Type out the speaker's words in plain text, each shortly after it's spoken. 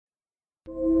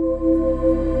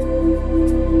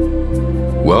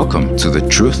Welcome to the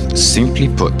Truth Simply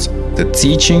Put, the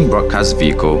teaching broadcast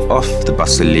vehicle of the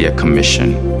Basileia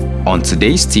Commission. On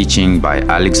today's teaching by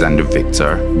Alexander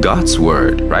Victor, God's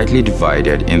Word rightly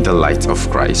divided in the light of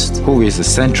Christ, who is the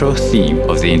central theme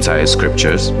of the entire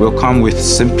scriptures, will come with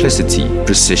simplicity,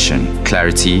 precision,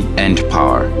 clarity, and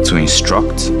power to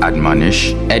instruct,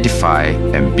 admonish, edify,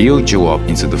 and build you up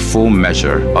into the full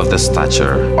measure of the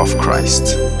stature of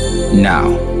Christ. Now,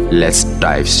 let's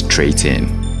dive straight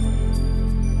in.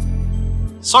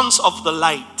 Sons of the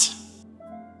light,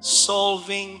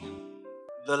 solving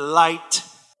the light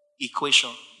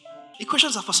equation.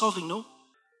 Equations are for solving, no?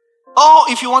 Or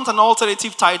if you want an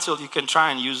alternative title, you can try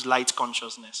and use light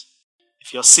consciousness.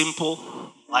 If you're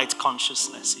simple, light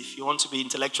consciousness. If you want to be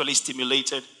intellectually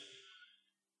stimulated,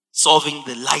 solving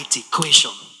the light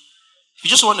equation. If you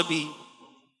just want to be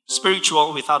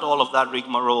spiritual without all of that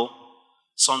rigmarole,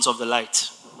 sons of the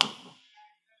light.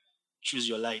 Choose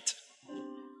your light.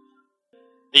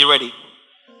 Are you ready?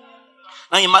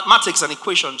 Now in mathematics, an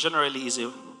equation generally when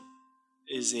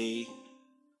you say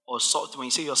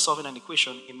you're solving an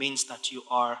equation, it means that you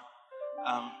are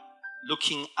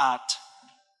looking at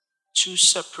two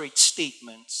separate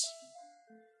statements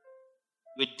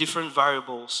with different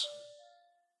variables,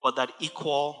 but that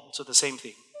equal to the same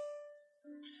thing.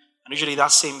 And usually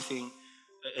that same thing,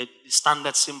 a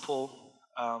standard simple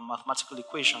mathematical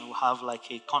equation will have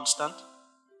like a constant,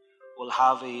 will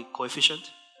have a coefficient,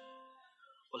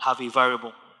 will have a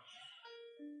variable.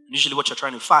 Usually what you're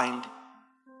trying to find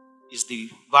is the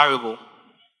variable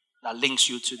that links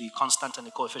you to the constant and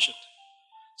the coefficient,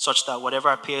 such that whatever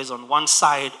appears on one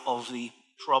side of the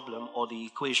problem or the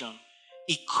equation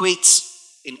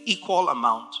equates in equal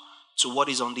amount to what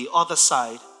is on the other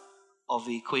side of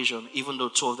the equation, even though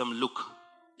two of them look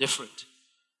different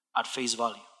at face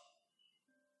value.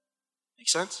 Make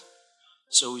sense?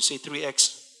 So we say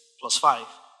 3x plus 5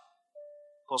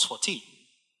 equals 14.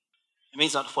 It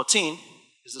means that 14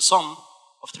 is the sum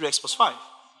of 3x plus 5.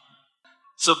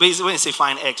 So basically when you say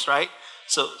find x, right?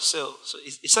 So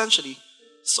essentially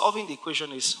solving the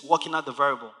equation is working out the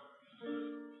variable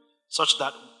such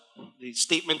that the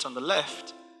statement on the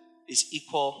left is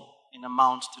equal in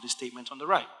amount to the statement on the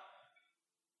right.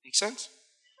 Make sense?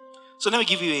 So let me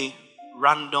give you a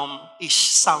random-ish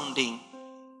sounding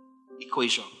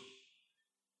equation.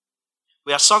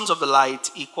 We are sons of the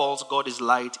light equals God is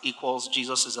light equals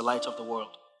Jesus is the light of the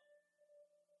world.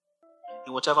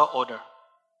 In whatever order.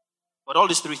 But all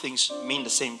these three things mean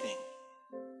the same thing.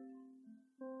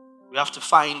 We have to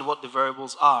find what the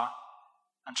variables are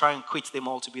and try and equate them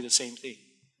all to be the same thing.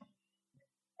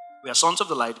 We are sons of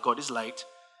the light, God is light,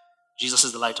 Jesus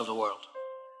is the light of the world.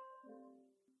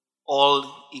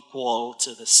 All equal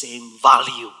to the same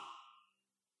value.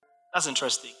 That's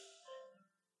interesting.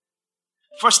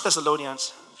 1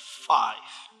 Thessalonians 5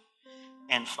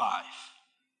 and 5.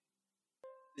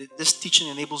 This teaching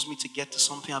enables me to get to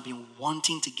something I've been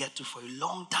wanting to get to for a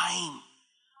long time.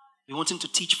 I've been wanting to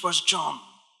teach 1 John.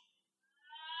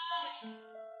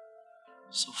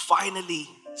 So finally,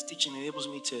 this teaching enables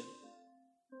me to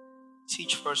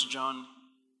teach 1 John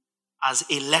as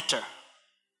a letter.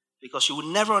 Because you will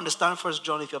never understand 1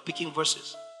 John if you're picking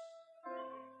verses.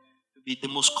 It will be the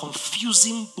most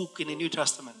confusing book in the New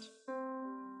Testament.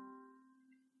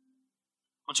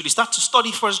 Until you start to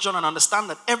study 1 John and understand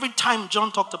that every time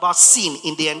John talked about sin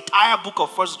in the entire book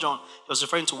of 1 John, he was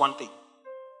referring to one thing.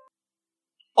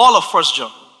 All of 1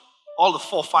 John, all the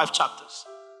 4 or 5 chapters,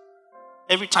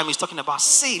 every time he's talking about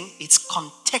sin, it's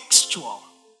contextual.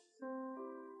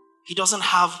 He doesn't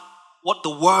have what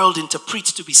the world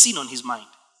interprets to be sin on his mind.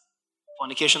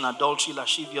 Fornication, adultery,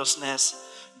 lasciviousness,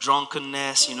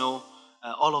 drunkenness,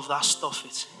 all of that stuff.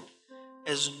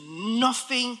 There's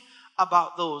nothing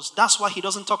about those. That's why he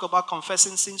doesn't talk about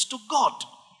confessing sins to God.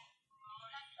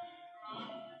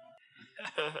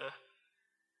 1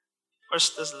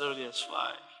 Thessalonians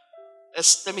 5.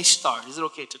 Let me start. Is it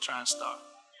okay to try and start?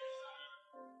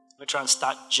 Let me try and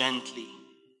start gently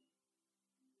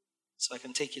so I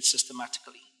can take it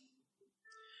systematically.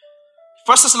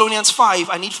 1 Thessalonians 5,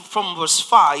 I need from verse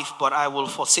 5, but I will,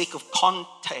 for sake of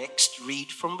context, read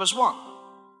from verse 1.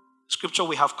 Scripture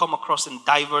we have come across in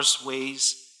diverse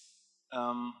ways,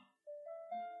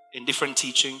 in different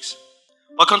teachings.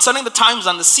 But concerning the times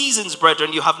and the seasons,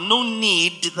 brethren, you have no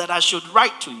need that I should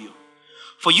write to you.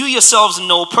 For you yourselves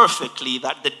know perfectly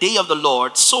that the day of the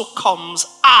Lord so comes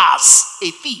as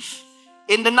a thief.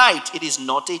 In the night, it is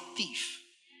not a thief.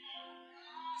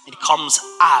 It comes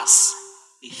as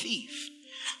a thief.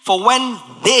 For when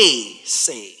they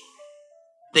say,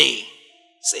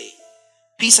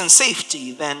 peace and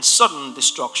safety, then sudden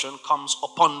destruction comes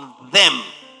upon them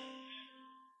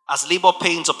as labor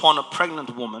pains upon a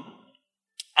pregnant woman,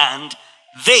 and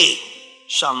they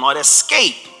shall not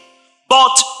escape,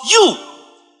 but you.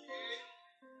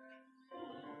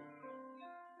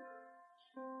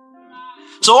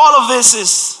 So all of this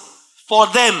is for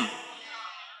them.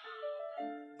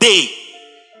 They.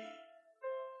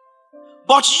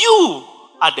 But you,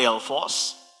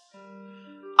 Adelphos,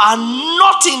 are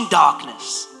not in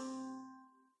darkness.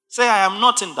 Say, I am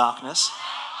not in darkness.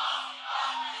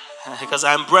 Because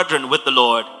I am brethren with the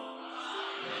Lord.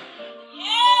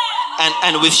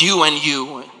 And with you and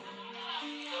you.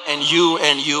 And you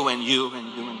and you and you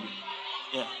and you and you.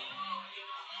 Yeah.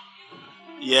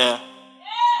 Yeah.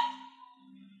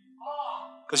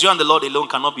 Because you and the Lord alone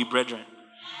cannot be brethren.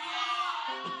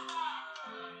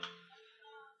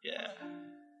 Yeah.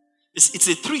 It's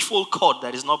a threefold cord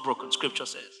that is not broken, scripture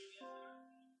says.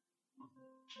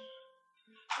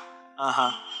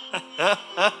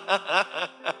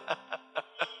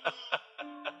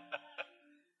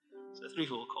 It's a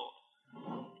threefold cord.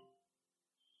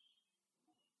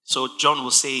 So John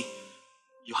will say,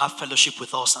 you have fellowship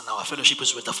with us, and our fellowship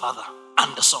is with the Father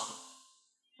and the Son.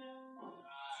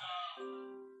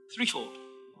 Threefold.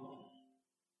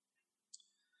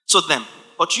 So them,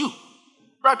 but you,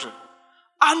 brethren,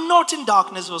 are not in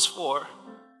darkness, verse 4,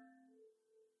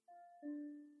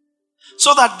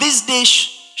 so that this day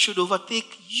should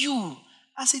overtake you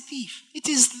as a thief. It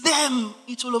is them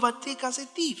it will overtake as a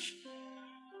thief.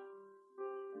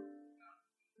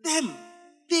 Them,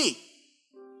 they.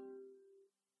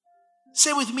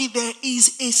 Say with me, there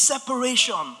is a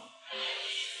separation.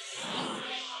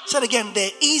 Say it again,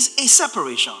 there is a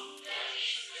separation.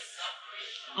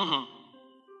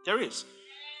 There is.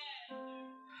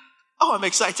 Oh, I'm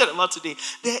excited about today.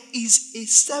 There is a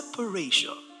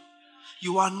separation.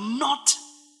 You are not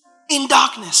in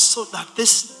darkness, so that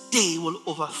this day will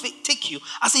overtake you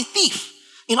as a thief.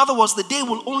 In other words, the day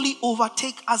will only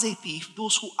overtake as a thief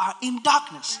those who are in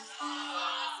darkness.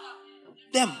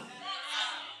 Them.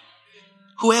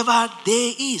 Whoever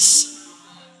they is.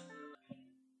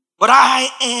 But I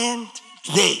and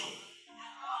they.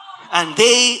 And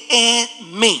they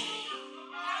and me.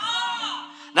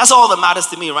 That's all that matters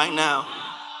to me right now.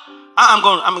 I'm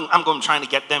going trying to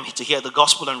get them to hear the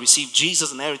gospel and receive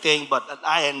Jesus and everything, but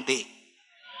I and they.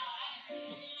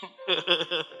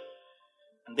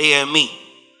 And they and me.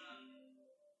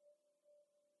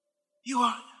 You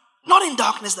are not in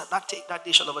darkness that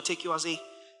day shall overtake you as a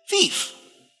thief.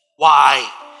 Why?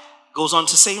 Goes on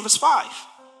to say in verse 5.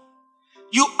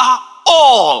 You are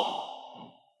all.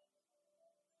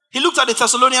 He looked at the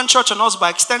Thessalonian church and us by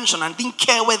extension and didn't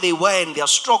care where they were in their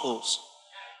struggles.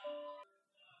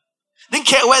 Didn't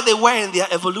care where they were in their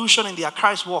evolution, in their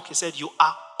Christ walk. He said, you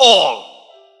are all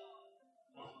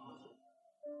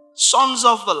sons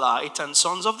of the light and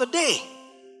sons of the day.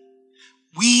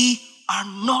 We are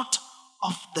not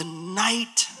of the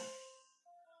night,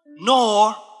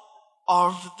 nor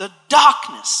of the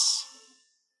darkness.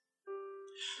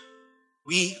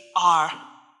 We are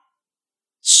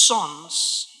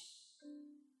sons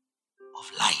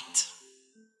of light.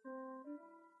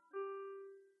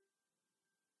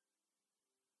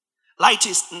 Light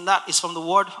is from the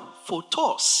word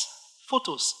photos.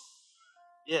 Photos.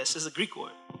 Yes, it's a Greek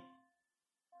word.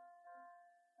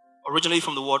 Originally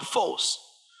from the word phos,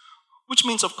 which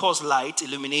means, of course, light,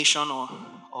 illumination,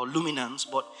 or luminance,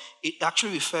 but it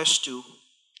actually refers to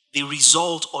the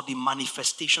result or the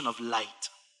manifestation of light.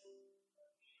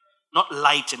 Not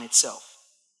light in itself.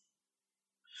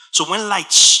 So when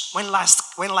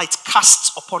light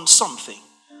casts upon something,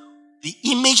 the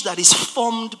image that is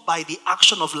formed by the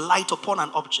action of light upon an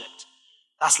object,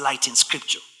 that's light in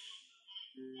scripture.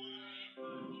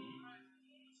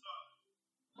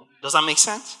 Does that make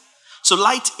sense? So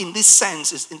light in this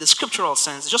sense, is in the scriptural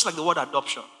sense, just like the word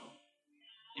adoption.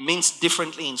 It means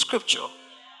differently in scripture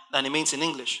than it means in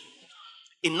English.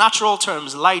 In natural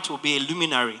terms, light will be a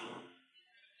luminary.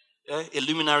 A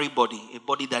luminary body, a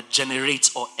body that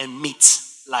generates or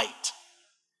emits light.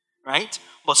 Right?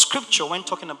 But scripture, when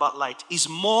talking about light, is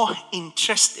more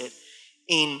interested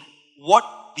in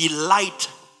what the light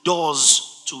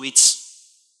does to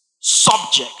its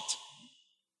subject.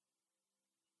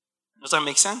 Does that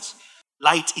make sense?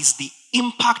 Light is the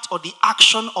impact or the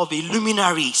action of a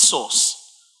luminary source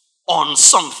on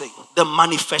something. The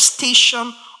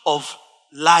manifestation of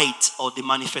light or the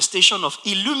manifestation of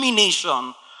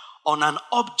illumination on an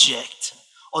object,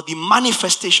 or the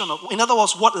manifestation of, in other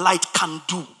words, what light can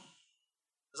do.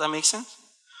 Does that make sense?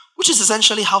 Which is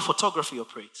essentially how photography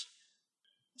operates.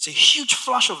 It's a huge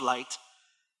flash of light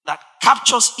that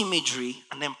captures imagery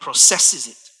and then processes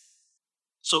it.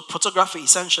 So photography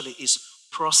essentially is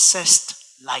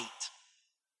processed light.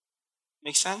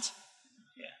 Make sense?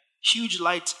 Yeah. Huge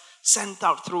light sent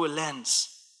out through a lens.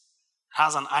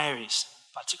 Has an iris,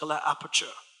 particular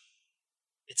aperture.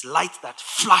 It's light that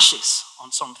flashes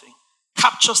on something,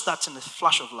 captures that in a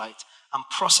flash of light, and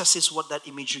processes what that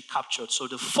imagery captured. So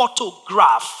the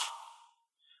photograph,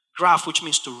 graph which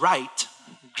means to write,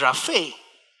 graphe.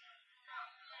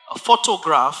 A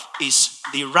photograph is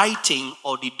the writing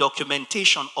or the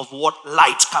documentation of what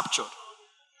light captured.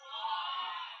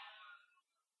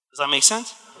 Does that make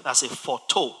sense? That's a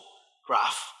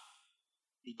photograph.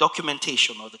 The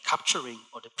documentation or the capturing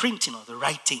or the printing or the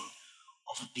writing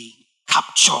of the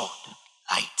captured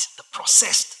light, the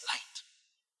processed light.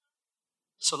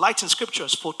 So light in scripture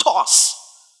is photos,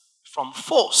 from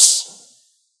phos,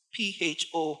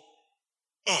 P-H-O-S.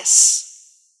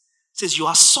 It says you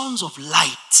are sons of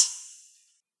light.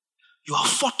 You are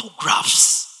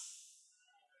photographs.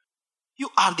 You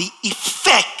are the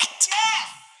effect.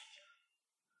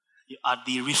 You are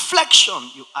the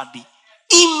reflection. You are the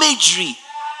imagery.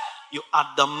 You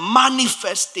are the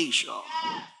manifestation of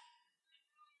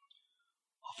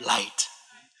light.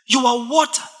 You are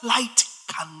what light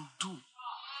can do.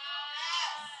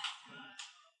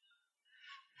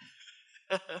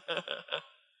 Are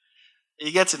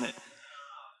you getting it?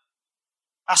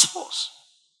 I suppose.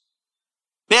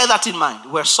 Bear that in mind.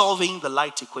 We're solving the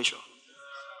light equation.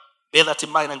 Bear that in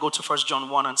mind and go to 1 John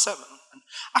 1 and 7.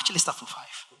 Actually, start from 5.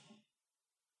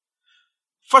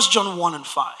 1 John 1 and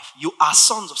 5. You are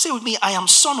sons of, say with me, I am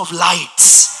son of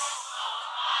light.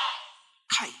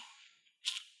 Kai.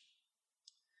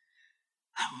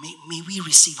 May we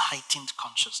receive heightened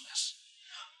consciousness.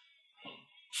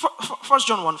 1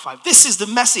 John 1 5. This is the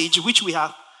message which we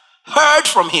have heard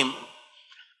from him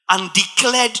and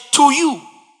declared to you,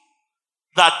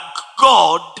 that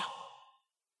God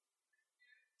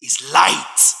is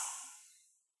light,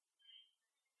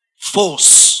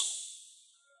 force,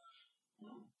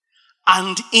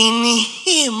 and in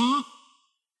him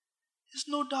is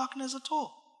no darkness at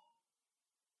all.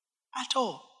 At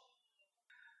all.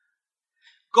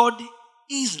 God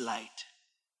is light.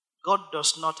 God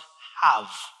does not have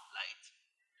light.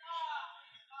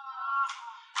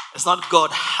 It's not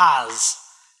God has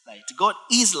light. God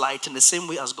is light in the same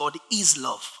way as God is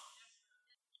love.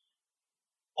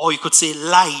 Or you could say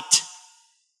light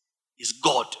is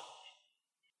God.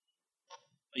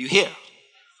 Are you here?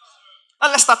 Now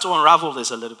let's start to unravel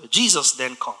this a little bit. Jesus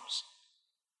then comes.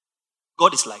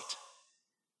 God is light.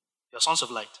 You are sons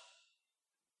of light.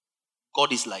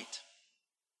 God is light.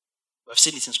 We have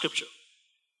seen it in scripture.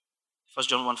 1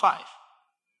 John 1 5.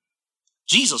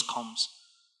 Jesus comes.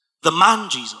 The man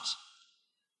Jesus.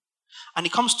 And he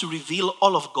comes to reveal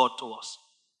all of God to us.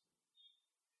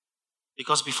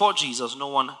 Because before Jesus, no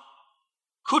one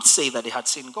could say that they had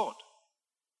seen God.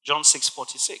 John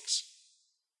 6:46.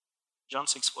 John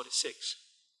 6:46.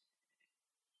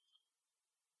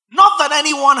 Not that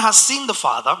anyone has seen the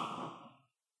Father,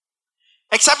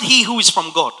 except he who is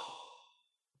from God.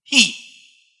 He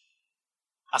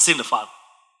has seen the Father.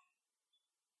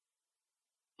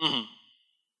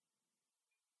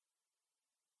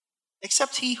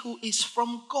 Except he who is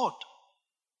from God.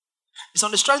 It's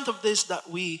on the strength of this that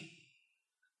we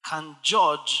can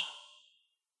judge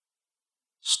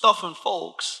stuff and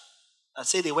folks that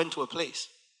say they went to a place.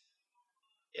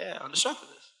 Yeah, on the strength of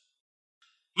this.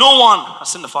 No one has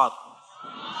seen the Father.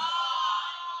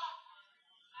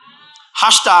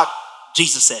 Hashtag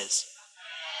Jesus says.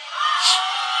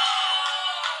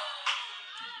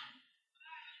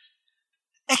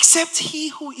 Except he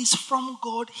who is from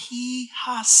God, he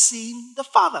has seen the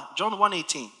Father. John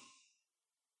 1:18.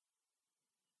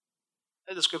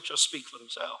 Let the scriptures speak for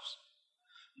themselves.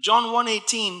 John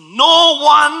 1:18. No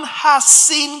one has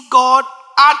seen God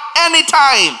at any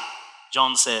time,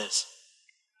 John says.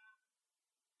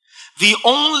 The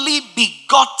only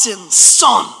begotten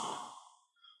Son,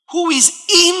 who is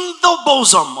in the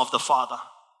bosom of the Father,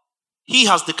 he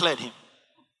has declared him.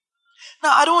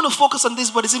 Now, I don't want to focus on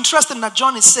this, but it's interesting that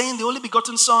John is saying the only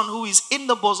begotten Son who is in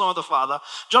the bosom of the Father.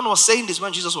 John was saying this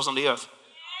when Jesus was on the earth.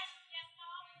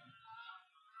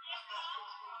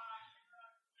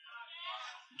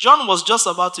 John was just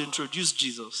about to introduce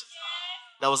Jesus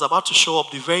that was about to show up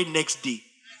the very next day.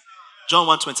 John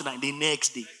 1:29, the next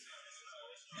day.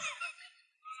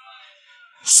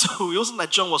 So it wasn't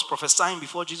that John was prophesying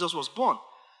before Jesus was born.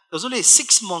 There was only a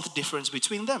 6-month difference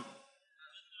between them.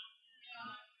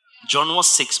 John was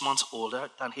 6 months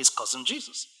older than his cousin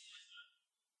Jesus.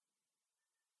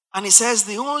 And he says,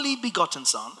 the only begotten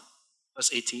Son,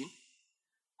 verse 18,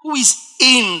 who is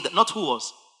in, not who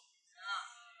was.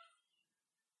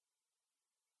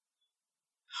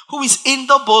 who is in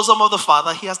the bosom of the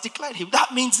Father, he has declared him.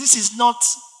 That means this is not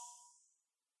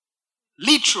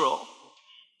literal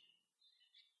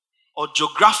or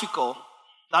geographical,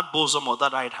 that bosom or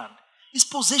that right hand. It's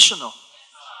positional.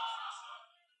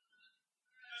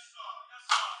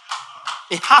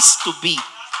 It has to be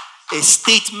a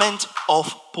statement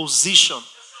of position,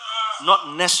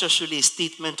 not necessarily a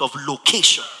statement of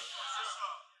location.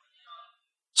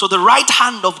 So the right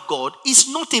hand of God is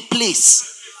not a place.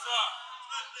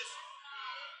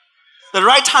 The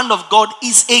right hand of God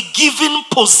is a given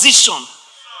position.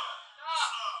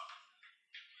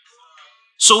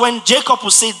 So when Jacob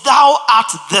will say, "Thou art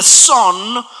the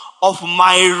son of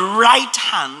my right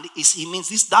hand," he means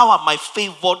this: thou art my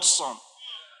favored son.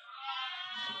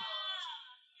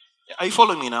 Are you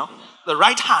following me now? The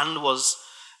right hand was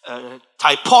a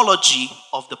typology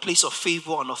of the place of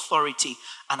favor and authority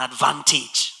and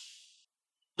advantage.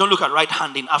 Don't look at right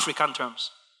hand in African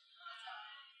terms.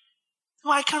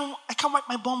 No, I can't wipe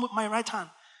my bum with my right hand.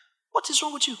 What is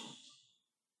wrong with you?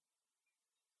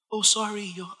 Oh, sorry,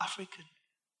 you're African.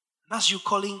 That's you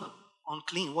calling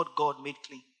unclean what God made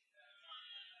clean.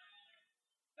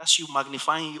 That's you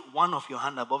magnifying one of your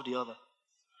hand above the other.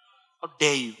 How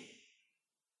dare you?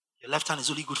 Your left hand is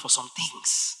only good for some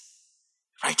things.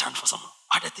 Right hand for some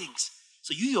other things.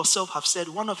 So you yourself have said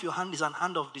one of your hand is an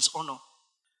hand of dishonor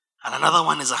and another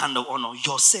one is a hand of honor.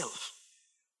 Yourself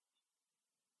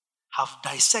have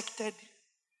dissected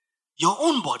your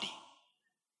own body.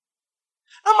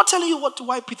 I'm not telling you what to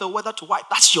wipe with or whether to wipe.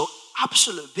 That's your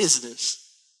absolute business.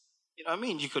 You know what I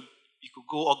mean? You could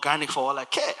go organic for all I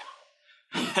care.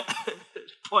 The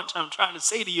point I'm trying to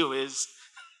say to you is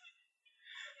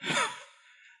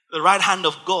the right hand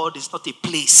of God is not a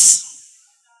place.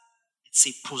 It's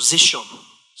a position.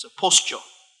 It's a posture.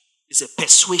 It's a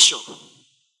persuasion.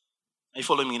 Are you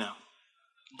following me now?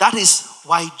 That is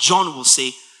why John will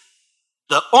say,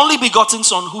 the only begotten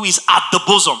son who is at the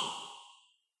bosom.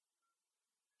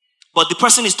 But the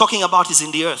person he's talking about is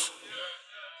in the earth.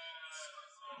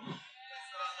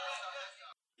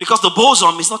 Because the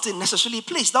bosom is not necessarily a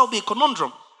place. That would be a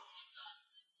conundrum.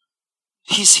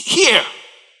 He's here.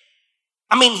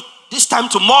 I mean, this time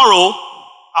tomorrow,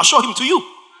 I'll show him to you.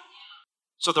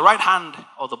 So the right hand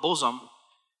or the bosom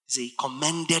is a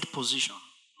commended position,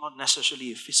 not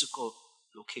necessarily a physical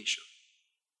location.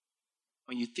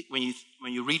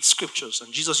 When you read scriptures,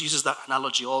 and Jesus uses that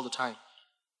analogy all the time,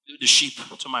 the sheep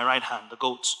to my right hand, the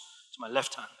goats to my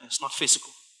left hand, and it's not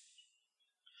physical.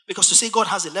 Because to say God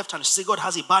has a left hand is to say God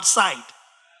has a bad side.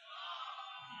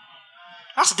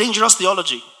 That's dangerous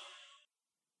theology.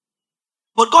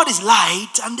 But God is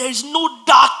light and there is no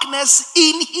darkness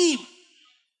in him.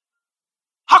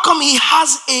 How come he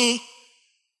has a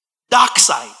dark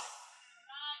side?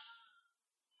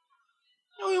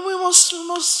 We must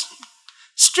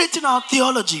straighten our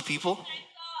theology, people.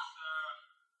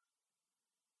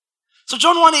 So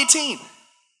John 1:18,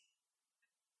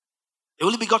 the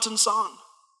only begotten son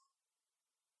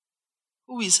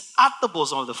who is at the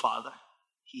bosom of the Father,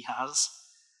 he has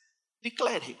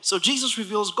declared him. So Jesus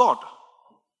reveals God.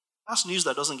 That's news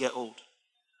that doesn't get old.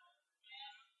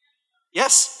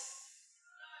 Yes?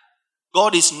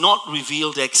 God is not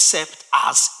revealed except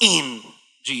as in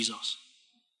Jesus.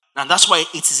 And that's why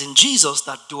it is in Jesus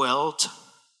that dwelt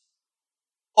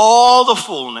all the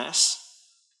fullness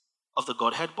of the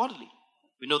Godhead bodily.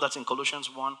 We know that in Colossians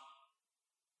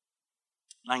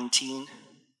 1:19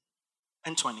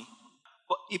 and 20.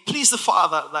 But it pleased the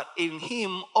Father that in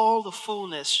him all the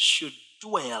fullness should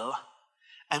dwell,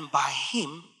 and by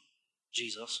him,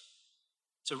 Jesus,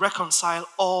 to reconcile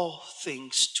all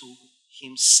things to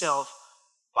himself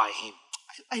by him.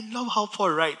 I love how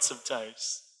Paul writes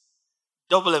sometimes.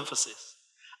 Double emphasis.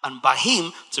 And by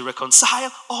him to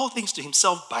reconcile all things to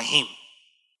himself by him.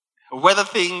 Whether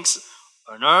things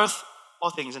on earth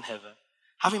or things in heaven,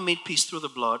 having made peace through the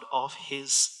blood of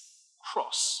his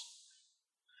cross.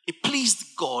 It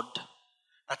pleased God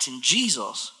that in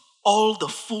Jesus all the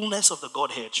fullness of the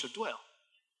Godhead should dwell.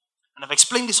 And I've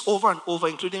explained this over and over,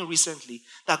 including recently,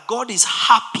 that God is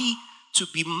happy to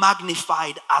be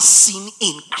magnified as seen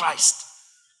in Christ.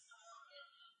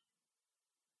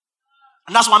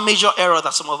 And that's one major error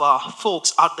that some of our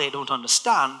folks out there don't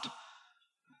understand,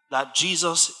 that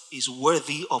Jesus is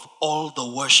worthy of all the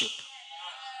worship.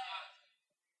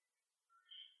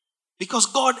 Because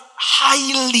God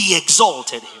highly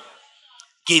exalted him,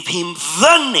 gave him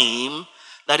the name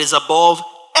that is above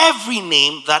every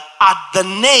name, that at the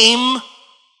name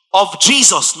of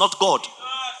Jesus, not God.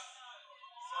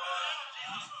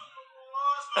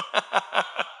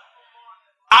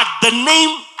 At the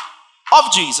name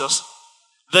of Jesus,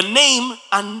 The name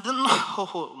and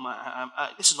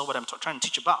this is not what I'm trying to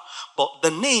teach about. But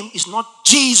the name is not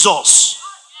Jesus.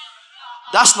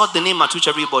 That's not the name at which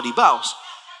everybody bows.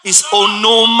 It's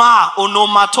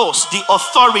onomatos, the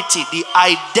authority, the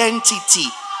identity.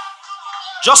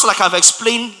 Just like I've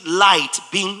explained light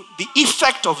being the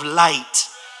effect of light.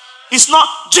 It's not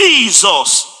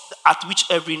Jesus at which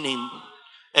every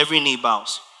knee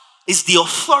bows. It's the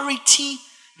authority,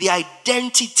 the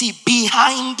identity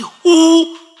behind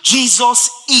who Jesus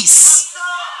is.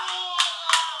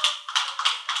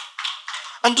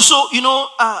 And so,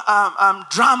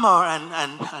 drama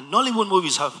and Nollywood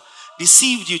movies have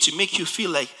deceived you to make you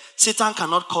feel like Satan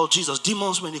cannot call Jesus.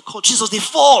 Demons, when they call Jesus, they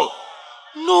fall.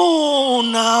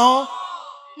 No,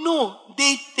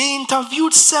 they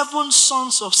interviewed 7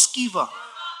 sons of Sceva.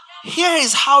 Here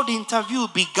is how the interview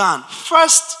began.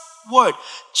 First word,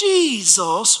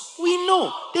 Jesus, we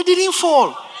know. They didn't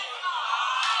fall.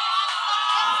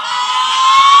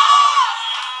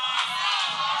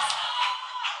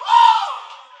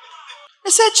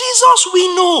 They said, Jesus,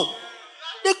 we know.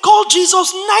 They called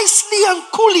Jesus nicely and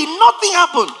coolly. Nothing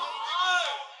happened.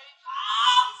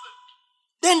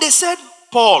 Then they said,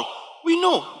 Paul, we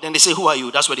know. Then they say, who are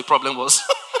you? That's where the problem was.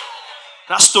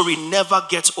 That story never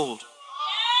gets old.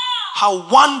 How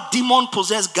one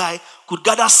demon-possessed guy could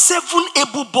gather 7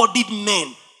 able-bodied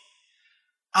men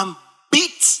and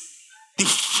beat the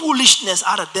foolishness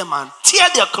out of them and tear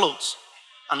their clothes,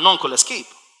 and none could escape.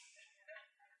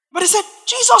 But they said,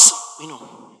 Jesus, we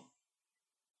know.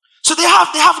 So they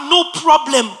have no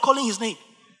problem calling his name.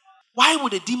 Why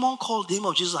would a demon call the name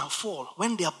of Jesus and fall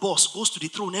when their boss goes to the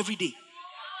throne every day?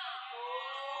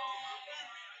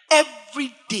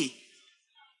 Every day.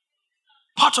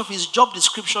 Part of his job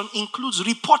description includes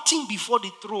reporting before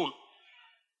the throne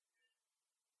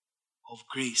of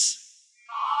grace.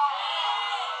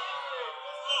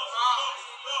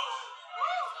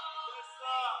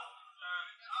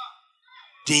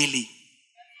 Daily.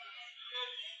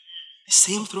 The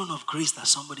same throne of grace that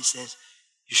somebody says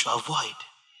you should avoid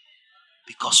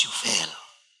because you fail.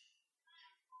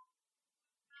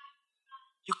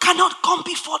 You cannot come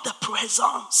before the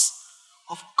presence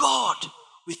of God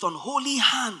with unholy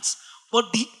hands,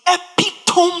 but the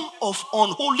epitome of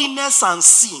unholiness and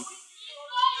sin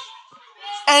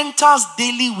enters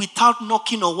daily without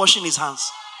knocking or washing his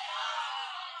hands.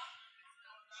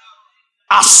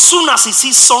 As soon as he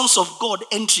sees sons of God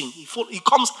entering, he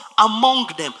comes among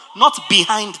them, not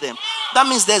behind them. That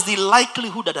means there's the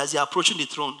likelihood that as they're approaching the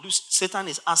throne, Satan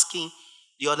is asking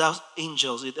the other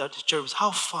angels, the other cherubs,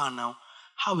 how far now?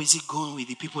 How is it going with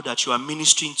the people that you are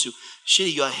ministering to?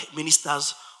 Surely you are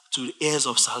ministers to the heirs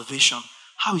of salvation.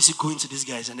 How is it going to these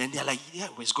guys? And then they're like, yeah,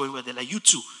 well, it's going well. They're like, you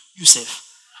too, Yusuf.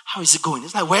 How is it going?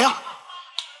 It's like, well,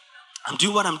 I'm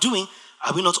doing what I'm doing.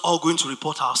 Are we not all going to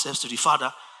report ourselves to the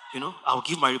Father? I'll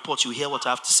give my report. You hear what I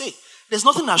have to say. There's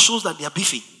nothing that shows that they are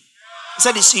beefy. He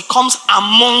said he comes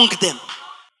among them.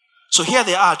 So here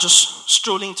they are just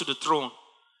strolling to the throne.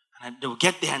 And they will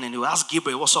get there and then they will ask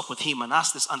Gabriel what's up with him and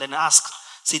ask this. And then ask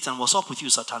Satan, what's up with you,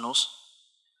 Satanos?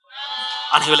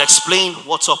 And he will explain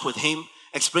what's up with him,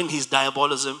 explain his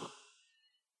diabolism,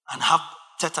 and have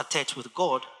tete-a-tete with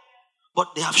God.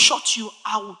 But they have shut you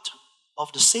out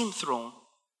of the same throne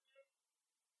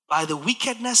by the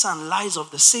wickedness and lies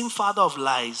of the same father of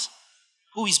lies,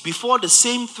 who is before the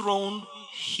same throne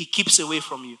he keeps away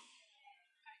from you.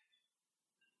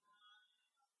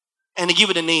 And they give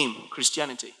it a name,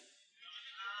 Christianity.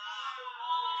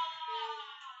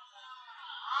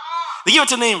 They give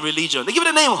it a name, religion. They give it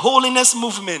a name, holiness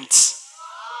movement.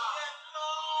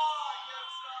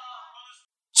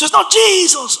 So it's not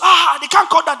Jesus. They can't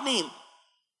call that name.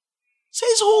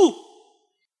 Says who?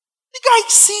 The guy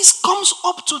comes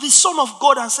up to the Son of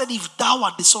God and said, if thou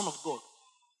art the Son of God,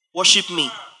 worship me.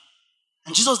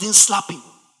 And Jesus didn't slap him.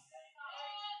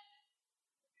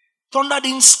 Thunder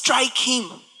didn't strike him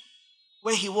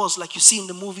where he was, like you see in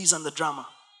the movies and the drama.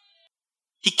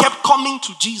 He kept coming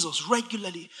to Jesus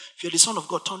regularly. If you're the Son of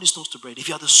God, turn these stones to bread. If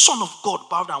you are the Son of God,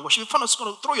 bow down and worship. If you're not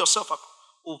going to throw yourself up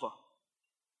over.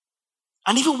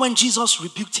 And even when Jesus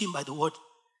rebuked him by the word,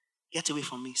 get away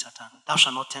from me, Satan. Thou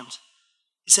shalt not tempt.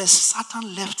 He says,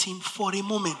 Satan left him for a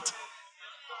moment.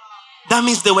 That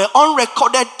means there were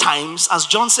unrecorded times, as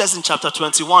John says in chapter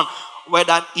 21, where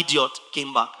that idiot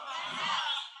came back.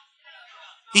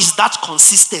 He's that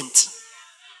consistent.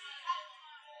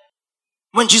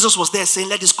 When Jesus was there saying,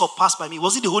 let this cup pass by me,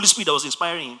 was it the Holy Spirit that was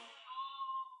inspiring him?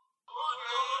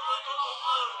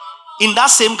 In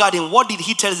that same garden, what did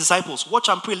he tell his disciples? Watch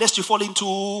and pray lest you fall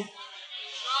into...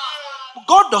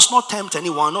 God does not tempt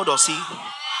anyone, nor does he.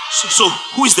 So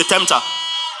who is the tempter?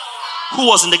 Who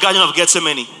was in the Garden of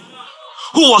Gethsemane?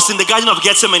 Who was in the Garden of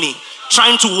Gethsemane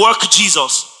trying to work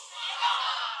Jesus?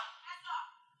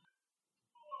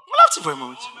 Relax it for a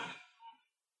moment.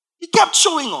 He kept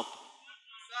showing up.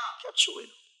 Kept showing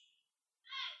up.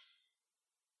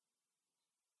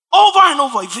 Over and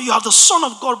over, if you are the Son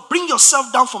of God, bring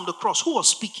yourself down from the cross. Who was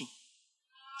speaking?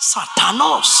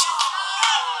 Satanas.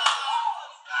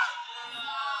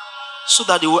 So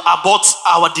that they will abort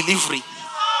our delivery.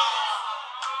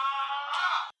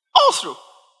 All through.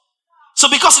 So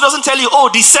because he doesn't tell you, oh,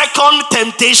 the second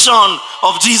temptation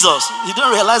of Jesus, you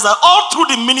don't realize that all through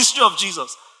the ministry of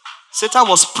Jesus, Satan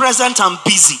was present and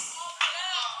busy.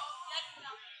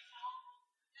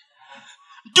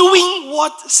 Doing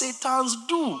what Satans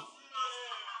do.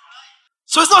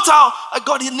 So it's not how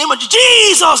God in the name of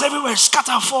Jesus everywhere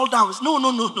scatter, fall down. No,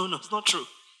 it's not true.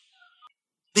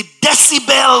 The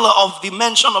decibel of the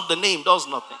mention of the name does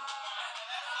nothing.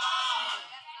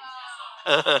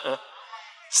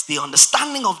 It's the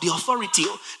understanding of the authority.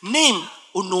 Name,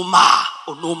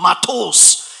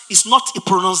 onomatos, is not a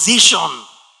pronunciation.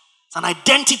 It's an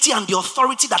identity and the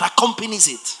authority that accompanies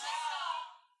it.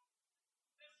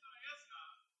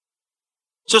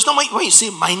 So it's not when you say,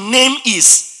 my name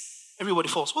is, everybody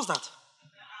falls. What's that?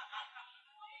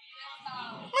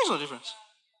 Makes no difference.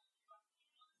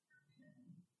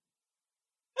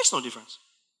 Makes no difference.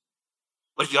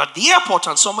 But if you're at the airport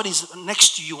and somebody's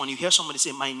next to you and you hear somebody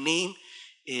say, my name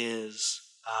is,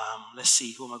 let's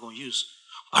see, who am I going to use?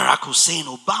 Barack Hussein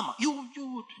Obama. You'll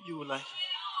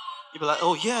be like,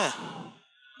 oh yeah,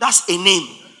 that's a name.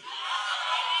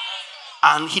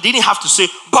 And he didn't have to say,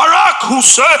 Barack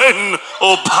Hussein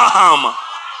Obama.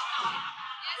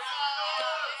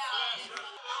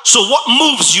 So what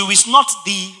moves you is not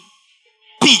the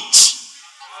pitch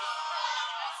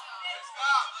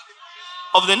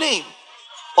of the name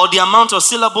or the amount of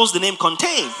syllables the name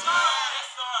contains.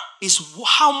 It's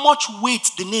how much weight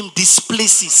the name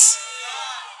displaces,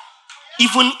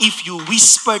 even if you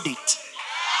whispered it.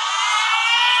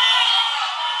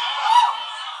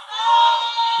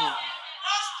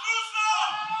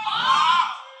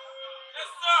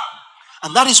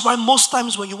 And that is why most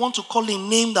times when you want to call a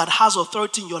name that has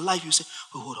authority in your life, you say,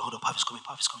 oh, hold on, power is coming,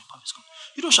 power is coming, power is coming.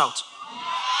 You don't shout.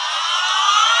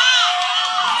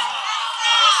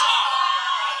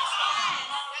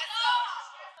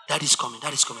 That is coming,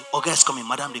 that is coming. Oga is coming,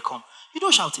 madam, they come. You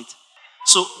don't shout it.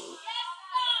 So,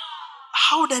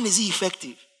 how then is he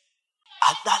effective?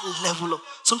 At that level of,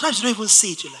 sometimes you don't even say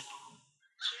it, you're like,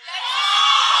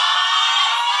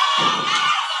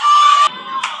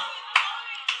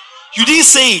 you didn't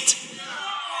say it,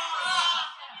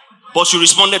 but you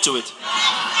responded to it.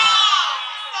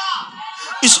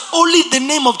 It's only the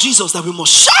name of Jesus that we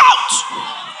must shout.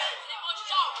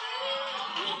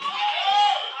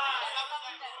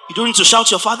 You don't need to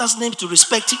shout your father's name to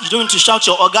respect it. You don't need to shout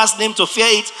your Oga's name to fear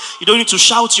it. You don't need to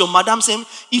shout your madam's name,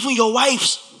 even your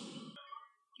wife's.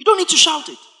 You don't need to shout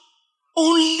it.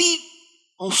 Only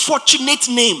unfortunate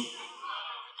name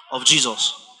of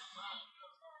Jesus.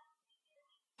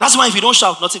 That's why if you don't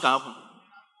shout, nothing can happen.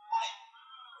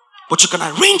 But you can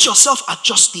arrange yourself at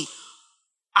just the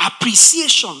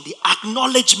appreciation, the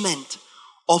acknowledgement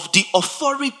of the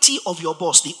authority of your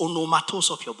boss, the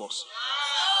onomatos of your boss.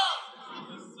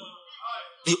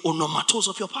 The onomatos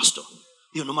of your pastor.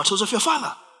 The onomatos of your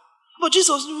father. But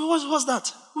Jesus, what's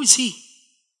that? Who is he?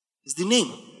 It's the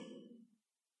name.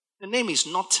 The name is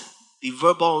not the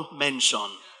verbal mention,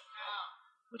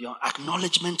 but the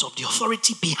acknowledgement of the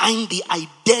authority behind the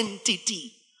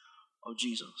identity of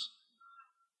Jesus.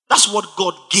 That's what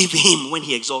God gave him when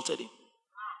he exalted him.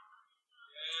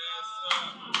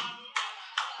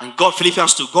 And God,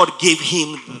 Philippians 2, God gave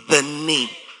him the name.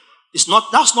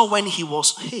 That's not when he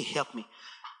was, hey, help me.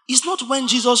 It's not when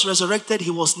Jesus resurrected,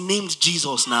 he was named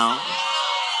Jesus now.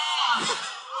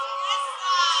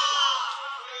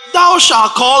 Thou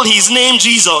shalt call his name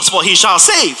Jesus, for he shall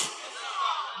save.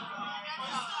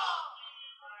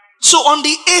 So on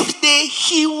the 8th day,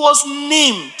 he was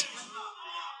named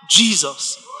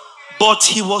Jesus, but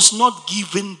he was not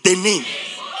given the name.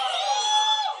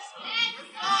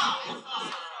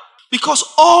 Because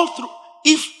all through,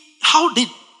 how did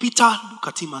Peter look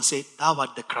at him and say, thou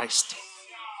art the Christ,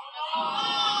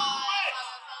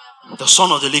 the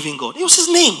Son of the living God? It was his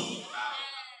name.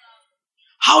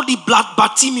 How did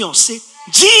Bartimaeus say,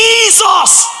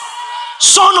 Jesus,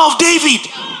 Son of David?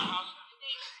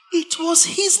 It was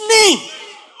his name.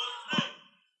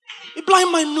 A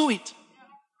blind man knew it.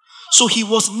 So he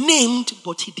was named,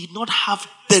 but he did not have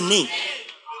the name.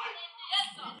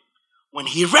 When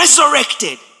he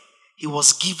resurrected, he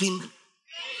was given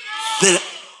the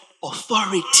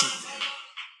authority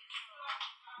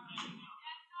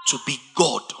to be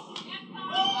God.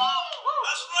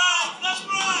 That's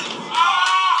right.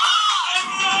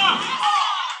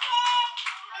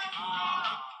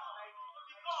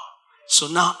 So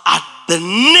now at the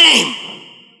name,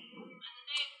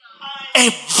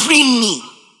 every knee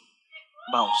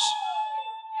bows.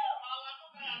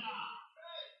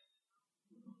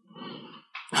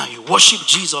 Now you worship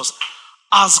Jesus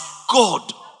as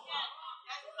God.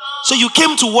 So you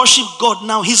came to worship God.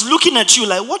 Now he's looking at you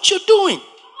like, what you doing?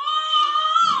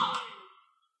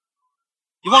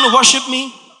 You want to worship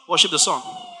me? Worship the Son.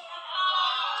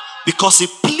 Because it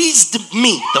pleased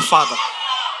me, the Father,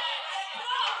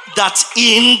 that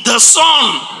in the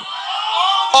Son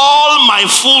all my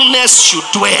fullness should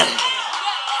dwell.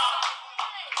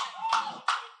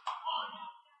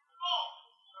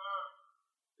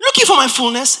 Looking for my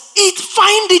fullness,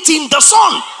 find it in the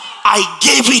Son. I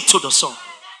gave it to the Son.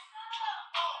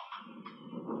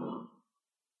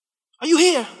 Are you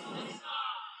here?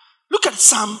 Look at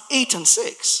Psalm 8 and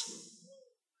 6.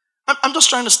 I'm just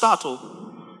trying to start.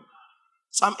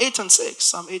 Psalm 8 and 6.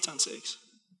 Psalm 8 and 6.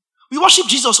 We worship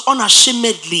Jesus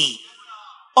unashamedly,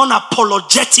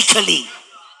 unapologetically.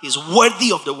 He's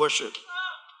worthy of the worship.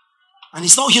 And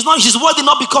he's worthy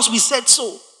not because we said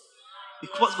so,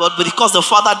 but because the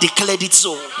Father declared it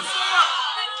so.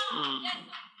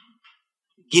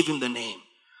 Give him the name.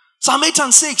 Psalm 8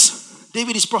 and 6,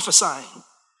 David is prophesying.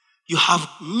 You have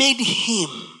made him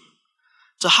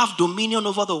to have dominion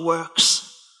over the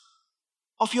works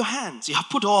of your hands. You have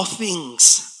put all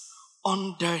things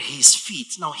under his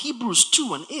feet. Now, Hebrews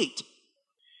 2 and 8.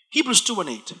 Hebrews 2 and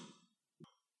 8.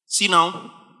 See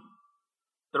now,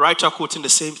 the writer quoting the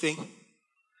same thing.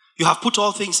 You have put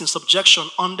all things in subjection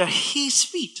under his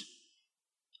feet.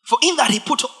 For in that he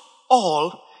put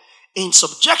all in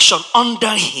subjection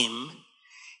under him,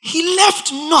 he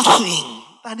left nothing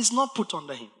that is not put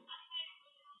under him.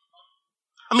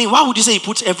 I mean, why would you say he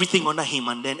puts everything under him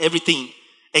and then everything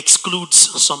excludes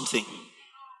something?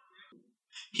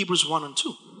 Hebrews 1 and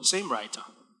 2, same writer.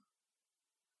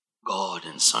 God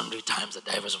in sundry times and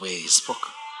diverse ways spoke.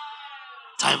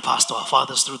 Time past to our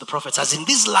fathers through the prophets, as in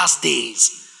these last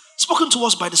days, spoken to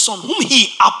us by the Son, whom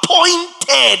he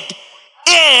appointed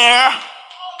heir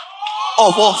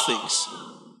of all things.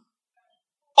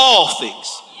 All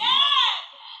things.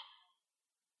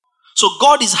 So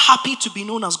God is happy to be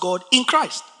known as God in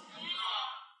Christ.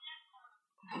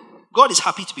 God is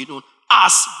happy to be known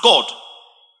as God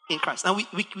in Christ. Now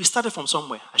we started from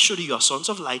somewhere. I showed you are sons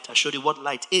of light. I showed you what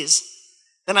light is.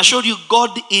 Then I showed you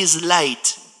God is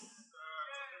light.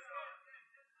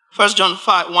 1 John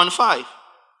 1:5.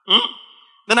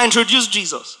 Then I introduced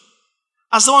Jesus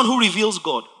as the one who reveals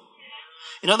God.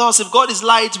 In other words, if God is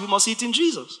light, we must see it in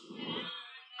Jesus.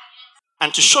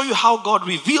 And to show you how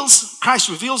Christ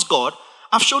reveals God,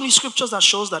 I've shown you scriptures that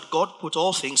shows that God put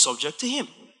all things subject to him.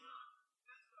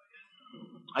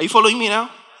 Are you following me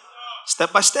now?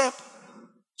 Step by step.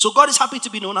 So God is happy to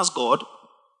be known as God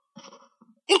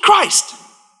in Christ.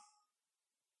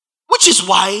 Which is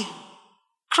why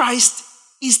Christ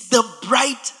is the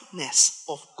brightness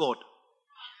of God.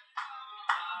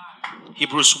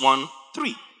 Hebrews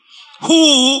 1:3.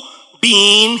 Who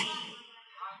being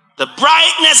the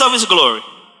brightness of his glory,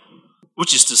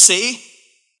 which is to say,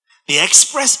 the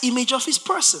express image of his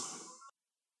person.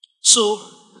 So,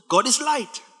 God is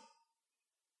light.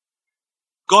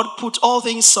 God put all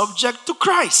things subject to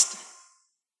Christ.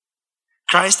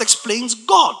 Christ explains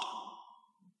God.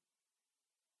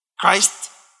 Christ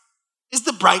is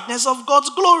the brightness of God's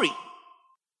glory.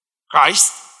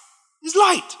 Christ is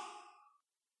light.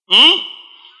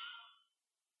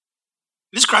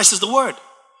 This Christ is the Word.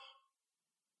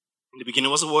 In the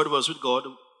beginning was the Word, was with God.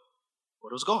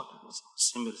 Word was God.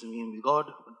 Same with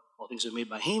God. All things were made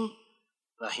by him.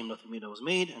 By him nothing made that was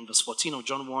made. And verse 14 of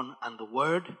John 1, and the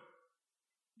Word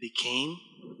became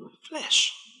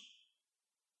flesh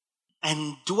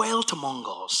and dwelt among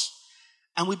us.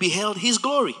 And we beheld his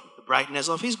glory, the brightness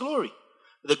of his glory.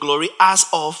 The glory as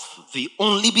of the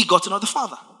only begotten of the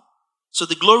Father. So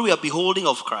the glory we are beholding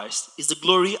of Christ is the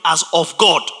glory as of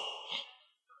God.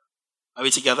 Are we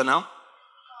together now?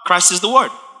 Christ is the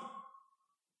Word.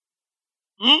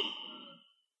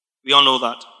 We all know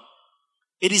that.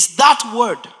 It is that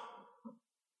Word.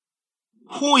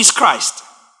 Who is Christ?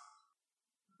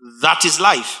 That is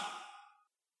life.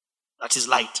 That is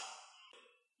light.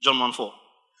 John 1:4.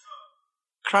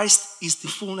 Christ is the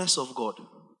fullness of God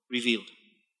revealed.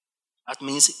 That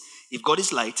means if God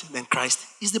is light, then Christ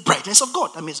is the brightness of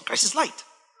God. That means Christ is light.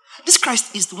 This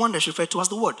Christ is the one that's referred to as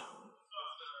the Word.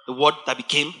 The Word that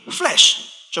became flesh.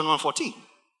 John 1:14.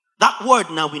 That word,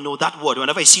 now we know that word.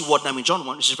 Whenever I see word now in John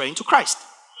 1, it's referring to Christ.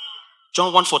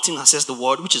 John 1:14 says the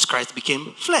word, which is Christ,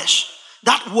 became flesh.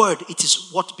 That word, it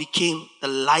is what became the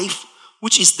life,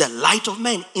 which is the light of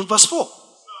men, in verse 4.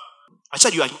 I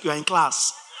said you are in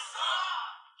class.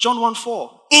 John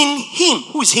 1:4. In him,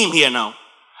 who is him here now?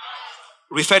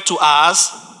 Referred to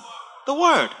as the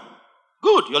word.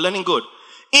 Good, you're learning good.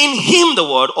 In him the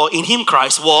word, or in him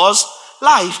Christ, was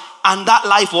life. And that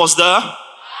life was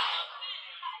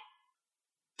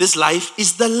this life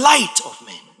is the light of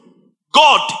men.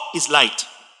 God is light.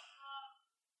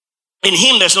 In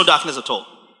him there's no darkness at all.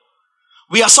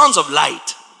 We are sons of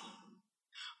light.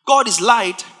 God is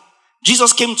light.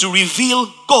 Jesus came to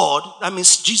reveal God. That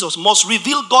means Jesus must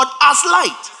reveal God as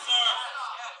light.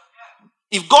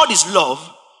 If God is love,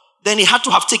 then he had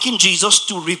to have taken Jesus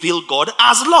to reveal God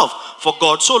as love. For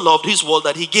God so loved his world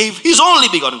that he gave his only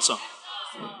begotten Son.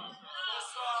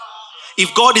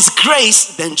 If God is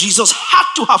grace, then Jesus had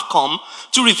to have come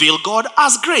to reveal God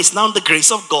as grace. Now the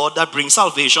grace of God that brings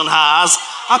salvation has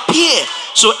appeared.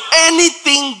 So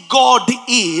anything God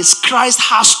is, Christ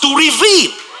has to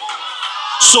reveal.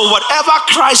 So whatever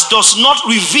Christ does not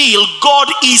reveal, God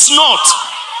is not.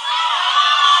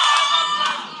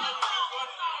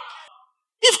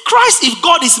 If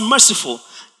God is merciful,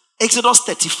 Exodus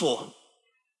 34,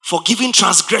 forgiving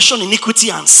transgression, iniquity,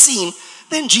 and sin,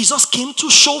 then Jesus came to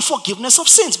show forgiveness of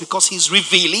sins because he's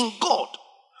revealing God.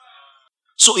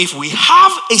 So if we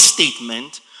have a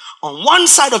statement on one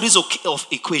side of this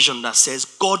equation that says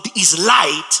God is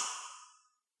light,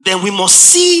 then we must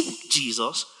see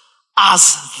Jesus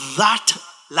as that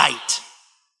light.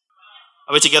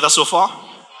 Are we together so far?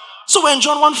 So we're in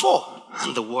John 1:4.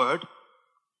 And the word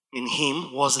in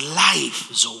him was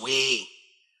life, Zoe.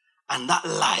 And that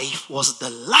life was the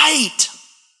light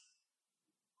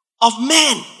of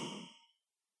men.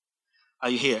 Are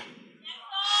you here?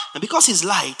 And because he's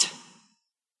light,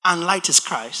 and light is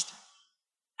Christ,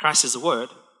 Christ is the word,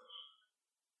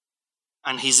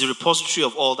 and he's the repository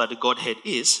of all that the Godhead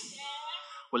is,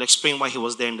 we'll explain why he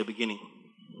was there in the beginning.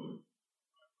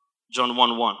 John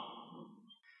 1:1.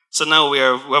 So now we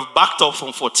have backed up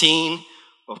from 14,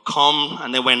 we've come,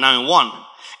 and then we're now in 1.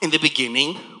 In the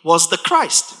beginning was the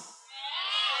Christ,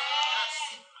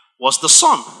 was the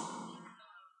Son,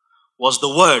 was the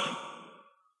Word,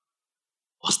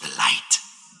 was the light.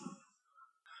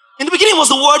 In the beginning was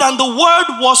the Word, and the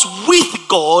Word was with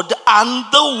God, and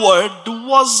the Word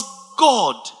was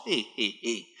God.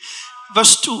 Hey.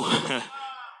 Verse 2.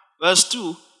 Verse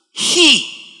 2.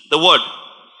 He, the Word,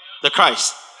 the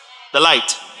Christ, the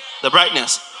light, the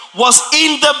brightness, was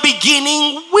in the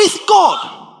beginning with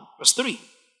God. Verse 3.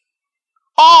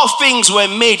 All things were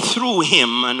made through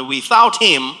him, and without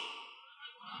him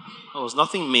there was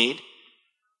nothing made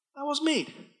that was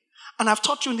made. And I've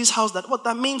taught you in this house that what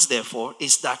that means, therefore,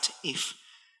 is that if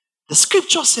the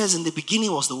scripture says in the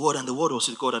beginning was the Word, and the Word was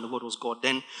with God, and the Word was God,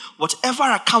 then whatever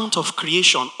account of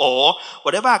creation or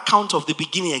whatever account of the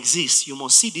beginning exists, you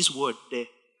must see this word there.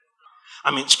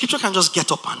 I mean, scripture can just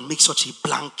get up and make such a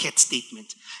blanket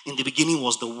statement. In the beginning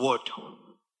was the Word,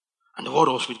 and the Word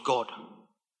was with God.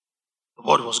 The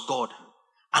Word was God.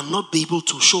 And not be able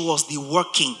to show us the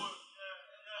working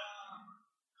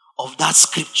of that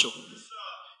scripture.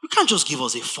 You can't just give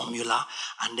us a formula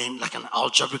and then like an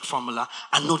algebraic formula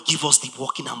and not give us the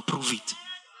working and prove it.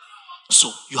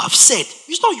 So you have said,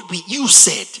 you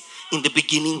said in the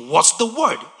beginning was the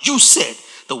Word. You said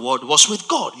the Word was with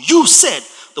God. You said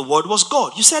the Word was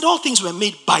God. You said all things were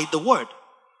made by the Word.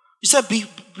 You said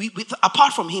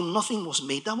apart from him nothing was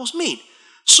made that was made.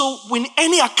 So when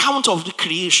any account of the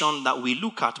creation that we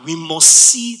look at, we must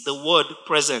see the word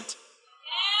present.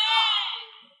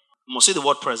 We must see the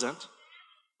word present.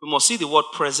 We must see the word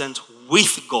present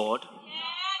with God.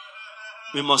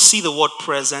 We must see the word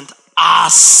present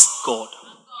as God.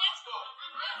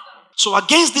 So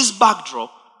against this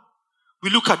backdrop,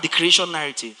 we look at the creation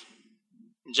narrative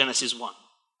in Genesis 1.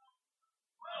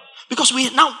 Because we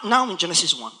now in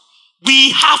Genesis 1,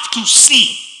 we have to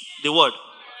see the word.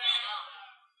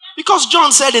 Because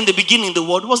John said in the beginning the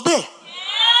word was there.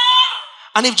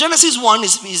 And if Genesis 1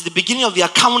 is the beginning of the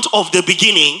account of the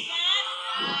beginning,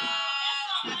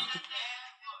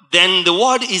 then the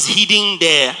word is hidden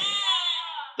there.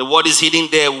 The word is hidden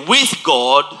there with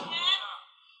God.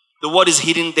 The word is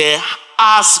hidden there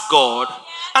as God.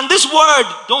 And this word,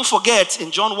 don't forget,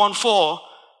 in John 1:4,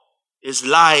 is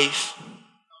life.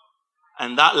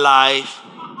 And that life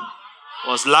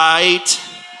was light.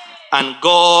 And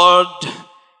God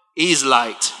is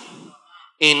light.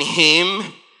 In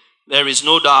him there is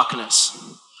no darkness.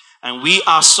 And we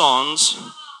are sons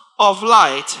of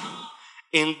light.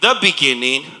 In the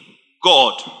beginning,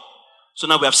 God. So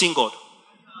now we have seen God.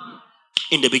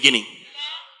 In the beginning.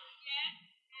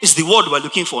 It's the word we're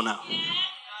looking for now.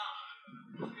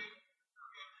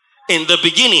 In the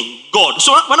beginning, God.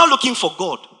 So we're not looking for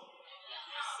God.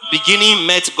 Beginning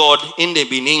met God in the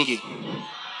beginning.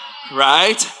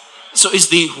 Right? So it's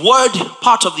the word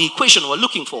part of the equation we're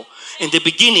looking for. In the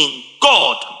beginning,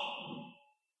 God.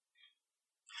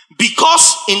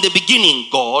 Because in the beginning,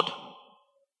 God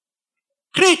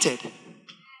created.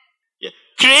 Yeah.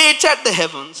 Created the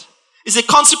heavens is a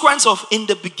consequence of in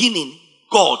the beginning,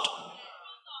 God.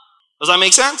 Does that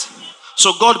make sense?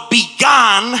 So God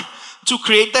began to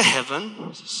create the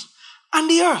heavens and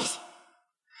the earth.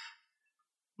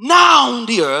 Now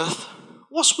the earth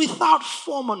was without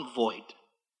form and void,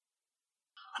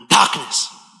 and darkness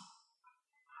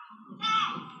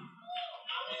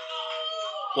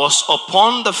was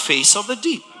upon the face of the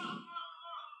deep,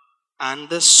 and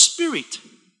the Spirit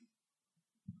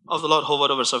of the Lord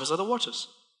hovered over the surface of the waters.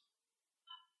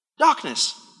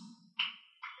 Darkness.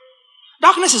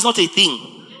 Darkness is not a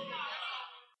thing.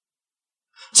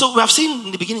 So we have seen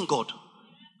in the beginning God.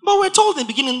 But we're told in the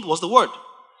beginning was the Word.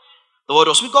 The Word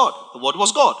was with God. The Word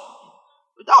was God.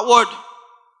 With that Word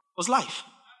was life.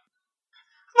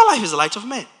 And that life is the light of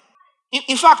men.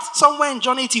 In fact, somewhere in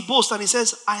John 8 he boasts and he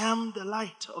says, I am the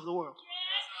light of the world.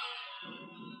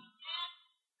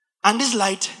 And this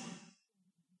light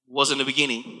was in the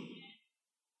beginning,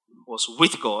 was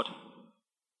with God,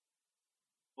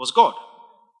 was God.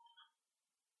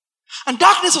 And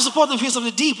darkness was upon the face of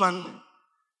the deep, and the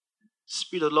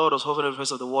Spirit of the Lord was hovering over the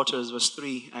face of the waters, verse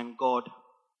 3, and God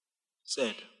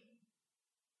said,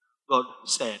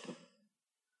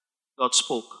 God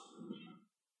spoke,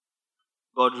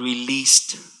 God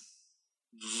released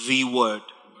the word.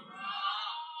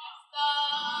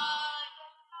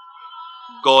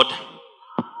 God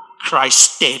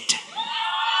Christed.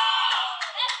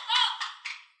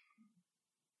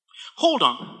 Hold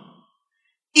on.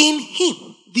 In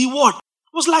him, the word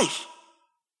was life.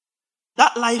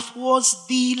 That life was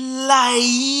the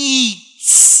light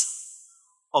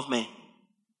of men.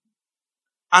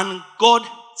 And God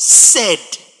said,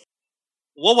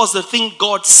 what was the thing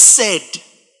God said?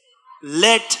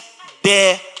 Let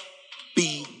there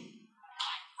be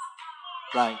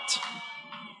light.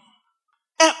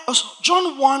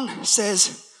 John 1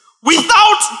 says,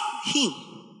 without him,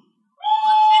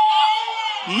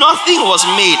 nothing was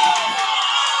made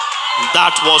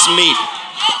that was made.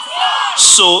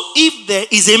 So if there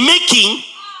is a making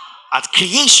at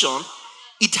creation,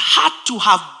 it had to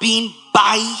have been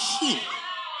by him.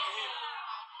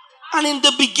 And in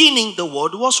the beginning, the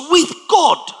word was with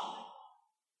God.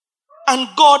 And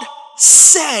God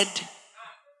said,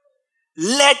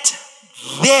 let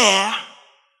there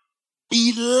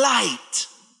be light.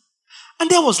 And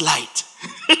there was light.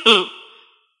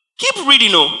 Keep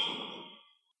reading on.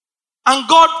 And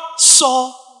God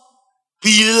saw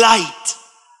the light,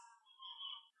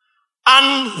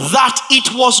 and that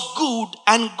it was good,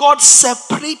 and God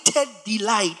separated the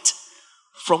light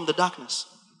from the darkness.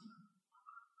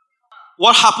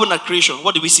 What happened at creation?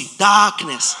 What do we see?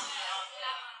 Darkness.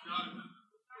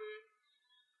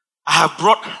 I have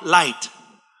brought light.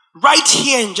 Right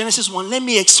here in Genesis 1, let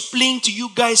me explain to you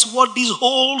guys what this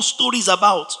whole story is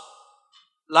about.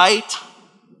 Light,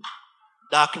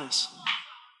 darkness.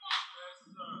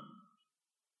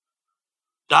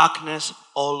 Darkness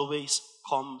always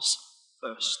comes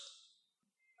first.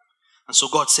 And so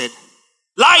God said,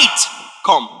 light,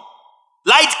 come.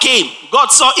 Light came.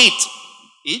 God saw it.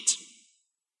 It.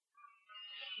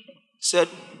 Said,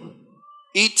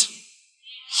 it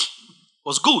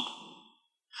was good.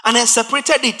 And then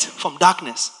separated it from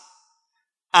darkness.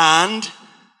 And,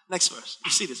 next verse.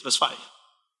 You see this, verse 5.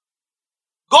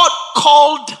 God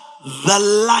called the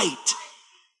light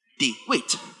day.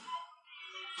 Wait.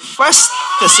 First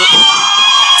Thessalonians.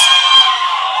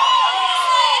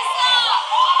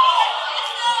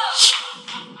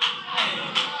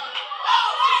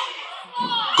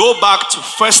 Go back to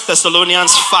 1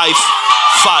 Thessalonians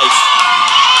 5:5.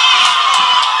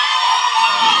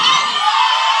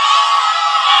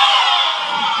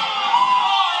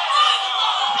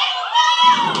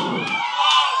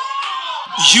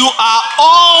 You are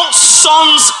all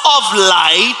sons of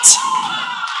light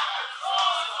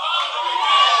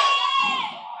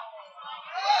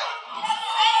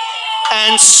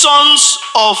and sons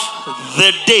of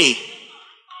the day.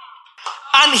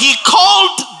 And he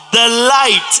called the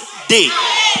light day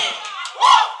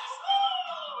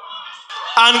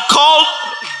and called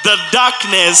the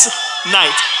darkness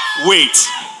night. Wait.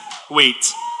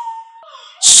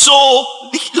 So,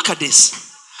 look at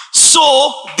this.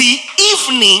 So, the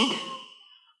evening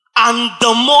and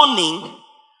the morning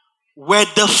were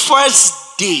the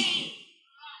first day.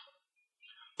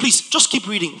 Please, just keep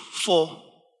reading for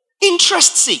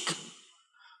interest's sake.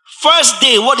 First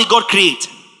day, what did God create?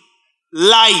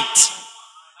 Light.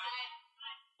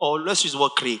 Or let's use the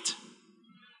word create.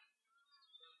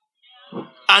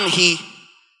 And he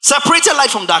separated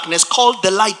light from darkness, called the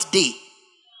light day.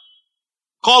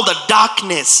 Called the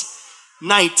darkness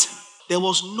night. There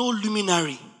was no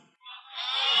luminary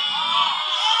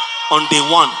on day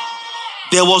one.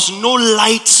 There was no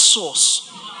light source.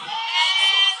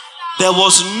 There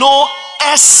was no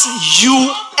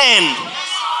S-U-N.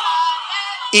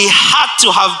 It had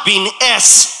to have been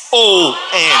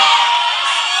S-O-N.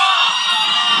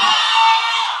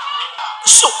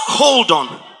 So, hold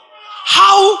on.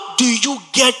 How do you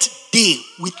get day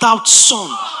without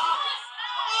sun?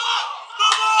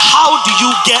 How do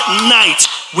you get night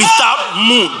without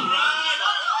moon?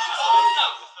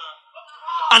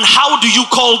 And how do you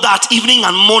call that evening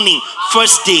and morning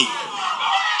first day?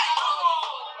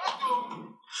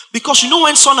 Because you know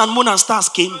when sun and moon and stars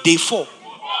came, day 4.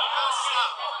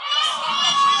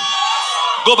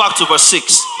 Go back to verse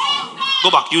 6.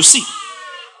 Go back, you see.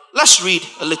 Let's read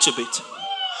a little bit.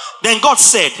 Then God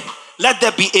said, let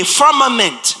there be a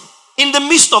firmament in the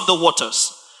midst of the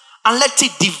waters, and let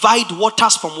it divide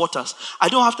waters from waters. I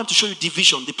don't have time to show you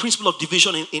division, the principle of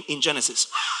division in Genesis.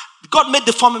 God made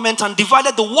the firmament and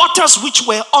divided the waters which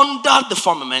were under the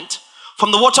firmament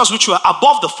from the waters which were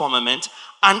above the firmament,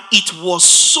 and it was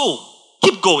so.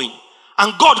 Keep going.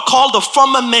 And God called the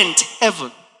firmament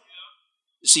heaven.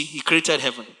 You see, he created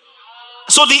heaven.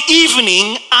 So the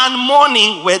evening and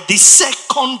morning were the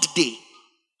second day.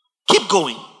 Keep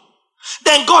going.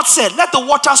 Then God said, let the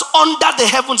waters under the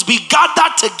heavens be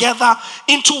gathered together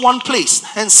into one place.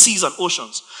 Hence seas and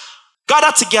oceans.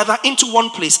 Gathered together into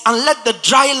one place, and let the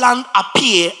dry land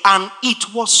appear. And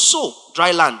it was so.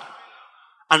 Dry land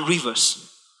and rivers.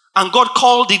 And God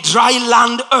called the dry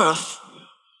land earth,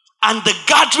 and the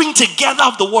gathering together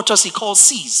of the waters he called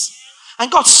seas. And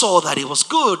God saw that it was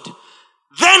good.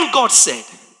 Then God said,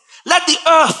 let the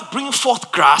earth bring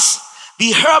forth grass,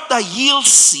 the herb that yields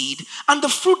seed, and the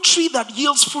fruit tree that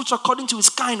yields fruit according to its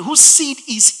kind, whose seed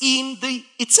is in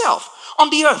itself on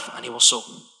the earth. And it was so.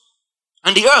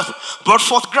 And the earth brought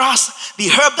forth grass, the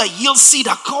herb that yields seed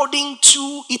according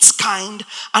to its kind,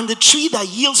 and the tree that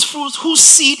yields fruit, whose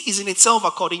seed is in itself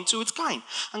according to its kind.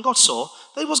 And God saw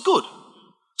that it was good.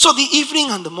 So the evening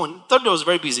and the morning, third day was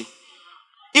very busy.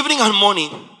 Evening and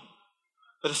morning,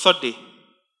 but the third day,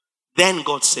 then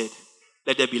God said,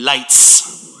 let there be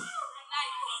lights.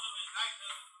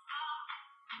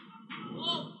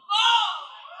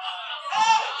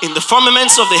 In the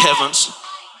firmaments of the heavens,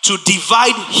 to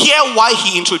divide, here why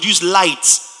he introduced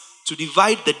lights, to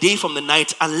divide the day from the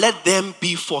night, and let them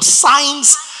be for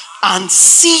signs and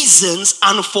seasons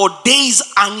and for days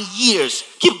and years.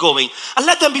 Keep going. And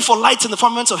let them be for lights in the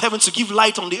firmaments of heaven, to give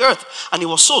light on the earth. And it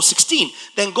was so. 16.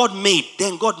 Then God made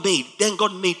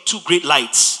 2 great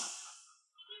lights.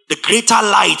 The greater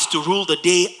light to rule the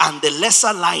day, and the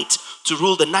lesser light to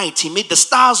rule the night. He made the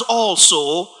stars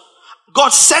also. God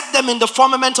set them in the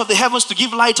firmament of the heavens to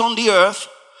give light on the earth,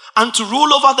 and to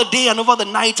rule over the day and over the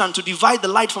night, and to divide the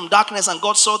light from darkness. And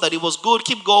God saw that it was good.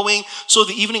 Keep going. So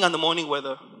the evening and the morning were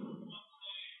the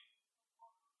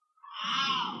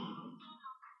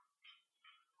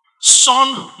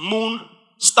sun, moon,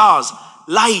 stars,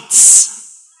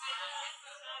 lights.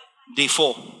 Day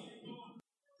 4.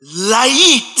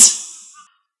 Light.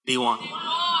 Day 1.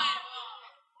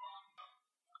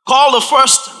 Call the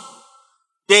first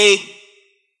day,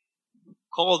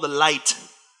 call the light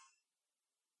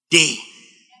day.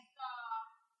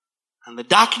 And the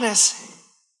darkness,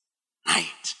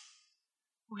 night.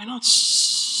 We're not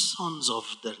sons of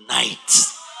the night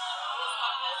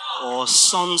or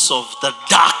sons of the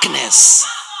darkness.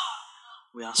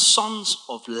 We are sons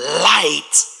of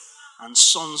light and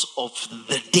sons of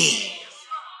the day.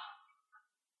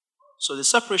 So the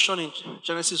separation in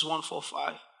Genesis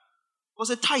 1:4-5 was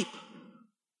a type.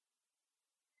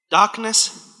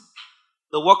 Darkness,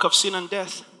 the work of sin and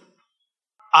death.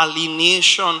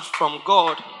 Alienation from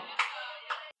God.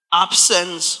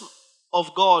 Absence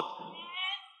of God.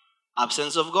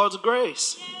 Absence of God's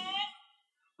grace.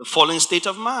 The fallen state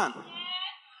of man.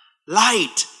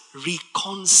 Light,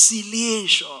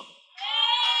 reconciliation.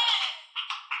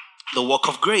 The work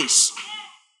of grace.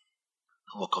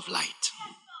 The work of light.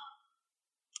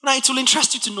 Now it will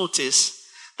interest you to notice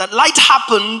that light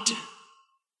happened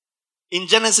in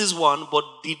Genesis 1, but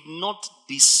did not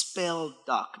dispel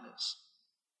darkness.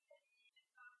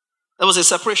 There was a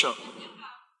separation,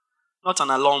 not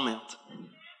an annulment.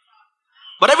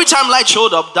 But every time light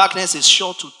showed up, darkness is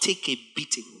sure to take a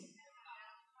beating.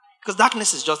 Because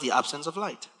darkness is just the absence of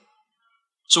light.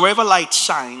 So wherever light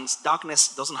shines,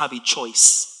 darkness doesn't have a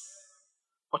choice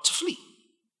but to flee.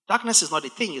 Darkness is not a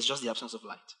thing, it's just the absence of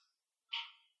light.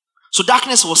 So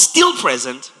darkness was still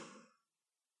present,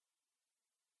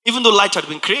 even though light had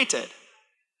been created.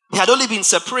 It had only been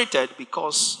separated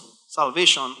because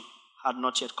salvation had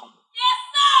not yet come.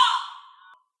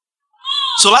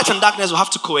 So light and darkness will have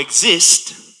to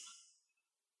coexist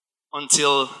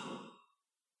until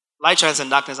light shines and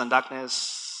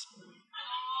darkness.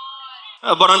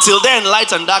 But until then,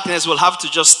 light and darkness will have to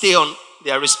just stay on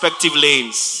their respective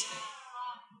lanes.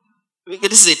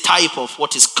 This is a type of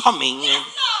what is coming.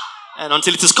 And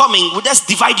until it is coming, we'll just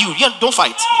divide you. Yeah, don't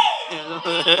fight.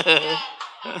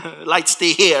 Light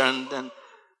stay here and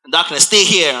darkness stay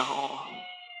here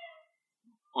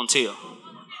until.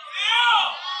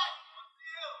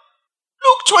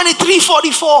 Luke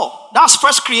 23:44. That's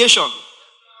first creation.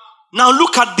 Now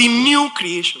look at the new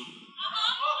creation.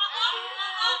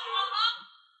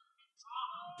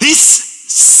 This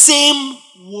same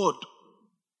word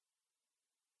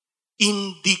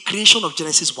in the creation of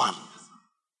Genesis 1.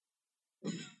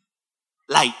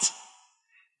 Light.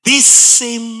 This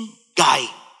same guy.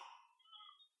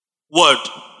 Word.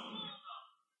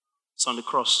 It's on the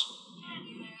cross.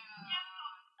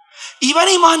 If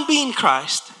any man be in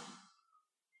Christ,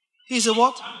 he's a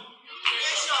what?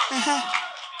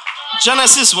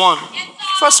 Genesis 1.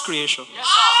 First creation.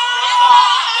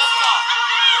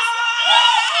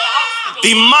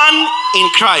 The man in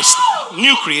Christ.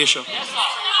 New creation.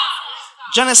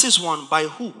 Genesis 1. By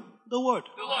who? The Word.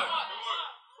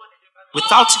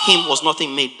 Without him was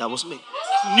nothing made that was made.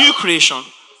 New creation.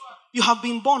 You have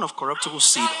been born of corruptible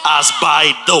seed as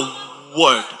by the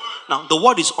Word. Now, the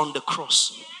Word is on the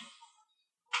cross.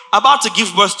 About to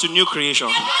give birth to new creation.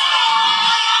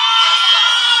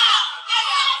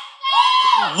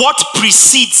 What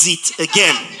precedes it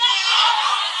again?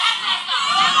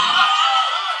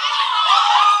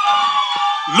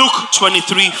 Luke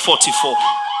 23:44.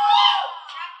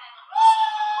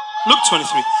 Luke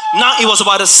 23. Now it was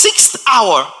about the 6th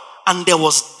hour, and there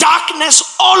was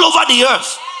darkness all over the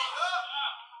earth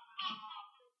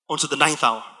until the 9th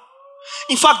hour.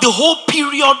 In fact, the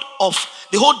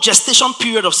whole gestation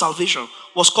period of salvation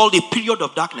was called a period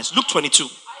of darkness. Luke 22.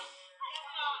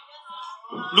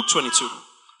 Luke 22.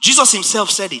 Jesus himself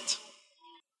said it.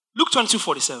 Luke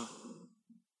 22:47.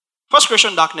 First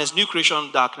creation darkness, new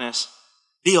creation darkness,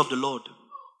 day of the Lord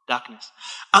darkness.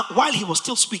 And while he was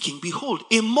still speaking, behold,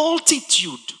 a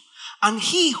multitude, and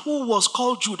he who was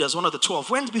called Judas, one of the 12,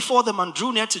 went before them and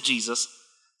drew near to Jesus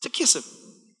to kiss him.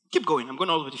 Keep going, I'm going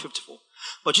all the way to 54.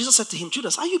 But Jesus said to him,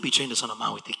 Judas, are you betraying the Son of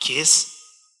Man with a kiss?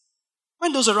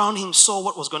 When those around him saw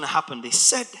what was going to happen, they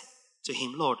said to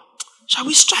him, Lord, shall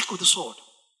we strike with the sword?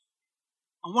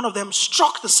 And one of them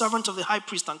struck the servant of the high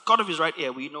priest and cut off his right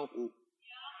ear. We know who.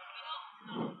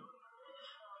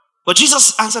 But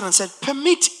Jesus answered and said,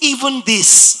 permit even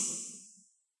this.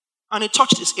 And he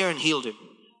touched his ear and healed him.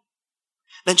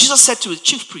 Then Jesus said to the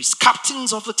chief priests,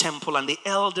 captains of the temple, and the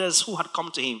elders who had come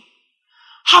to him,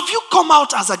 have you come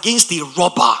out as against a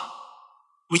robber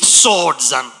with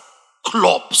swords and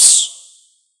clubs?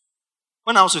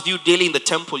 When I was with you daily in the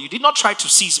temple, you did not try to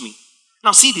seize me.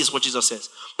 Now see this, what Jesus says.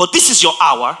 But this is your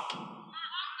hour.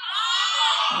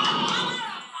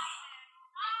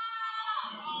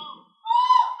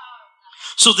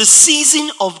 So the season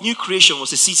of new creation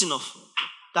was a season of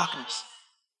darkness.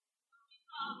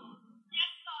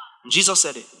 And Jesus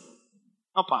said it.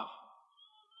 Not powerful.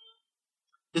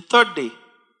 The third day,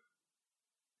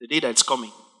 the day that's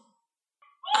coming.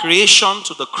 Creation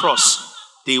to the cross,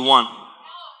 day 1.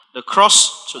 The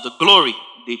cross to the glory,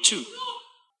 day 2.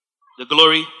 The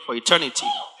glory for eternity,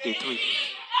 day 3.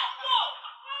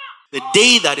 The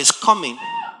day that is coming,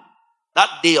 that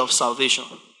day of salvation,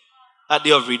 that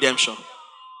day of redemption.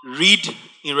 Read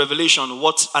in Revelation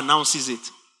what announces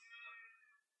it.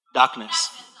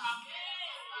 Darkness.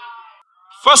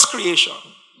 First creation,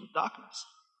 darkness.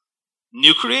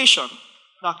 New creation,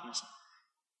 darkness.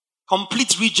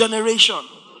 Complete regeneration,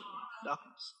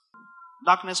 darkness.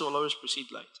 Darkness will always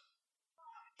precede light.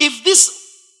 If this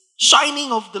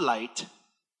shining of the light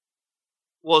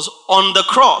was on the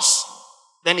cross,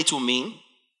 then it will mean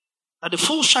that the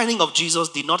full shining of Jesus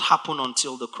did not happen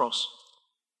until the cross.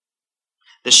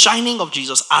 The shining of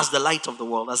Jesus as the light of the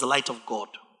world, as the light of God,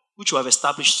 which we have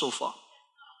established so far,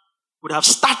 would have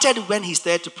started when he's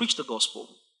there to preach the gospel,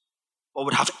 or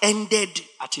would have ended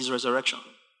at his resurrection.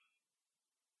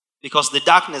 Because the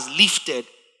darkness lifted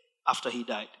after he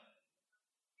died.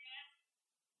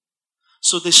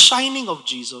 So the shining of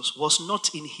Jesus was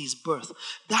not in his birth.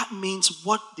 That means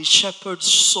what the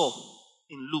shepherds saw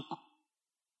in Luke.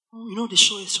 Oh, they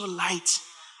saw light.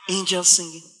 Angels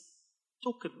singing.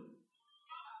 Token.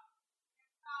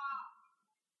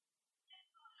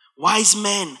 Wise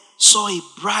men saw a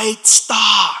bright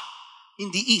star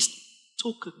in the east.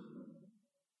 Token.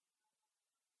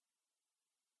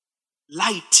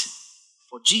 Light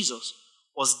for Jesus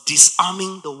was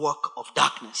disarming the work of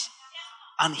darkness.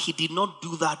 And he did not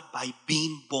do that by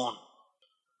being born.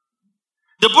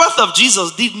 The birth of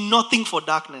Jesus did nothing for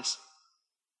darkness.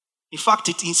 In fact,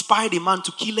 it inspired a man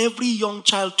to kill every young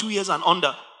child 2 years and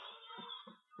under.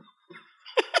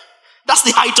 That's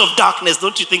the height of darkness,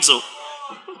 don't you think so?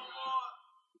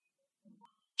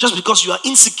 Just because you are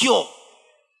insecure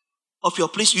of your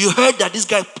place, you heard that this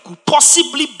guy could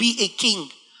possibly be a king,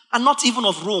 and not even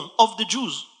of Rome, of the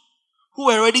Jews, who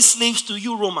were already slaves to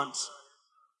you Romans.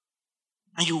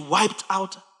 And you wiped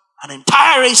out an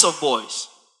entire race of boys.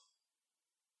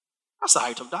 That's the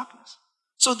height of darkness.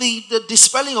 So the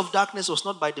dispelling of darkness was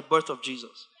not by the birth of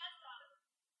Jesus.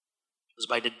 It was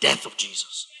by the death of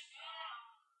Jesus.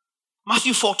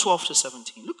 Matthew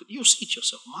 4:12-17. Look, you see it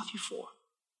yourself. Matthew 4.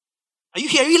 Are you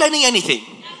here? Are you learning anything?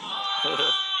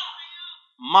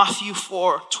 Matthew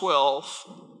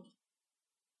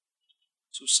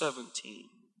 4:12-17.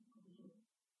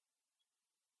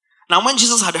 Now when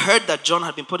Jesus had heard that John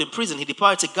had been put in prison, he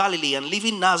departed to Galilee, and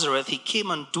leaving Nazareth, he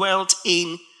came and dwelt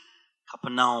in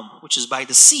Capernaum, which is by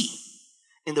the sea,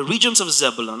 in the regions of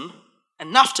Zebulun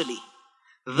and Naphtali,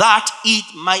 that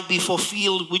it might be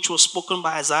fulfilled which was spoken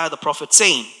by Isaiah the prophet,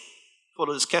 saying,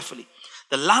 follow this carefully,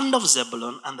 the land of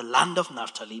Zebulun and the land of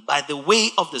Naphtali, by the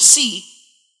way of the sea,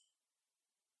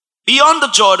 beyond the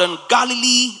Jordan,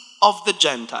 Galilee of the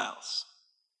Gentiles.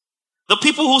 The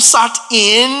people who sat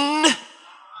in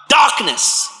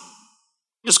darkness.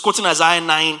 Just quoting Isaiah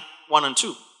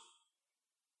 9:1-2.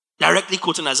 Directly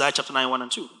quoting Isaiah chapter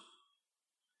 9:1-2.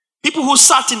 People who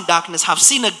sat in darkness have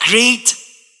seen a great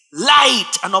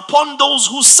light, and upon those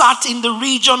who sat in the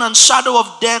region and shadow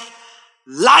of death,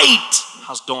 light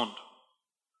has dawned.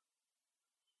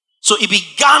 So it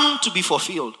began to be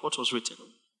fulfilled, what was written.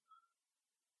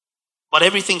 But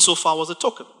everything so far was a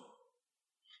token.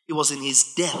 It was in his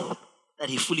death that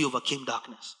he fully overcame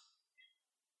darkness.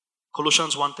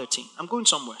 Colossians 1:13. I'm going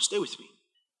somewhere. Stay with me.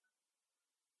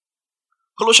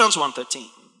 Colossians 1:13.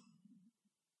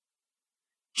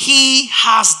 He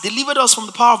has delivered us from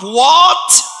the power of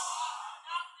what?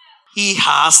 He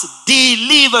has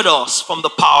delivered us from the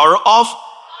power of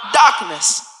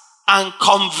darkness and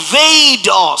conveyed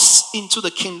us into the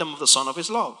kingdom of the Son of his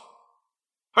love.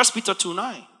 1 Peter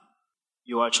 2:9.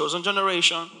 You are a chosen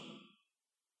generation,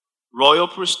 royal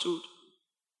priesthood,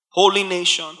 holy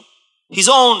nation, his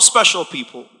own special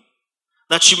people,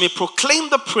 that you may proclaim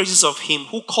the praises of him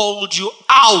who called you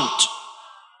out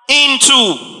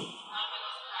into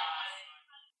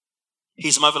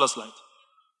his marvelous light.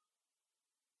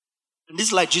 And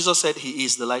this light, Jesus said he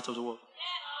is the light of the world.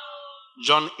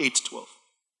 John 8:12.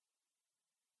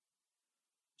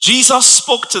 Jesus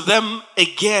spoke to them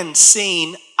again,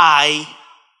 saying, I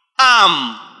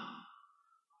am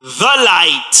the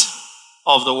light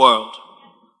of the world.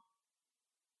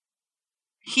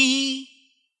 He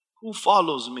who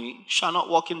follows me shall not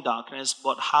walk in darkness,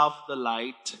 but have the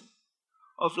light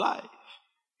of life.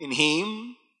 In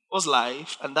him was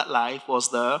life, and that life was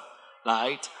the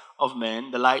light of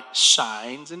men. The light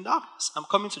shines in darkness. I'm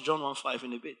coming to John 1:5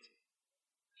 in a bit.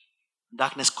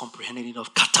 Darkness comprehended it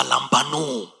of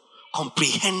katalambano.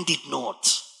 Comprehend it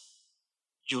not.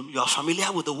 You are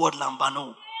familiar with the word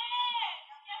lambano.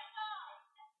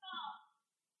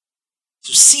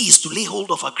 To see is to lay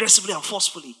hold of aggressively and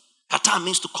forcefully. Kata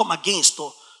means to come against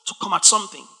or to come at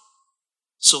something.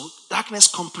 So darkness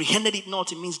comprehended it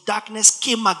not. It means darkness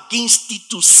came against it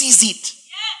to seize it.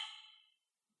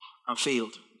 And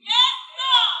failed.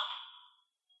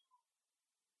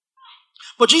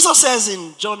 But Jesus says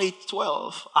in John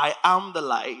 8:12, I am the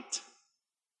light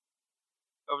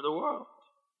of the world.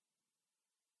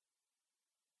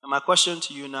 And my question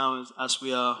to you now is, as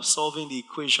we are solving the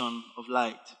equation of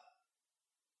light,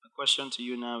 my question to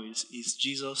you now is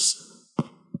Jesus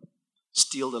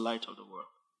still the light of the world?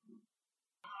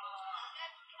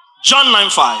 John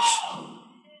 9:5.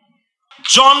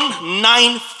 John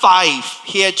 9:5.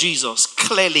 Hear Jesus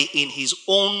clearly in his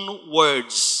own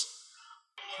words.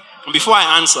 And before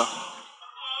I answer,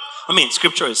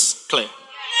 scripture is clear.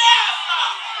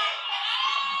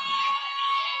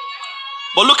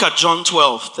 But look at John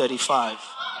 12:35.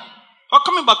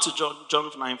 Coming back to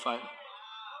John 9:5.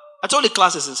 I told the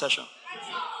class is in session.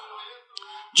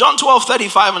 John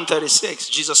 12:35 and 36.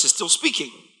 Jesus is still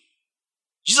speaking.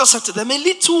 Jesus said to them, a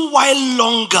little while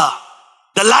longer,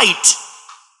 the light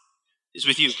is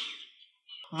with you.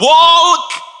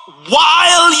 Walk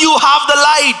while you have the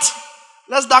light,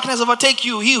 lest darkness overtake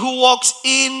you. He who walks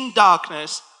in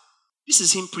darkness, this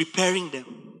is him preparing them.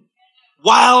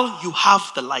 While you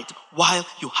have the light, while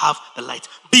you have the light,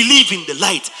 believe in the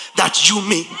light that you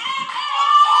may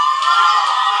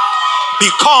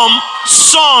become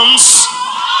sons.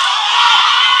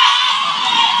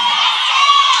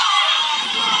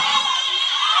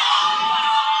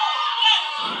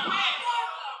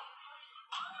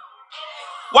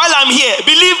 While I'm here,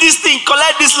 believe this thing,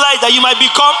 collect this light that you might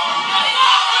become.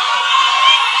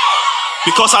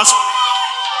 Because as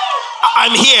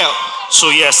I'm here, so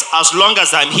yes, as long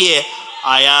as I'm here,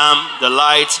 I am the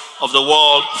light of the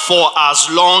world for as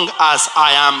long as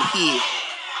I am here.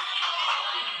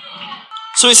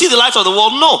 So is he the light of the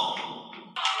world? No.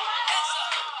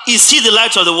 Is he the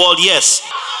light of the world? Yes.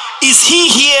 Is he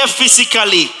here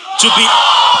physically to be?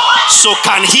 So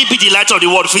can he be the light of the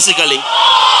world physically?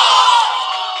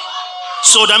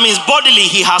 So that means bodily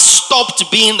he has stopped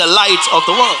being the light of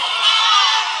the world.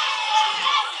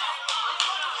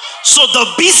 So the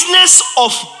business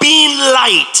of being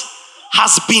light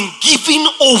has been given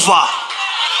over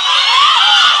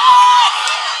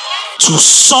to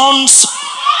sons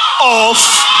of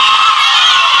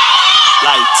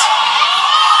light.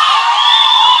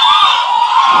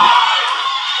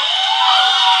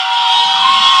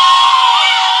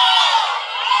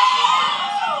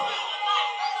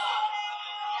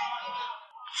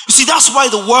 You see, that's why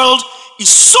the world is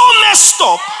so messed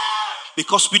up,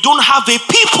 because we don't have a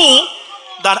people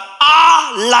that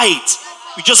are light.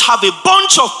 We just have a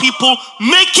bunch of people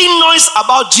making noise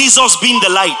about Jesus being the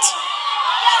light.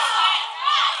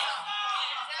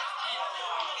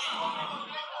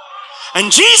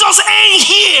 And Jesus ain't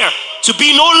here to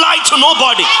be no light to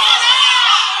nobody.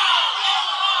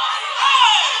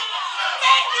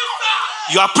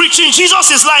 You are preaching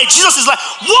Jesus is light, Jesus is light.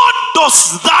 What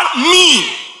does that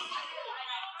mean?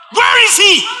 Where is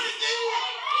he?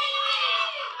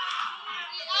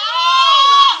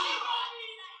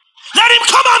 Let him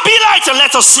come and be light and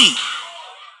let us see.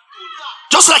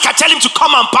 Just like I tell him to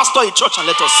come and pastor a church and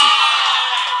let us see.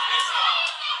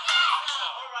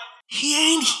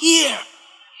 He ain't here.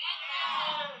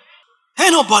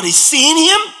 Ain't nobody seeing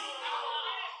him.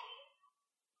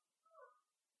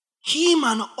 Him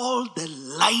and all the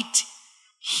light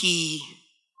he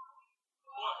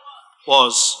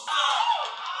was.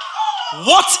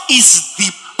 What is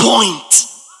the point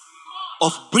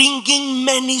of bringing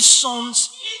many sons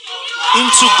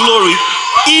into glory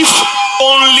if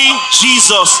only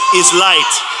Jesus is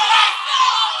light?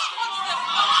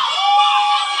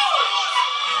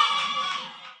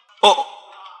 Oh,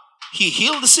 he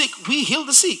healed the sick. We healed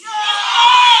the sick.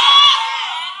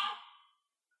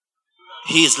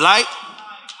 He is light.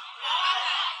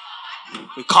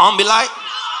 We can't be light.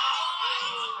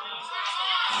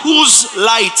 Whose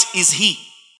light is he?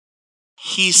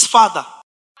 His father.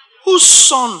 Whose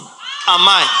son am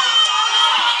I?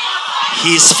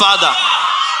 His father.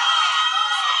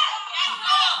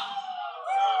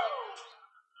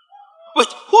 Wait,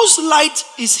 whose light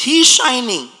is he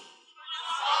shining?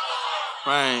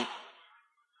 Right.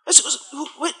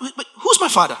 Wait, who's my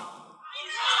father?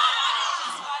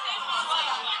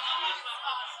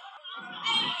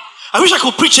 I wish I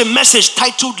could preach a message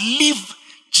titled "Leave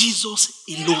Jesus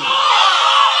Alone."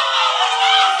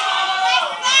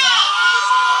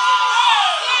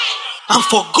 And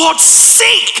for God's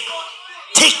sake,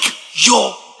 take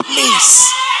your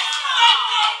place.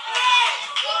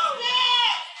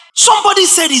 Somebody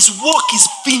said his work is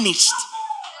finished.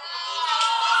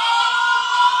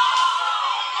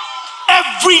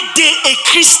 Every day a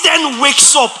Christian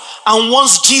wakes up and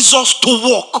wants Jesus to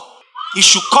walk. He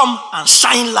should come and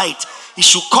shine light. He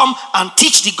should come and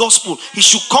teach the gospel. He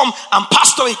should come and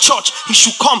pastor a church. He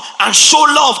should come and show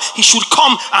love. He should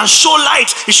come and show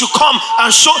light. He should come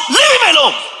and show. Leave him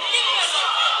alone.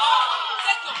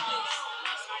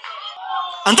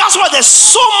 And that's why there's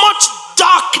so much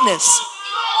darkness.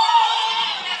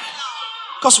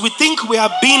 Because we think we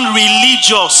are being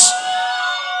religious.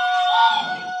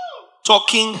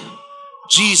 Talking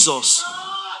Jesus.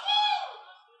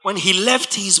 When he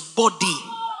left his body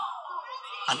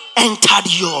and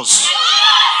entered yours.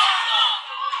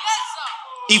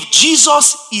 If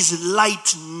Jesus is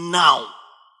light now,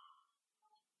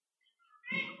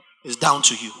 it's down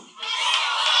to you.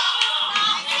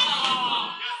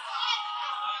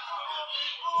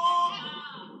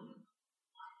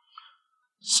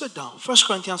 Sit down. 1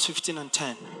 Corinthians 15 and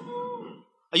 10.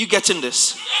 Are you getting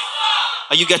this?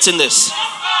 Are you getting this?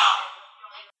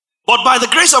 But by the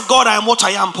grace of God, I am what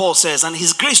I am, Paul says, and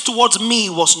his grace towards me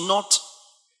was not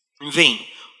in vain.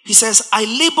 He says, I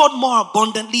labored more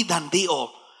abundantly than they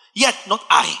all. Yet not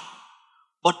I,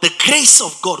 but the grace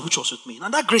of God which was with me.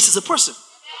 And that grace is a person.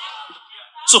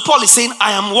 So Paul is saying,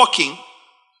 I am working.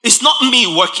 It's not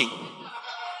me working.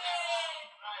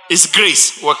 It's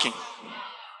grace working.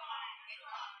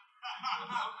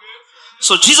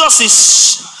 So Jesus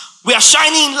is, we are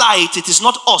shining light. It is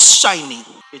not us shining.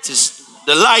 It is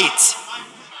the light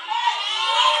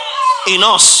in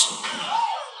us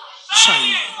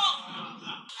shining.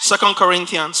 2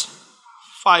 Corinthians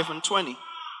 5:20.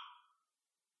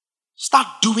 Start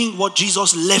doing what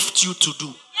Jesus left you to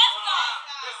do.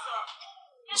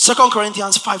 2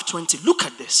 Corinthians 5:20. Look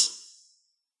at this.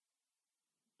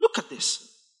 Look at this.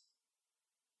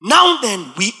 Now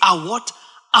then, we are what?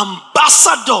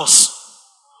 Ambassadors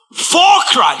for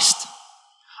Christ,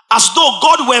 as though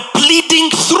God were pleading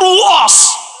through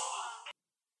us.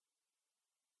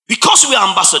 Because we are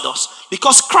ambassadors,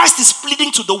 because Christ is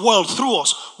pleading to the world through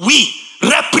us, we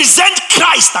represent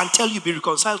Christ and tell you be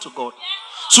reconciled to God.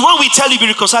 So when we tell you be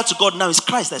reconciled to God, now it's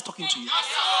Christ that's talking to you.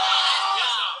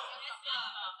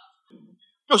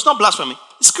 No, it's not blasphemy.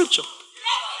 It's scripture.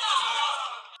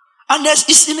 And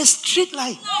it's in a straight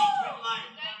line.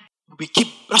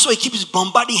 That's why he keeps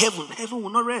bombarding heaven. Heaven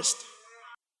will not rest.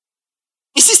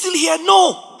 Is he still here?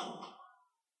 No.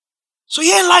 So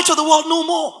he ain't light of the world no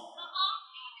more.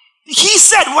 He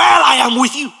said, well, I am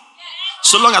with you.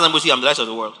 So long as I'm with you, I'm the light of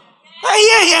the world.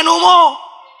 He ain't here no more.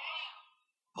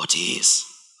 But he is.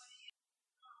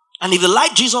 And if the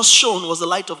light Jesus shone was the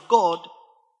light of God,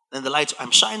 then the light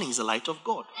I'm shining is the light of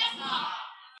God.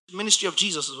 The ministry of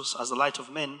Jesus was, as the light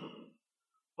of men,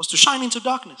 was to shine into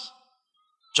darkness.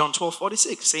 John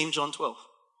 12:46, same John 12.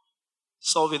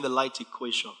 Solving the light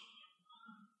equation.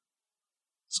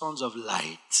 Sons of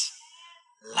light.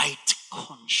 Light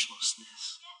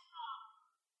consciousness.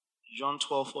 John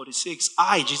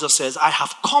 12:46. Jesus says, I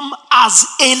have come as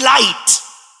a light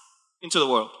into the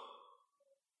world.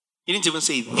 He didn't even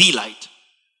say the light.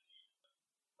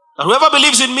 That whoever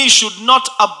believes in me should not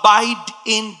abide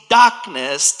in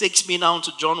darkness. Takes me now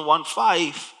to John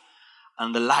 1:5.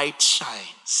 And the light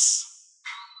shines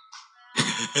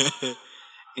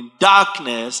in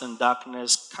darkness, and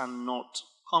darkness cannot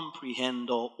comprehend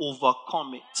or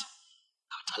overcome it.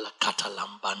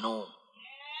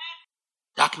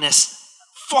 Darkness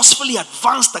forcefully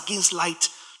advanced against light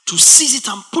to seize it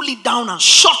and pull it down and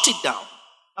shut it down.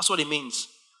 That's what it means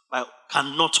by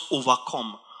cannot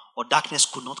overcome, or darkness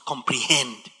could not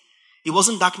comprehend. It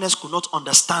wasn't darkness could not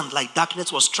understand, like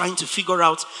darkness was trying to figure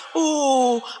out,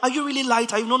 oh, are you really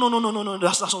light? Are you? No.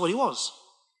 That's not what it was.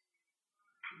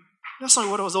 That's not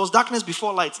what it was. There was darkness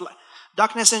before light.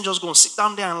 Darkness ain't just going to sit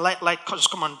down there and light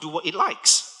just come and do what it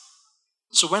likes.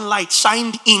 So when light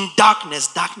shined in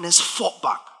darkness, darkness fought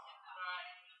back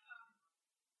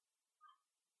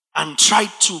and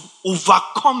tried to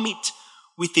overcome it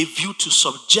with a view to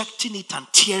subjecting it and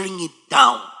tearing it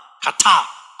down. Kata,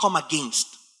 come against.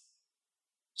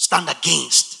 Stand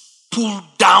against. Pull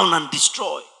down and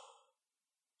destroy.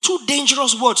 Two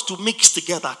dangerous words to mix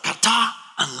together. Kata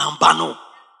and lambano.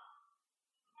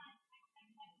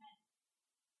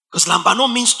 Because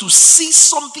lambano means to seize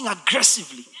something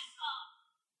aggressively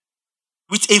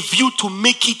with a view to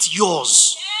make it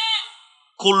yours.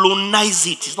 Colonize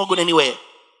it. It's not going anywhere.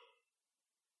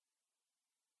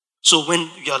 So when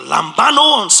you're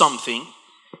lambano on something,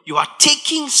 you are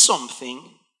taking something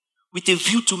with a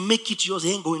view to make it yours.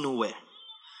 It ain't going nowhere.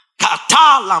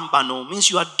 Kata lambano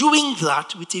means you are doing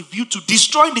that with a view to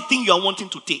destroying the thing you are wanting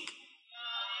to take.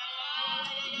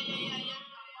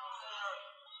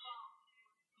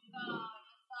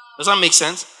 Does that make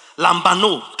sense?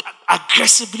 Lambano,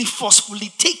 aggressively,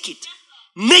 forcefully take it.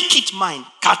 Make it mine.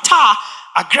 Kata,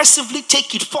 aggressively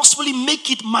take it, forcefully make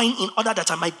it mine in order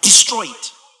that I might destroy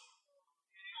it.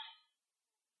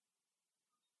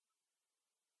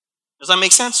 Does that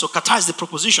make sense? So kata is the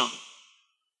proposition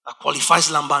that qualifies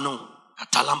lambano.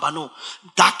 Kata lambano.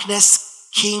 Darkness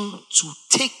came to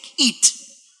take it,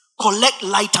 collect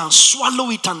light and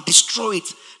swallow it and destroy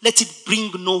it. Let it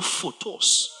bring no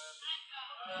photos.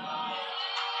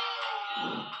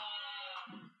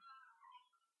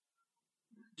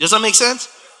 Does that make sense?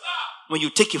 When you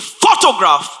take a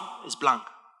photograph, it's blank.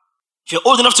 If you're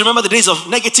old enough to remember the days of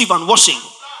negative and washing,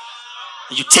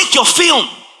 and you take your film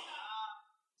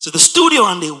to the studio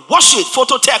and they wash it,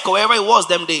 Phototech or wherever it was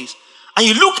them days, and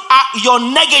you look at your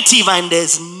negative and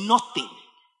there's nothing.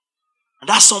 And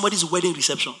that's somebody's wedding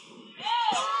reception.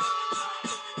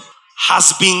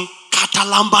 Has been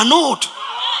catalambanoed.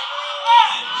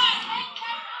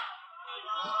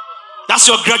 That's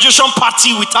your graduation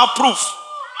party without proof.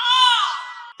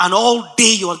 and all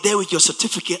day you're there with your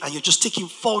certificate and you're just taking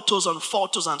photos and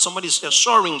photos and somebody's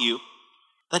assuring you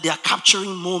that they are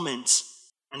capturing moments,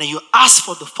 and then you ask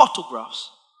for the photographs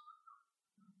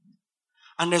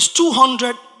and there's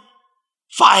 200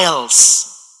 files.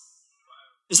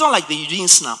 It's not like you didn't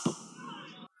snap,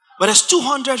 but there's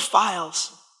 200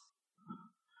 files,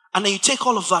 and then you take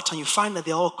all of that and you find that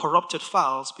they're all corrupted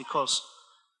files because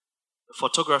the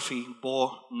photography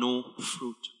bore no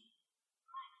fruit.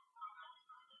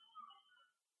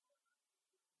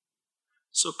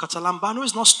 So Catalambano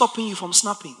is not stopping you from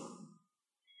snapping.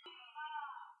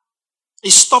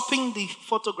 It's stopping the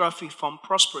photography from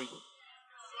prospering.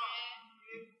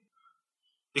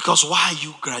 Because why are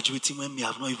you graduating when we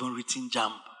have not even written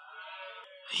JAMB?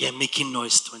 You're making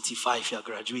noise, 25, you're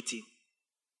graduating.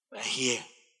 We're here.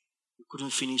 You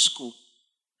couldn't finish school.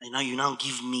 And now you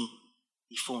give me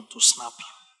the phone to snap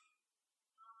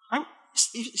you.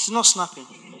 It's not snapping.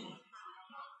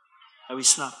 I will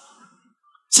snap.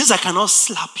 Since I cannot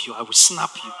slap you, I will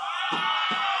snap you.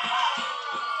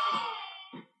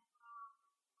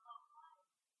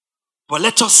 But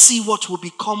let us see what will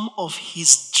become of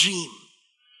his dream.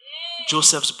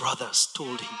 Joseph's brothers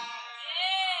told him.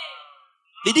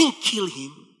 They didn't kill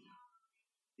him.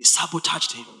 They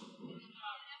sabotaged him.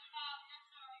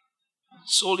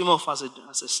 Sold him off as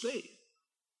a slave.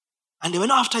 And they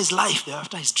went after his life. They were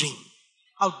after his dream.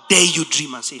 How dare you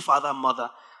dream and say, Father, Mother,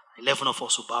 11 of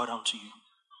us will bow down to you.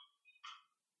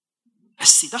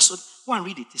 Let's see. That's what. Go and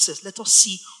read it. It says, let us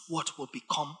see what will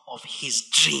become of his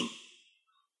dream.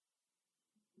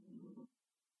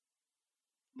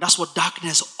 That's what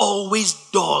darkness always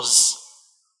does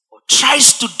or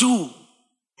tries to do,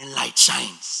 and light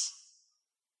shines.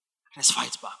 Darkness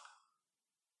fights back.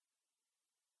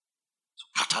 So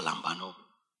Catalambano.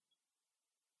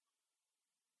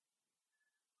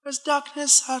 There's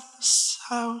darkness at the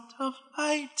sound of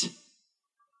light,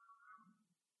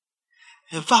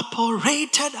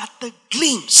 evaporated at the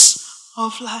glimpse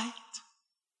of light.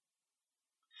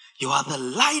 You are the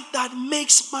light that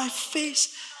makes my face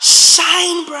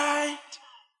shine bright.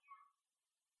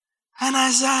 And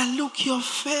as I look your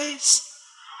face,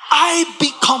 I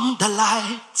become the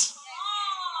light.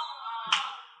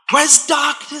 Where's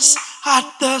darkness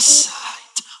at the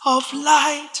sight of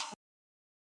light?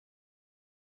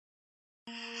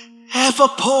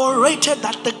 Evaporated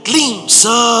at the gleams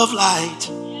of light.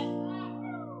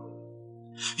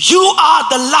 You are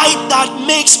the light that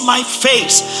makes my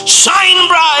face shine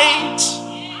bright.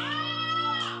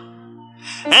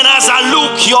 And as I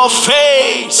look your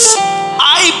face,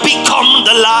 I become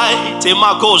the light.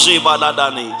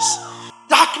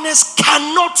 Darkness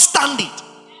cannot stand it.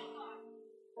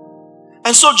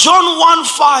 And so John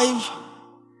 1:5,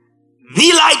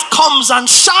 the light comes and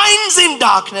shines in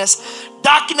darkness.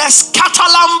 Darkness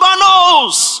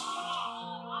catalambanos.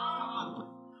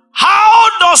 How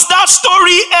does that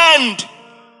story end?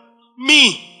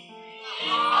 Me.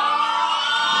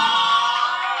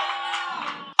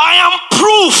 I am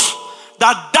proof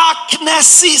that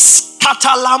darkness's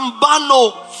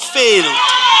catalambano failed.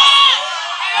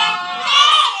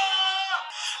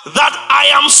 That I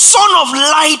am son of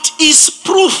light is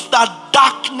proof that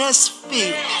darkness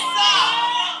failed.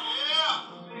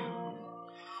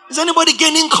 Is anybody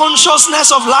gaining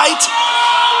consciousness of light?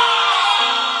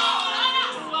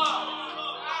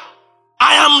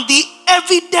 I am the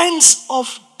evidence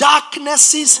of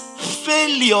darkness's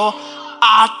failure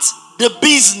at the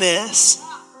business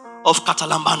of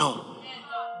Catalambano.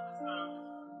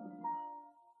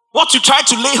 What you tried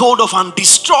to lay hold of and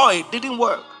destroy didn't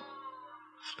work.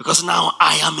 Because now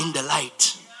I am in the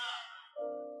light.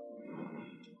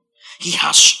 He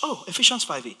has, Ephesians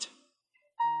 5:8.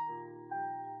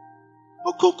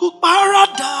 Okuku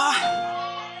parada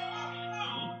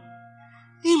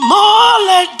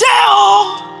imole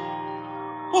deo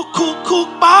okuku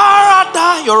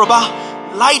parada. Yoruba,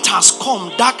 light has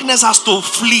come, darkness has to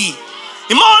flee.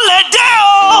 Imole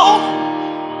deo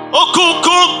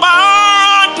okuku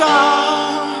parada.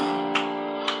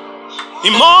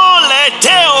 Imole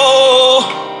deo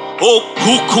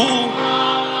okuku.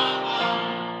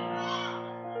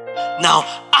 Now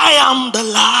I am the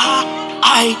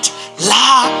light,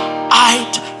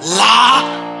 light.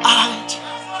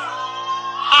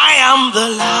 I am the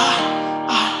light.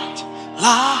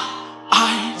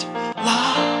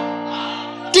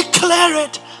 Declare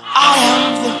it. I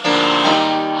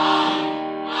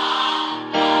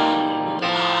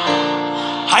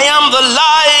am the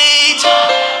light.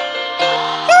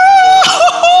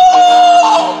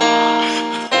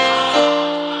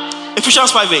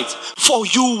 Ephesians 5:8. For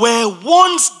you were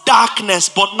once darkness,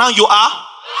 but now you are.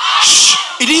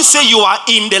 It didn't say you are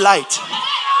in the light.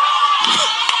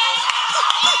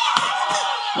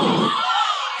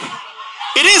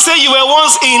 It didn't say you were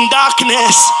once in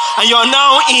darkness and you are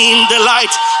now in the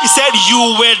light. It said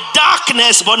you were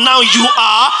darkness, but now you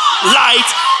are light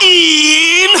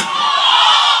in.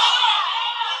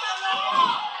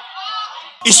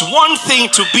 It's one thing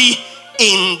to be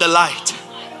in the light.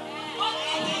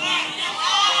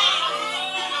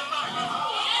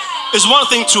 It's one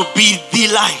thing to be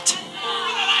the light.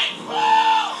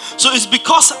 So it's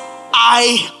because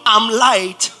I am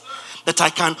light that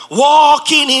I can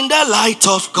walk in the light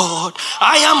of God.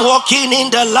 I am walking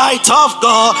in the light of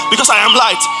God because I am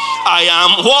light. I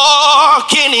am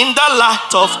walking in the light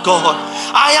of God.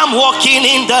 I am walking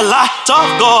in the light of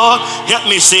God. Help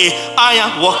me say, I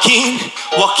am walking.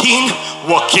 Oh,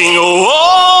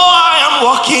 I am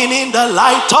walking in the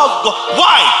light of God.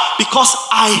 Why? Because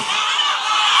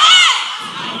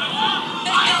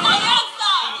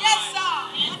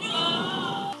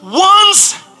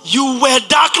once you were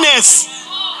darkness,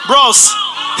 bros.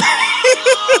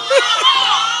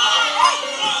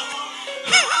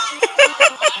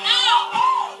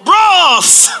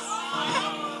 Bros.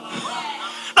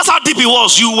 That's how deep it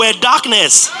was. You were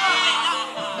darkness.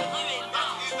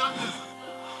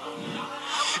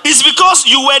 It's because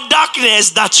you were darkness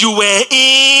that you were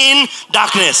in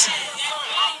darkness.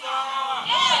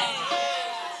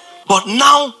 But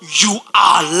now you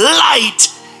are light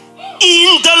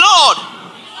in the Lord.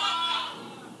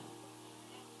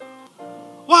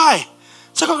 Why?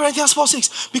 2 Corinthians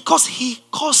 4:6. Because he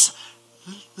caused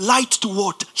light to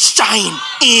what? Shine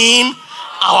in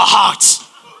our hearts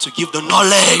to give the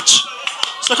knowledge.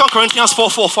 2 Corinthians 4,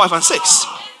 5 and 6.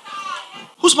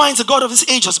 Whose minds the God of this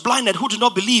age has blinded, who do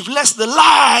not believe, lest the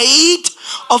light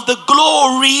of the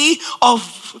glory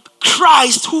of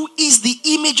Christ, who is the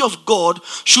image of God,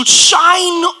 should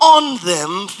shine on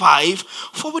them. 5.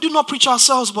 For we do not preach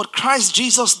ourselves, but Christ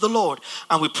Jesus the Lord.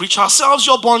 And we preach ourselves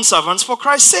your bondservants for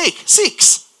Christ's sake.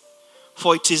 6.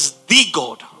 For it is the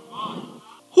God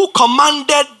who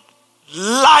commanded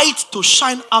light to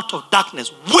shine out of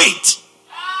darkness. Wait.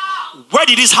 Where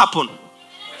did this happen?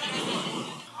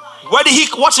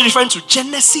 What's he referring to?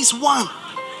 Genesis 1.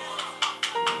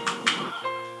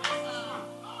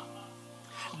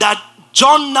 That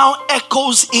John now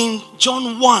echoes in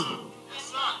John 1.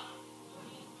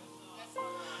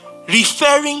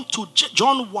 Referring to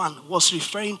John 1 was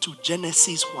referring to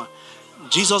Genesis 1.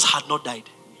 Jesus had not died.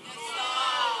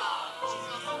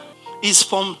 It's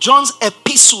from John's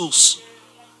epistles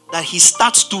that he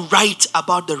starts to write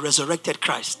about the resurrected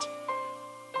Christ.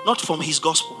 Not from his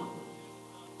gospel.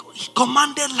 He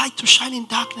commanded light to shine in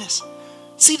darkness.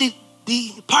 See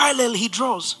the parallel he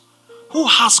draws. Who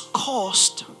has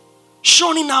caused,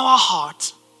 shone in our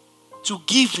heart, to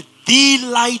give the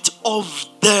light of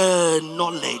the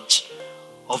knowledge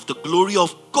of the glory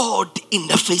of God in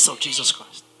the face of Jesus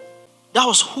Christ. That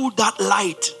was who that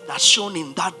light that shone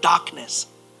in that darkness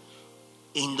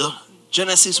in the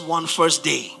Genesis 1 first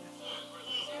day,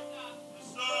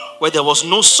 where there was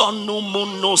no sun, no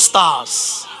moon, no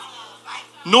stars,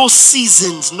 no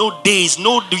seasons, no days,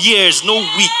 no years, no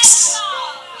weeks.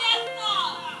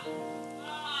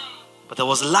 But there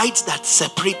was light that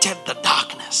separated the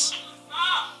darkness.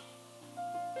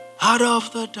 Out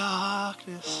of the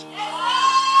darkness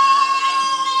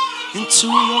into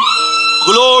your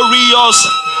glorious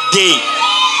day.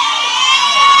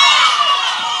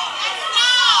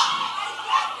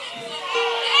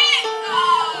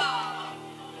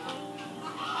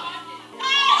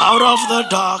 Out of the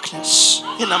darkness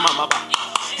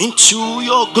into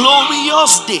your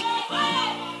glorious day.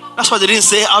 That's why they didn't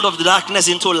say out of the darkness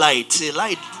into light. Say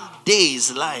light, day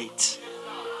is light.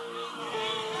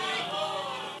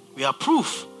 We are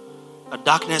proof that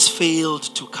darkness failed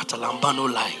to catalambano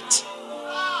light.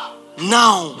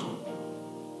 Now,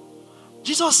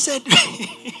 Jesus said,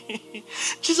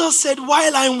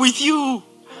 while I'm with you,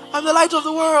 I'm the light of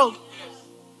the world.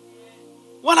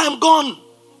 When I'm gone.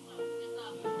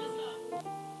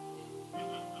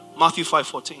 Matthew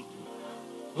 5:14.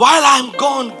 While I'm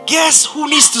gone, guess who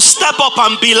needs to step up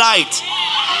and be light?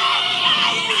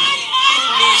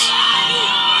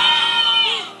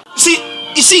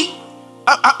 You see,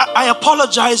 I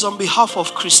apologize on behalf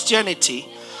of Christianity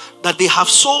that they have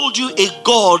sold you a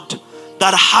God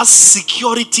that has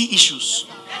security issues.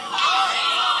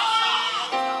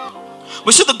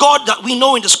 We see the God that we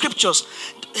know in the scriptures,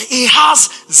 he has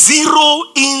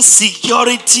zero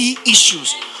insecurity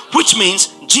issues, which means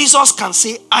Jesus can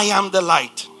say, I am the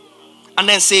light, and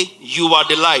then say, you are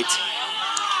the light.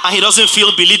 And he doesn't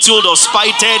feel belittled or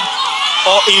spited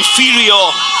or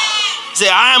inferior. Say,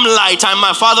 I am light, I'm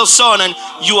my father's son, and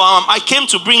you are. I came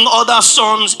to bring other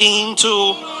sons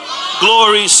into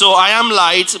glory, so I am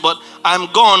light, but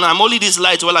I'm gone. I'm only this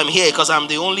light while I'm here because I'm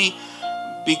the only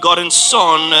begotten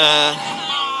son.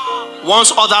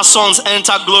 Once other sons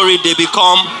enter glory, they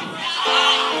become.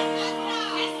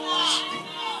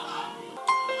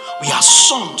 We are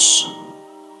sons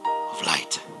of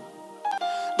light.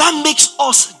 That makes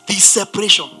us the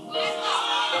separation.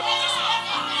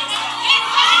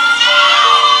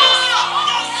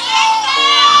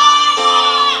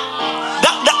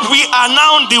 That we are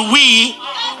now the we,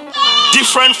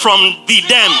 different from the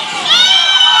them.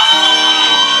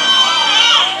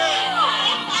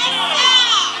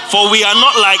 For we are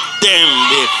not like them.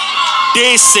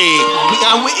 They say we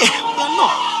are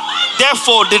not.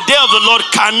 Therefore, the day of the Lord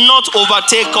cannot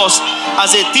overtake us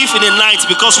as a thief in the night,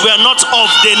 because we are not of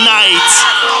the night.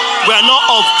 We are not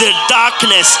of the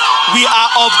darkness. We are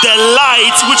of the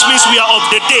light, which means we are of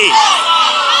the day.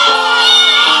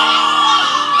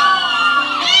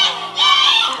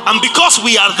 And because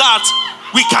we are that,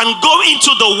 we can go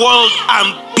into the world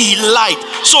and be light.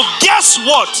 So guess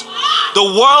what? The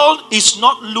world is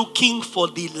not looking for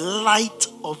the light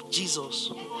of Jesus.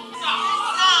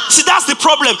 See, that's the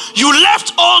problem. You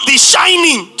left all the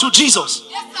shining to Jesus.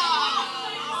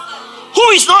 Who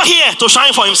is not here to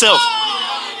shine for himself?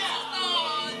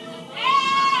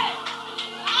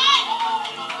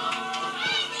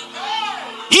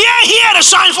 He ain't here to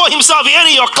shine for himself. He ain't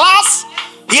in your class.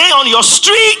 He ain't on your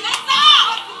street.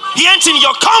 He ain't in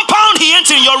your compound. He ain't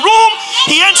in your room.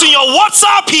 He ain't in your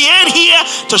WhatsApp. He ain't here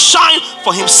to shine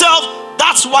for himself.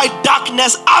 That's why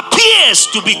darkness appears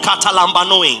to be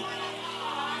katalambanoing.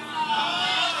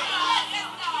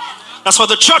 That's why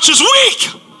the church is weak.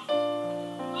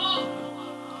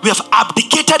 We have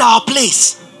abdicated our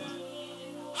place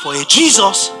for a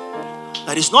Jesus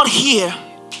that is not here,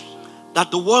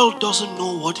 that the world doesn't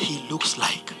know what he looks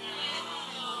like.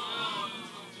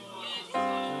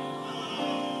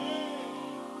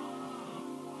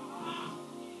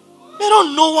 They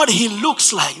don't know what he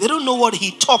looks like. They don't know what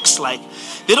he talks like.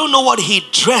 They don't know what he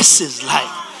dresses like.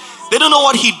 They don't know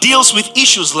what he deals with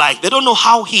issues like. They don't know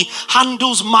how he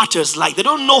handles matters like. They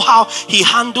don't know how he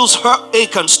handles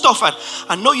heartache and stuff. And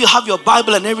I know you have your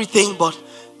Bible and everything, but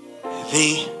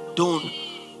they don't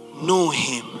know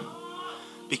him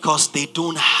because they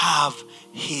don't have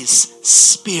his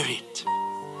spirit.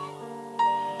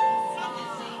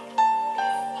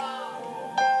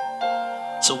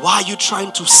 So why are you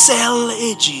trying to sell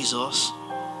a Jesus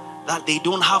that they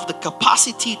don't have the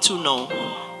capacity to know,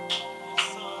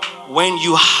 when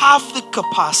you have the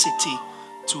capacity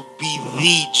to be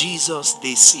the Jesus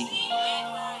they see?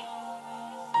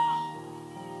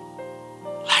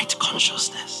 Light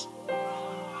consciousness.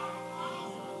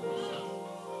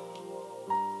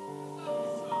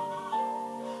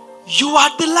 You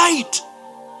are the light.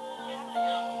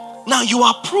 Now you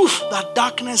are proof that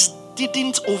darkness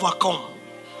didn't overcome.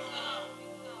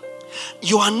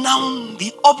 You are now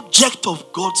the object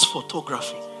of God's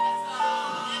photography.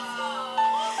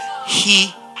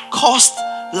 He caused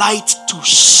light to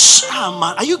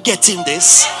shine. Are you getting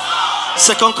this?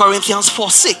 2 Corinthians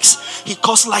 4:6. He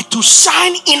caused light to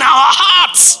shine in our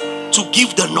hearts to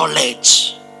give the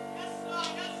knowledge.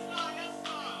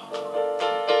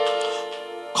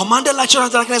 Commanded light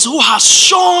of darkness, who has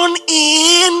shone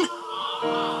in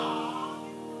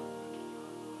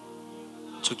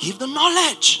to give the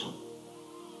knowledge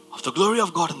of the glory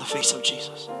of God in the face of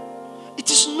Jesus. It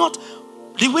is not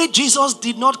the way Jesus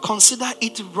did not consider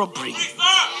it robbery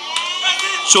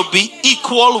to be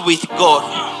equal with God.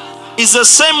 It's the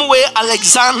same way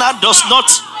Alexander does not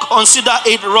consider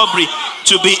it robbery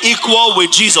to be equal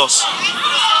with Jesus.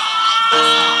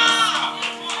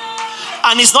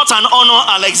 And it's not an honor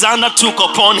Alexander took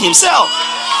upon himself.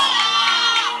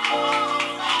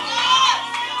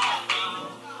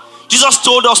 Jesus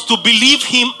told us to believe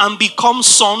him and become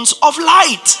sons of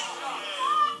light.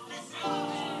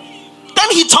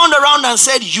 Then he turned around and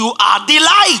said, you are the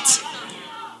light.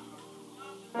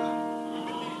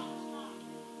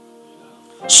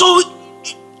 So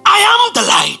I am the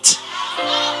light.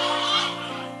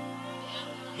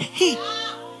 Hey,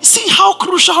 see how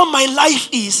crucial my life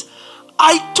is.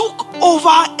 I took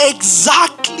over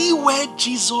exactly where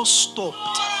Jesus stopped.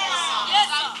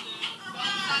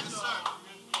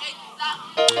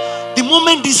 The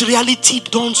moment this reality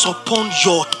dawns upon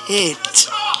your head,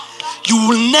 you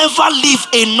will never live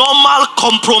a normal,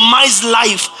 compromised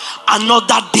life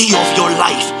another day of your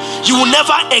life. You will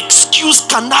never excuse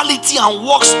carnality and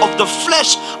works of the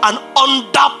flesh and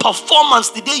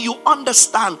underperformance the day you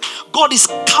understand God is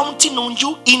counting on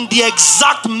you in the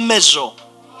exact measure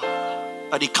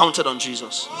that he counted on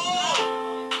Jesus.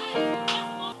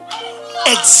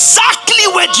 Exactly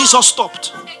where Jesus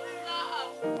stopped.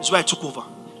 This is where I took over.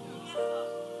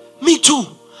 Me too.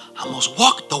 I must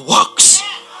walk the works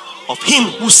of him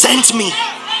who sent me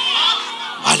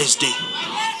while it's day.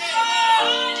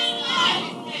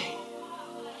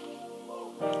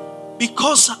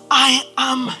 Because I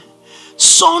am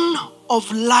son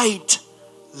of light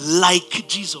like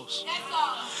Jesus.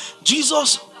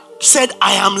 Jesus said,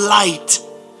 I am light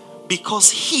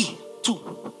because he too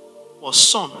was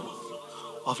son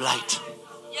of light.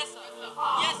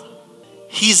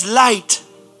 His light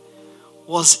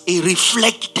was a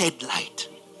reflected light.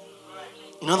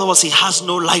 In other words, he has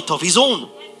no light of his own.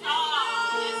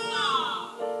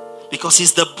 Because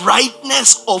he's the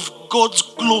brightness of God's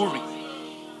glory.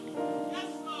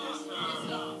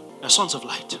 You're sons of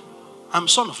light. I'm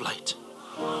son of light.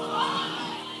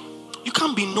 You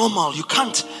can't be normal. You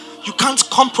can't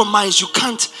compromise. You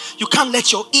can't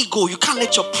let your ego, you can't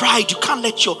let your pride, you can't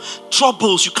let your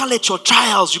troubles, you can't let your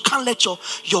trials, you can't let your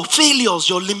failures,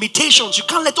 your limitations, you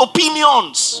can't let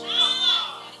opinions.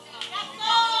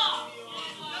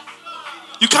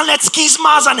 You can't let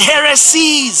schismas and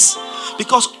heresies.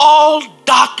 Because all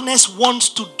darkness wants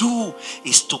to do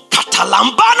is to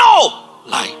catalambano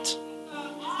light.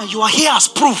 And you are here as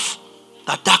proof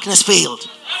that darkness failed.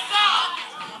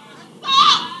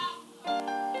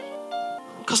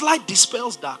 Because light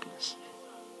dispels darkness.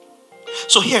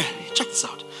 So here, check this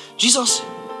out. Jesus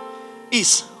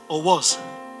is or was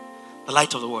the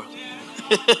light of the world.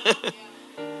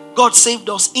 God saved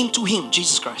us into him,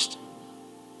 Jesus Christ.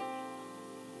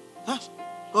 Yes.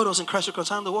 God was in Christ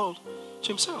reconciling the world to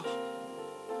himself.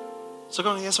 2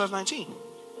 Corinthians 5:19.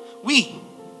 We,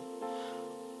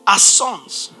 as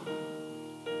sons,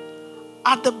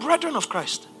 are the brethren of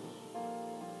Christ.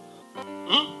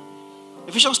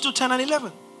 Ephesians 2:10 and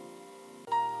 11.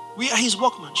 We are his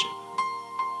workmanship,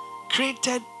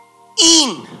 created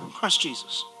in Christ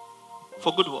Jesus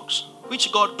for good works, which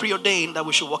God preordained that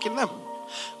we should walk in them.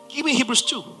 Give me Hebrews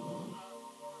 2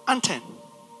 and 10.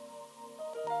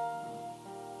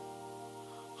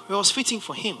 It was fitting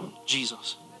for him,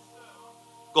 Jesus,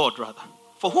 God rather,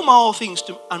 for whom are all things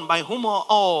and by whom are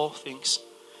all things,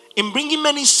 in bringing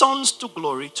many sons to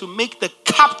glory, to make the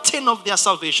captain of their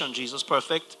salvation, Jesus,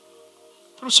 perfect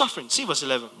through suffering. See verse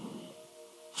 11.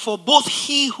 For both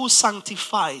he who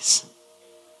sanctifies,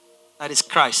 that is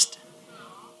Christ,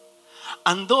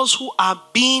 and those who are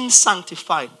being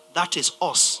sanctified, that is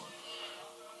us,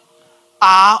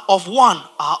 are of one,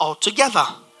 are all together.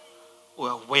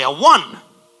 Well, we are one.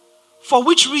 For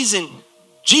which reason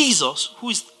Jesus, who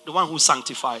is the one who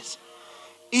sanctifies,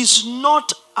 is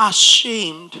not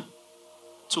ashamed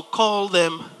to call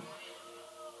them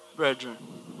brethren.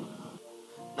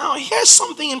 Now, here's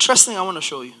something interesting I want to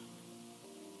show you.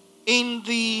 In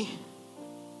the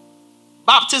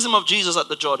baptism of Jesus at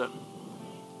the Jordan,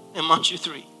 in Matthew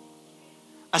 3,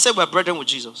 I said we're brethren with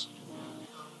Jesus.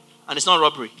 And it's not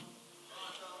robbery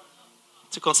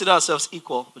to consider ourselves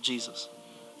equal with Jesus.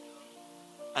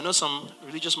 I know some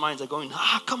religious minds are going,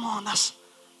 come on, that's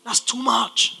too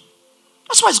much.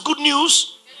 That's why it's good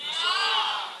news.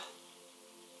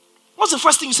 What's the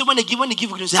first thing you say when they give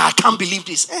good news? I can't believe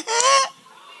this. Is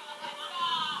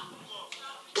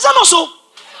that not so?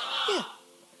 Yeah.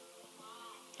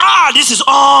 This is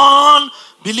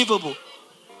unbelievable.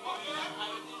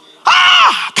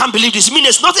 I can't believe this. It means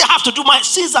there's nothing I have to do. My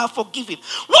sins are forgiven.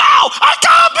 Wow, I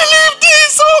can't believe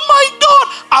this. Oh my God.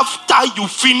 After you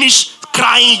finish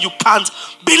crying, you can't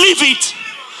believe it.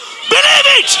 Believe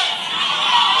it.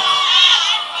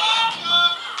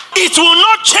 It will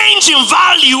not change in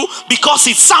value because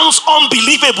it sounds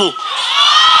unbelievable.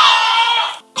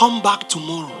 Come back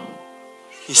tomorrow.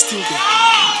 It's still there.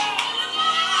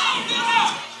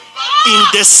 In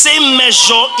the same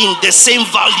measure, in the same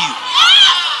value.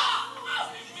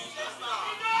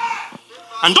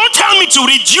 And don't tell me to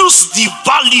reduce the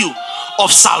value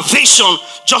of salvation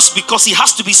just because it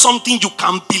has to be something you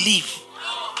can believe.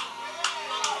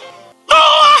 No,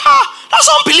 that's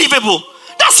unbelievable.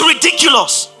 That's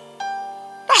ridiculous.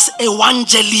 That's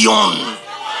evangelion.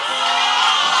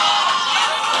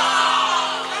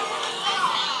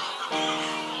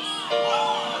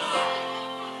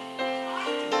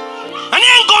 And it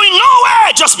ain't going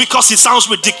nowhere just because it sounds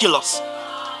ridiculous.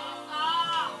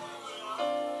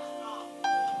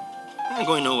 It ain't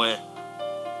going nowhere.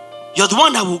 You're the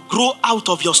one that will grow out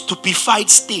of your stupefied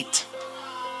state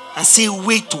and say,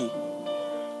 wait,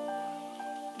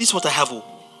 this is what I have.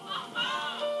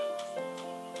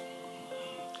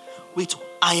 Wait,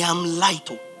 I am light.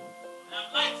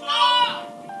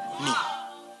 Me.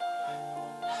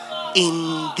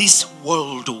 In this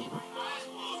world,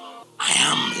 I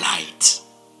am light.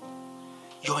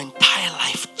 Your entire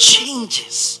life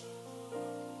changes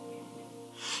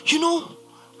You know,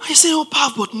 I say, oh,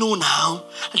 Papa, but no now.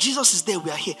 And Jesus is there,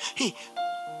 we are here. Hey,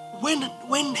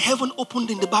 when heaven opened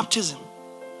in the baptism,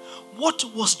 what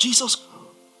was Jesus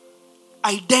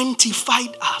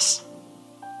identified as?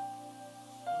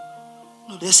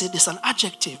 No, they say there's an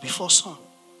adjective before son.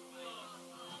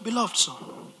 Beloved son.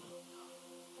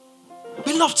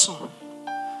 Beloved son.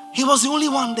 He was the only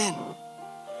one then.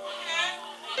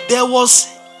 There was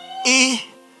a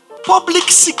public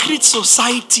secret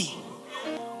society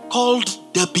called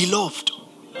the Beloved.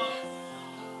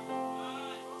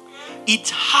 It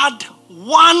had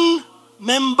one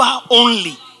member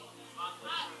only,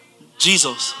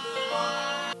 Jesus.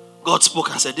 God spoke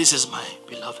and said, this is my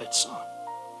beloved son.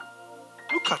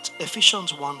 Look at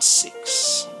Ephesians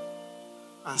 1:6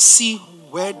 and see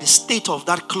where the state of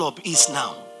that club is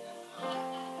now.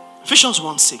 Ephesians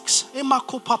 1:6.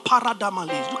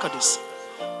 Look at this.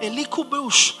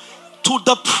 To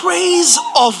the praise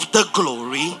of the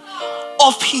glory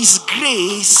of his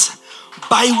grace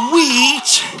by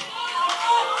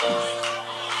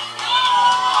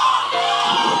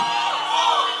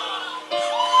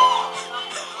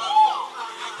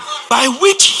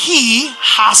which he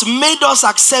has made us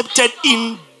accepted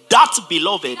in that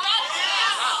beloved.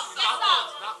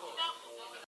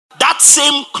 That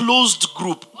same closed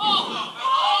group.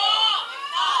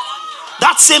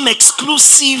 That same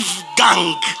exclusive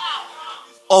gang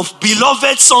of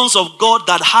beloved sons of God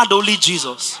that had only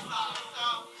Jesus.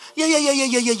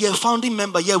 Yeah. Founding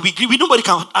member. Yeah, we agree. Nobody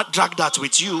can drag that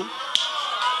with you.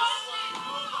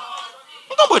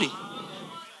 Nobody.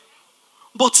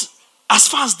 But as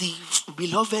far as the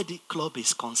beloved club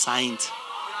is concerned,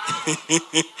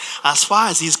 as far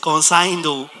as he's concerned,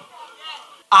 though,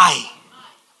 I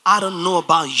don't know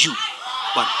about you,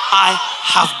 but I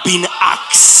have been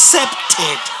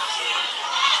accepted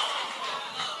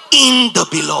in the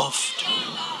beloved.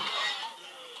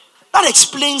 That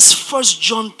explains 1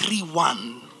 John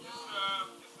 3:1.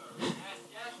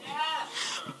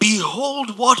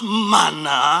 Behold what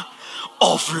manner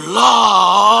of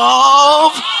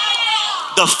love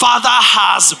the Father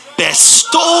has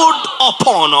bestowed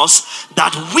upon us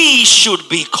that we should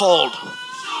be called.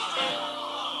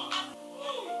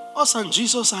 Us and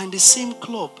Jesus are in the same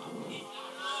club.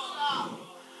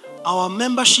 Our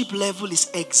membership level is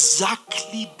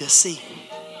exactly the same.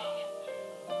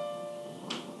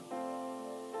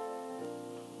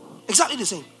 Exactly the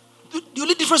same. The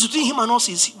only difference between him and us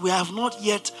is we have not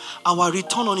yet, our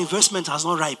return on investment has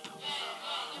not ripe.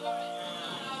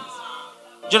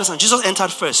 Do you understand? Jesus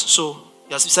entered first, so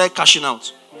he has started cashing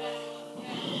out.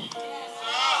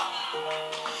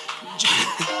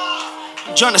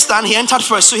 Do you understand? He entered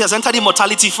first, so he has entered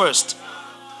immortality first.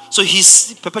 So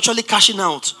he's perpetually cashing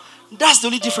out. That's the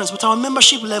only difference. But our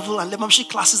membership level and membership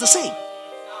class is the same.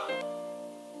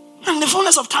 And in the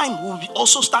fullness of time, we'll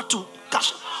also start to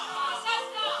cash.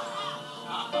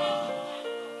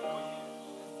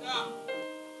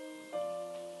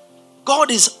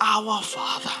 God is our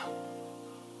Father.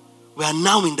 We are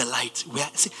now in the light.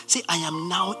 Say, I am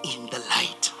now in the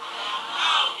light.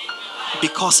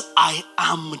 Because I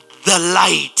am the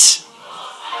light.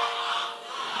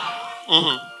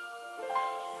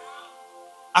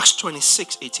 Acts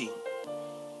 26:18.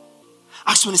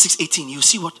 Acts 26:18. You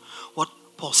see what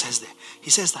Paul says there. He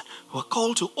says that we're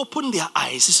called to open their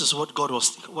eyes. This is what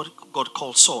God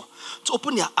called Saul. To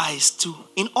open their eyes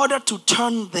in order to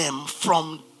turn them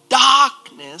from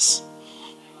darkness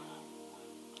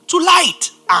to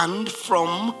light, and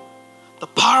from the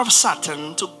power of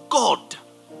Satan to God,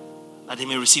 that they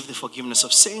may receive the forgiveness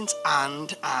of sins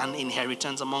and an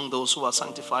inheritance among those who are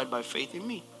sanctified by faith in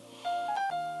me.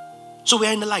 So we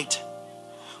are in the light.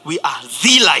 We are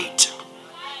the light,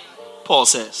 Paul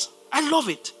says. I love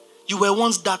it. You were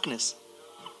once darkness.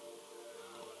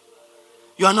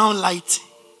 You are now light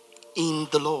in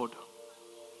the Lord.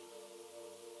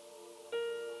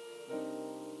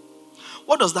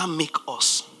 What does that make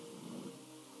us?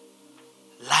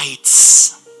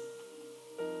 Lights.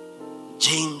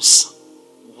 James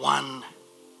 1.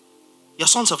 You're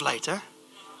sons of light,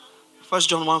 1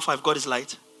 John 1:5, God is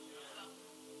light.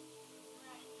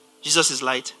 Jesus is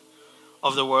light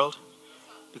of the world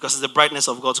because it's the brightness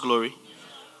of God's glory.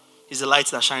 He's the light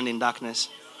that shined in darkness.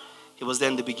 He was there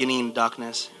in the beginning in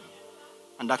darkness,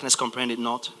 and darkness comprehended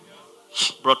not.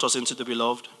 Brought us into the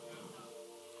beloved.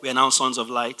 We are now sons of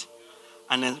light.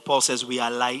 And then Paul says we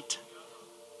are light.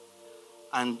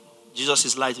 And Jesus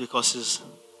is light because he's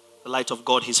the light of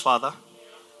God, his Father.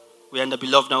 We are in the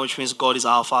beloved now, which means God is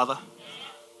our Father.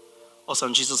 Us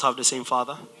and Jesus have the same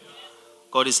Father.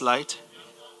 God is light.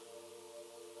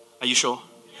 Are you sure?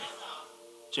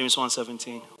 James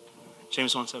 1:17.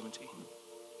 James 1:17.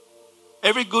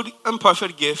 Every good and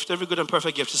perfect gift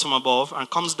is from above and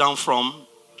comes down from.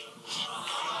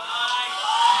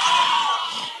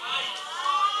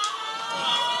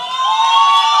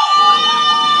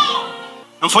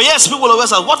 And for years, people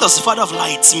always ask, what does the Father of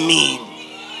lights mean?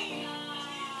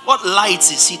 What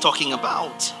lights is he talking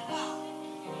about?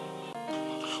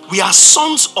 We are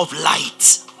sons of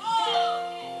light.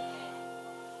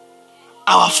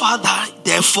 Our Father,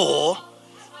 therefore,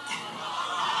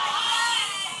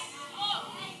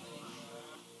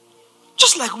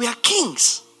 just like we are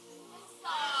kings,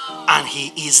 and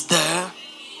he is there.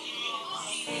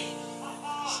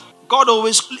 God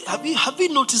always, have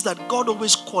you noticed that God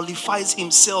always qualifies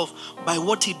himself by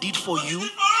what he did for you?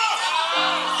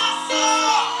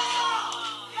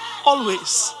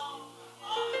 Always.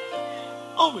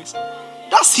 Always.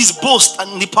 That's his boast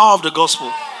and the power of the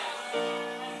gospel.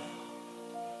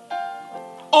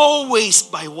 Always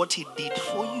by what he did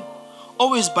for you.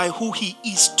 Always by who he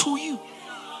is to you.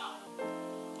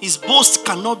 His boast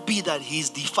cannot be that he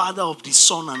is the father of the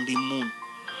sun and the moon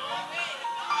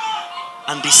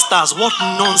and the stars. What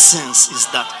nonsense is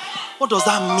that? What does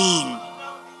that mean?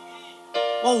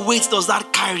 What weight does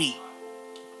that carry?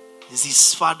 Is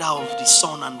this father of the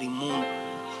sun and the moon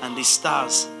and the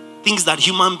stars? Things that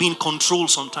human being control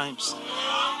sometimes.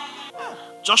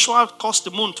 Joshua caused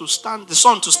the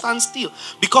sun to stand still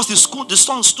because the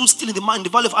sun stood still in the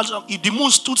valley of Al. The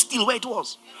moon stood still where it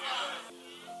was.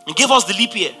 And gave us the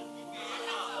leap year.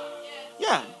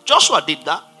 Yeah, Joshua did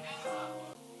that.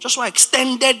 Joshua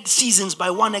extended seasons by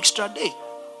one extra day.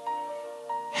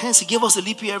 Hence, he gave us the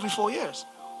leap year every 4 years.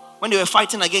 When they were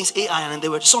fighting against Ai and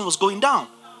the sun was going down.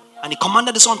 And he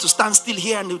commanded the sun to stand still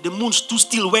here and the moon stood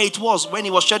still where it was when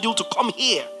he was scheduled to come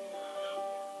here.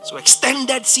 So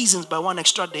extended seasons by one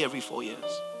extra day every 4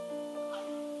 years.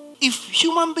 If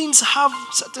human beings have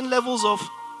certain levels of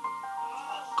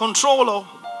control or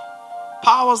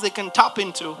powers they can tap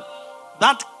into,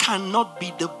 that cannot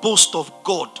be the boast of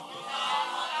God,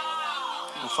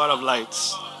 the Father of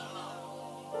lights.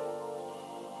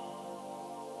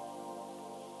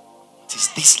 It is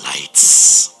these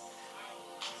lights.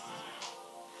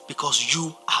 Because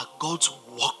you are God's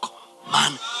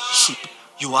workmanship.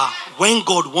 You are, when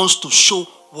God wants to show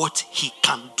what he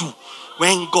can do,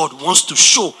 when God wants to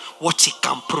show what he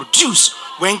can produce,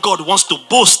 when God wants to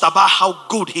boast about how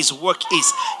good his work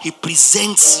is, he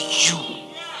presents you.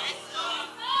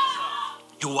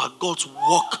 You are God's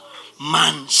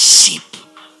workmanship,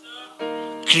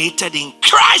 created in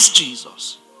Christ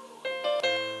Jesus.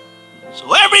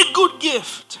 So every good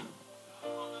gift,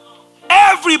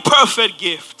 every perfect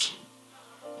gift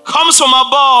comes from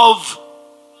above,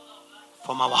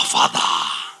 from our Father.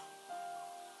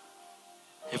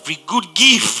 Every good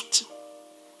gift,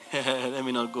 let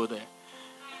me not go there.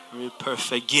 Every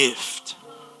perfect gift,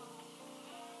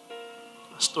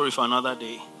 a story for another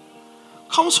day,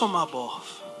 comes from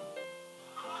above.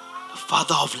 The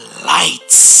Father of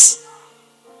lights.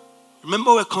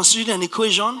 Remember, we're considering an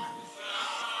equation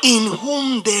in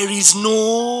whom there is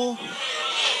no.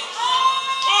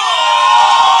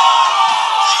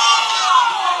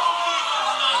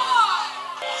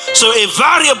 So a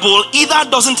variable either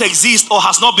doesn't exist or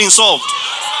has not been solved.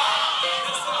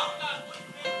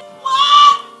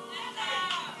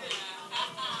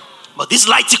 But this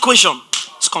light equation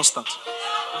is constant.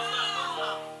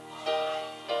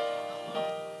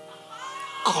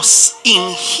 Because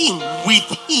in him, with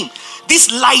him, this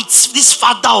light, this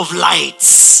Father of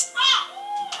lights,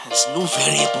 has no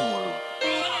variable.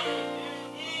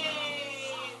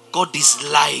 God is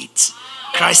light.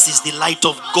 Christ is the light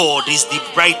of God, is the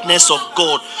brightness of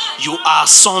God. You are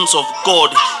sons of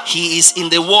God. He is in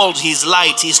the world, he is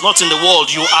light. He is not in the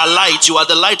world. You are light. You are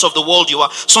the light of the world. You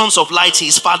are sons of light. He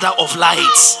is Father of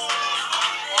lights.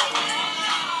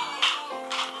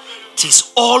 It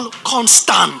is all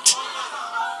constant.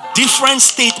 Different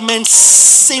statements,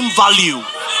 same value.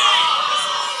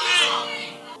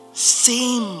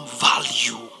 Same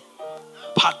value.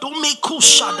 Padomeko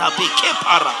shadabe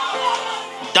kepara.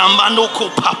 Dambanoko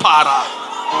papara.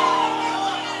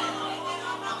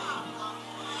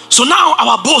 So now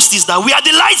our boast is that we are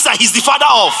the lights that he's the Father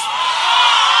of.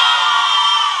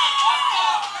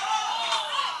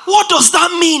 What does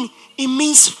that mean? It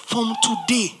means from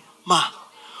today,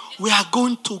 we are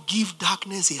going to give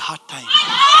darkness a hard time.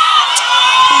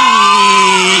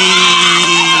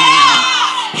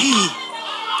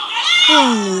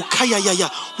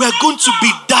 We are going to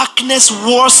be darkness'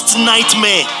 worst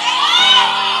nightmare.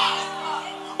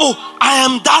 Oh, I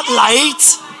am that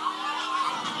light.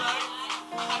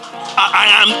 I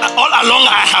am all along.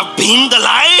 I have been the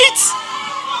light.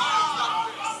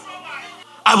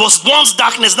 I was once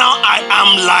darkness, now I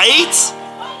am light.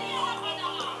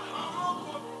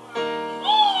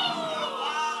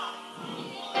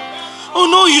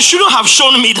 Oh no, you shouldn't have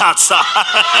shown me that, sir.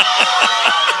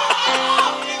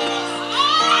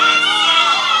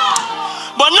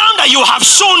 But now that you have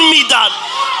shown me that,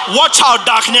 watch out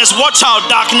darkness, watch out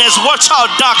darkness, watch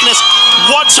out darkness,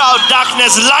 watch out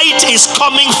darkness. Light is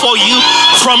coming for you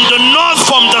from the north,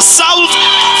 from the south,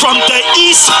 from the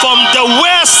east, from the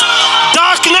west.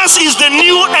 Darkness is the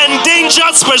new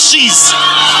endangered species.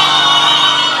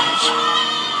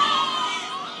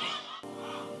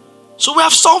 So we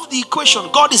have solved the equation.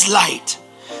 God is light.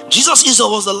 Jesus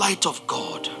was the light of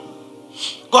God.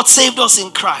 God saved us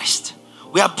in Christ.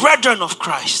 We are brethren of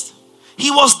Christ.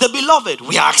 He was the beloved.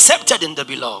 We are accepted in the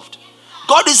beloved.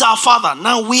 God is our Father.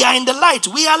 Now we are in the light.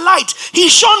 We are light. He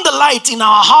shone the light in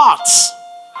our hearts.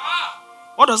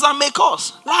 What does that make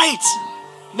us? Light.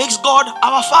 Makes God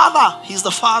our Father. He's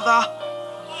the Father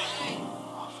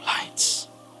of lights.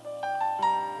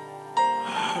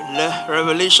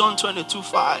 Revelation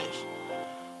 22:5.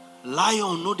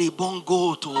 Lion no dey born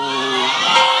goat.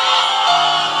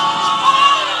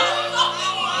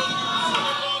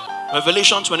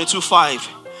 Revelation 22:5.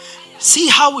 See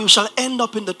how we shall end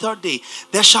up in the third day.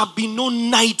 There shall be no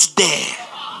night there.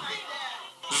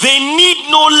 They need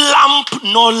no lamp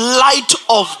nor light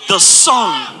of the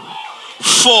sun.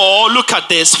 For, look at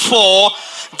this, for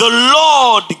the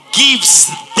Lord gives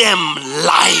them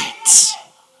light.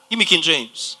 Give me King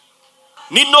James.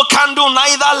 Need no candle,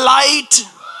 neither light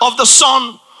of the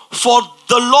sun, for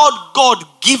the Lord God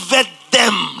giveth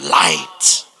them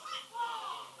light.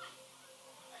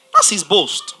 That's his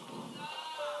boast.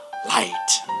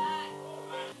 Light.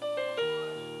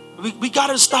 We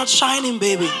gotta start shining,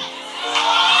 baby.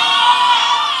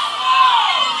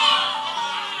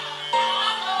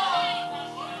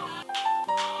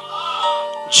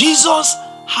 Jesus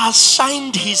has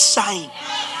shined his sign.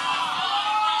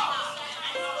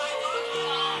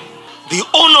 The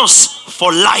onus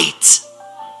for light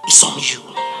is on you.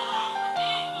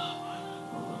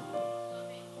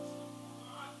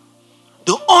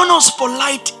 The onus for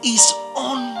light is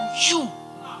on you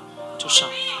to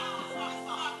shine.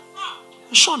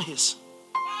 He's shown his.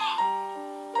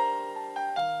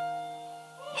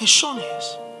 He's shown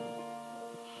his.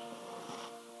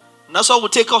 And that's what will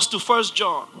take us to 1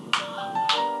 John.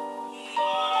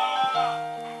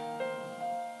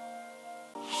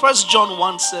 1 John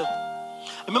 1:7.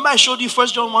 Remember I showed you 1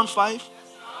 John 1:5?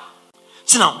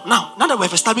 See now that we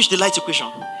have established the light equation.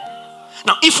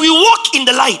 Now if we walk in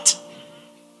the light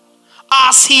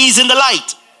as he is in the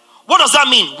light, what does that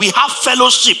mean? We have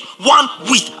fellowship one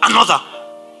with another.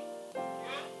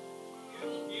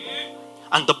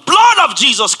 And the blood of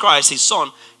Jesus Christ, his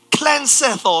son,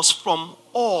 cleanseth us from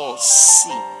all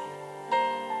sin.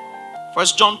 1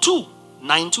 John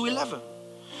 2:9-11.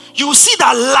 You see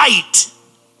that light.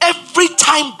 Every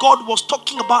time God was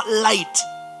talking about light,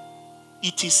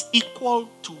 it is equal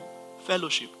to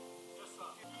fellowship.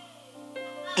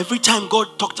 Every time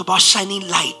God talked about shining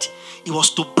light, it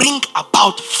was to bring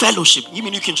about fellowship. Give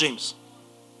me New King James.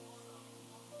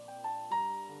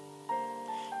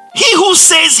 He who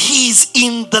says he is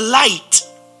in the light.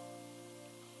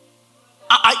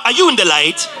 Are you in the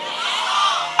light?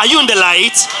 Are you in the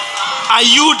light? Are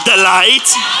you the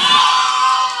light?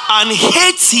 And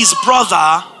hates his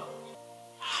brother.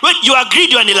 Wait, you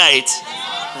agreed you are in the light?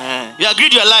 You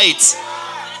agreed you are light?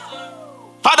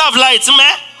 Father of light,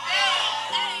 man.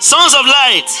 Sons of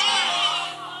light.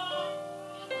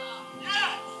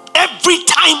 Every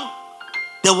time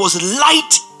there was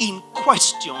light in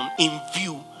question, in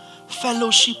view,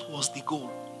 fellowship was the goal.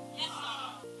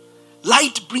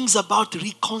 Light brings about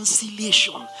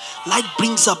reconciliation. Light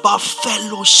brings about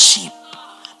fellowship.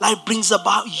 Light brings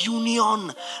about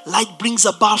union. Light brings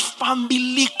about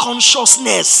family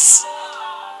consciousness.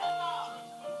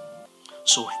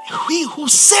 So he who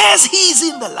says he is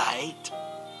in the light,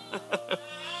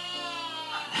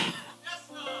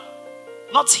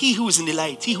 not he who is in the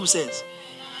light, he who says.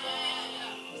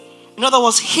 In other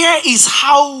words, here is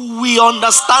how we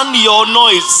understand your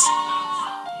noise.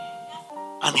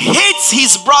 And hates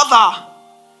his brother.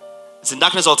 It's in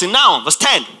darkness until now. Verse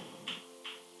 10.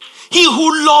 He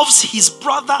who loves his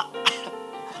brother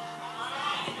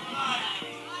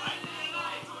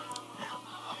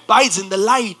abides in the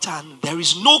light, and there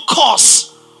is no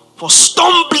cause for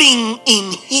stumbling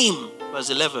in him. Verse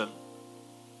 11.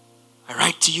 I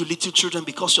write to you, little children,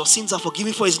 because your sins are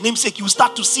forgiven for his name's sake. You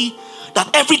start to see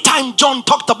that every time John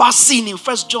talked about sin in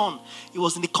 1 John, it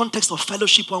was in the context of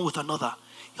fellowship one with another.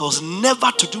 It was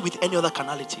never to do with any other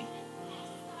carnality.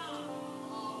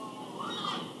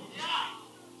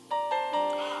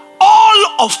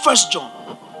 of 1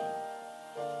 John,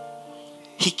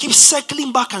 he keeps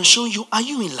circling back and showing you, are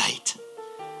you in light?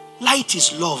 Light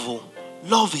is love. Oh.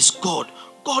 Love is God.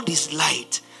 God is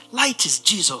light. Light is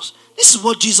Jesus. This is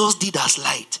what Jesus did as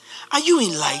light. Are you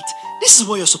in light? This is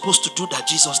what you're supposed to do that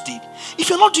Jesus did. If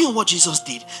you're not doing what Jesus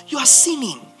did, you are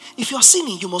sinning. If you are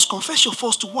sinning, you must confess your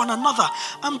faults to one another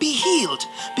and be healed,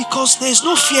 because there is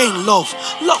no fear in love.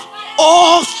 Love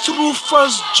all through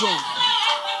 1 John.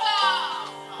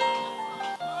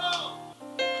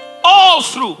 All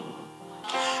through.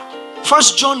 1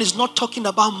 John is not talking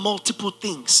about multiple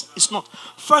things. It's not.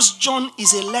 1 John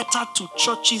is a letter to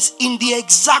churches in the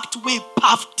exact way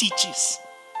PAF teaches.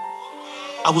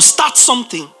 I will start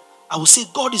something. I will say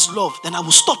God is love. Then I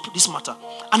will stop this matter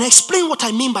and explain what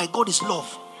I mean by God is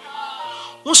love.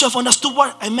 Once you have understood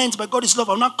what I meant by God is love,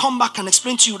 I will now come back and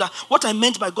explain to you that what I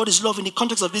meant by God is love in the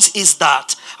context of this is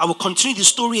that I will continue the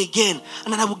story again,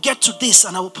 and then I will get to this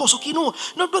and I will pause. Okay, no,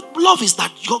 but love is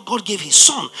that God gave his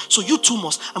son, so you too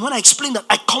must. And when I explain that,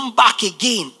 I come back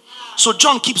again. So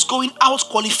John keeps going out,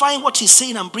 qualifying what he's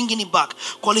saying and bringing it back.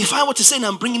 Qualifying what he's saying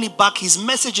and bringing it back. His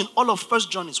message in all of 1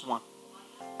 John is one.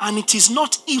 And it is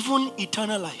not even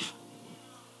eternal life.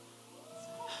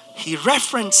 He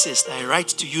references that I write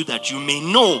to you that you may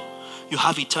know you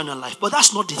have eternal life. But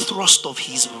that's not the thrust of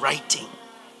his writing.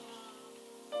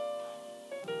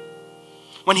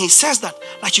 When he says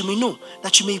that you may know,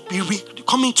 that you may be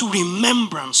coming to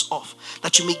remembrance of,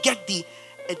 that you may get the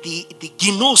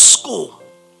ginosko,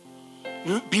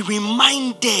 be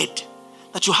reminded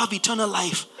that you have eternal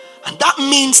life. And that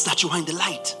means that you are in the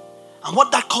light. And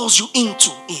what that calls you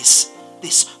into is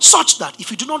this, such that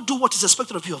if you do not do what is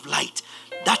expected of you of light,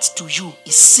 that to you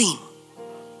is sin.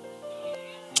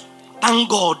 Thank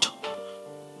God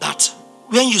that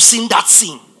when you sin that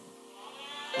sin,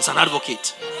 there's an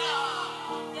advocate.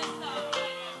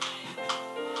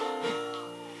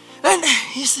 And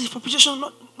it's the propitiation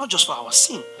not just for our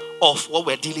sin of what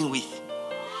we're dealing with,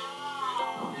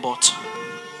 but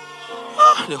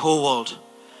the whole world.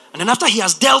 And then after he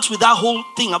has dealt with that whole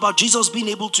thing about Jesus being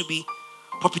able to be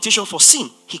propitiation for sin,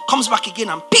 he comes back again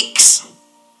and picks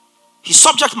his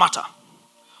subject matter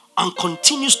and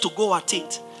continues to go at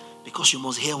it, because you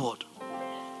must hear word.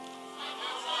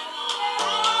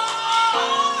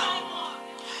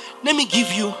 Let me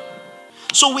give you,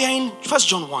 so we are in 1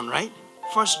 John 1, right?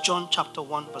 1 John chapter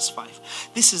 1 verse 5.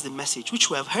 This is the message which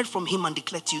we have heard from him and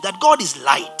declared to you, that God is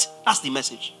light. That's the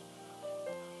message.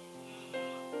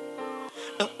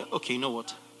 Okay, you know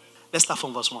what? Let's start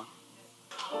from verse 1.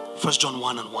 1 John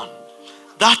 1 and 1.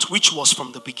 That which was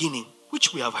from the beginning,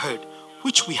 which we have heard,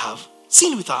 which we have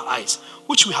seen with our eyes,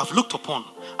 which we have looked upon,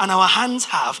 and our hands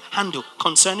have handled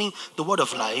concerning the word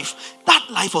of life, that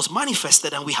life was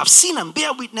manifested, and we have seen and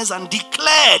bear witness and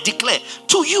declare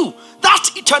to you that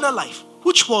eternal life,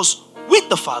 which was with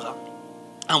the Father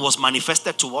and was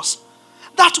manifested to us.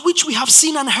 That which we have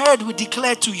seen and heard we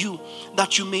declare to you,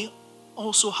 that you may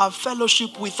also have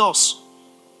fellowship with us.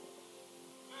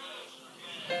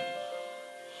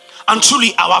 And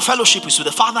truly our fellowship is with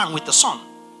the Father and with the Son,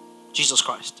 Jesus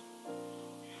Christ.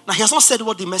 Now he has not said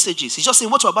what the message is. He's just saying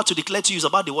what we're about to declare to you is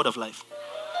about the word of life.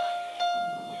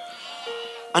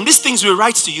 And these things we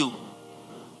write to you,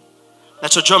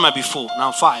 that your joy might be full.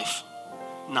 Now 5.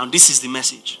 Now this is the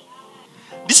message.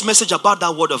 This message about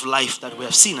that word of life that we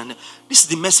have seen, and this is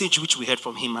the message which we heard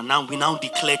from him, and now we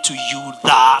declare to you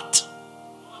that.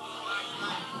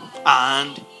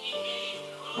 And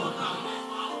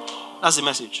that's the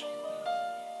message.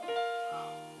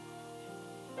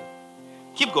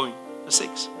 Keep going. Verse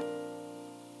 6.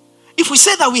 If we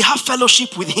say that we have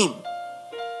fellowship with him,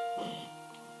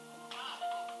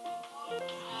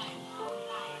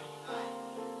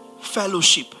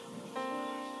 fellowship.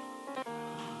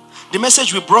 The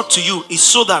message we brought to you is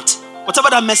so that whatever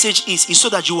that message is so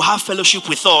that you will have fellowship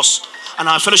with us, and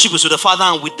our fellowship is with the Father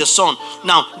and with the Son.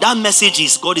 Now, that message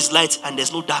is God is light and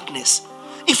there's no darkness.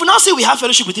 If we now say we have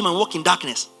fellowship with him and walk in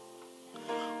darkness,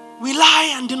 we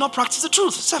lie and do not practice the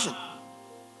truth. 7.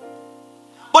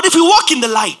 But if we walk in the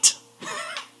light,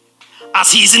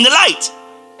 as he is in the light,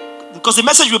 because the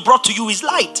message we brought to you is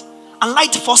light, and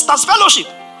light fosters fellowship.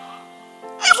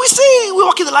 If we say we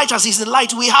walk in the light as he is in the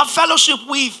light, we have fellowship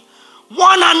with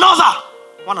one another.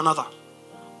 One another.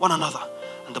 One another.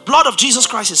 And the blood of Jesus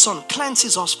Christ, his son,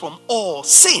 cleanses us from all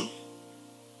sin.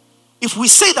 If we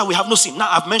say that we have no sin, now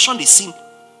I've mentioned the sin.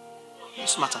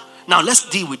 It's matter. Now let's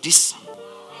deal with this.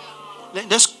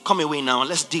 Let's come away now and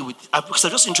let's deal with it. Because I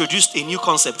just introduced a new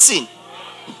concept, sin.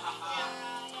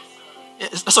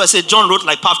 That's why I said John wrote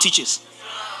like PAF teaches.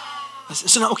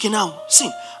 So now, okay, now,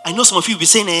 sin. I know some of you will be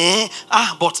saying,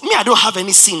 but me, I don't have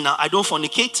any sin now. I don't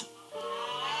fornicate.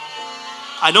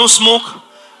 I don't smoke.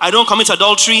 I don't commit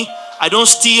adultery. I don't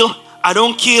steal. I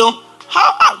don't kill.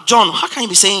 John, how can you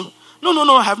be saying, no,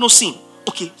 I have no sin?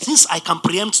 Okay, since I can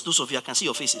preempt those of you, I can see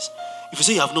your faces. If you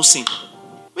say you have no sin,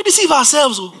 we deceive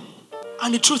ourselves.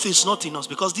 And the truth is not in us,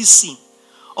 because this sin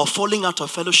of falling out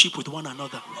of fellowship with one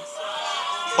another,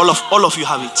 all of you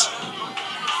have it.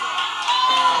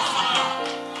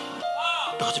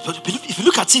 If you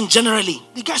look at sin generally,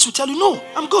 the guys will tell you, no,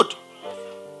 I'm good.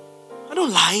 I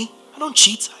don't lie. I don't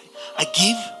cheat. I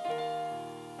give.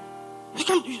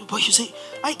 But you say,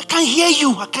 I can't hear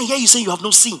you. I can't hear you say you have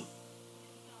no sin.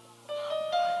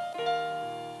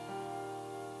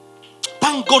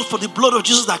 Thank God for the blood of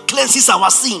Jesus that cleanses our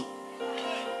sin.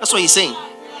 That's what he's saying.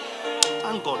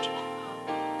 Thank God.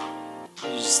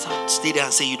 You stay there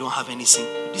and say you don't have any sin.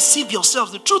 You deceive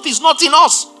yourself. The truth is not in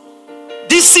us.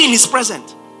 This sin is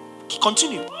present.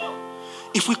 Continue.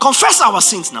 If we confess our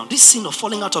sins now, this sin of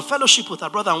falling out of fellowship with our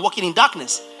brother and walking in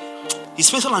darkness, he's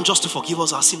faithful and just to forgive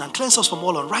us our sin and cleanse us from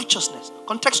all unrighteousness.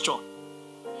 Contextual.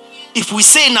 If we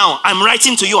say now, I'm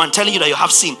writing to you and telling you that you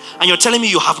have sin, and you're telling me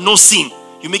you have no sin,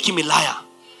 you make him a liar.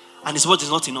 And his word is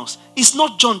not in us. It's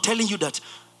not John telling you that,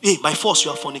 hey, by force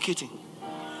you are fornicating.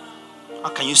 How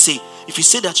can you say, if you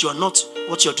say that you are not,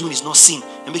 what you're doing is not sin,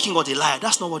 and making God a liar?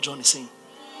 That's not what John is saying.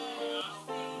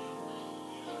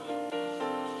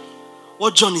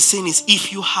 What John is saying is,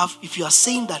 if you are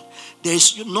saying that there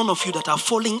is none of you that are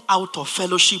falling out of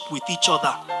fellowship with each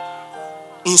other,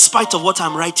 in spite of what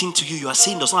I'm writing to you, you are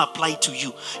saying does not apply to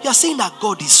you. You are saying that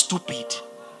God is stupid.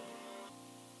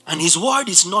 And his word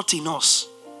is not in us.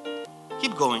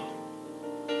 Keep going.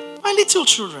 My little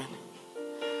children,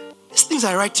 these things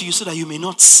I write to you so that you may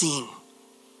not sin.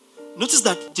 Notice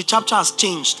that the chapter has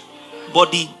changed,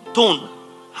 but the tone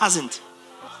hasn't.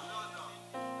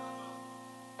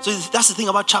 So that's the thing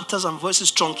about chapters and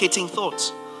verses truncating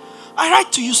thoughts. I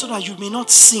write to you so that you may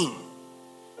not sin.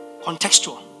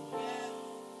 Contextual.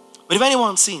 But if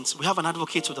anyone sins, we have an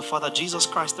advocate with the Father, Jesus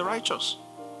Christ the righteous.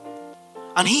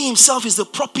 And he himself is the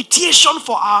propitiation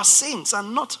for our sins,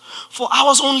 and not for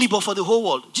ours only, but for the whole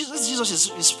world.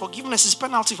 Jesus is forgiveness, is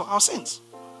penalty for our sins.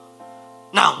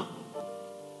 Now,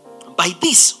 by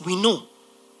this we know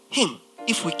him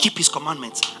if we keep his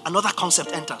commandments. Another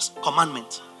concept enters,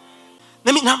 commandment.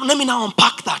 Let me now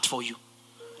unpack that for you.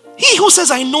 He who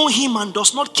says, I know him and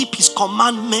does not keep his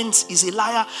commandments is a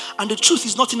liar, and the truth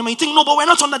is not in him. And you think, no, but we're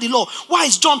not under the law. Why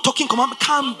is John talking commandment?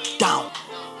 Calm down.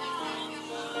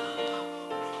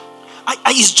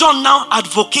 Is John now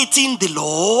advocating the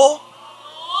law?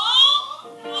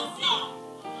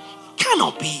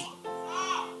 Cannot be.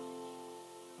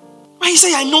 When he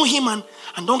says, I know him and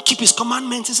don't keep his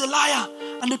commandments, is a liar,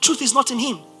 and the truth is not in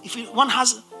him. If one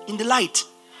has in the light,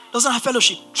 doesn't have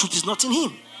fellowship, truth is not in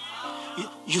him.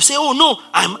 You say, oh no,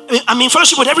 I'm in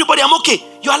fellowship with everybody, I'm okay.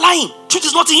 You are lying. Truth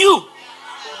is not in you.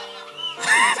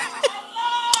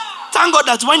 Thank God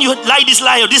that when you lie this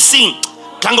lie or this sin,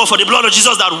 thank God for the blood of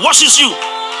Jesus that washes you.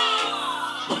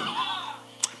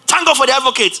 Thank God for the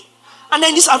advocate. And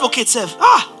then this advocate says,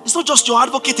 it's not just your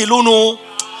advocate alone, no.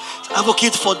 It's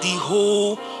advocate for the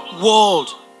whole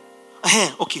world.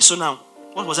 Okay, so now,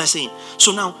 what was I saying?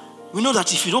 So now, we know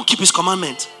that if you don't keep his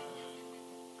commandment,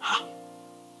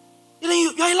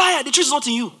 you're a liar. The truth is not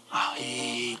in you.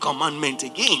 Commandment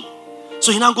again.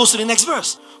 So he now goes to the next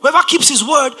verse. Whoever keeps his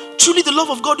word, truly the love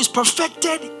of God is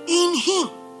perfected in him.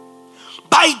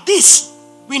 By this,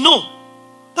 we know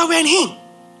that we're in him.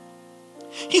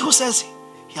 He who says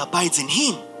he abides in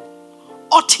him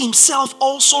ought himself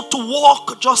also to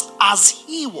walk just as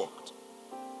he walked.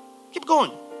 Keep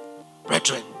going.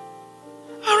 Brethren,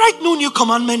 I write no new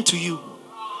commandment to you,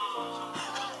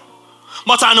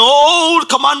 but an old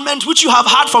commandment which you have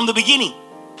had from the beginning.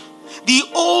 The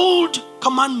old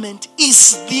commandment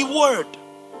is the word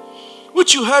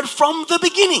which you heard from the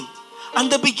beginning. And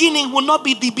the beginning will not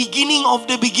be the beginning of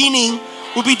the beginning,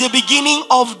 will be the beginning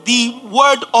of the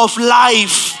word of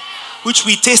life, which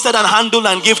we tasted and handled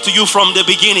and gave to you from the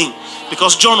beginning.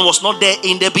 Because John was not there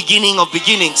in the beginning of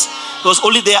beginnings. He was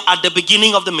only there at the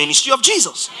beginning of the ministry of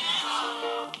Jesus.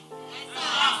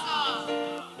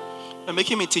 You're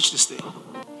making me teach this thing.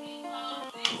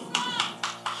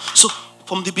 So,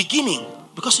 from the beginning,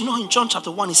 because you know in John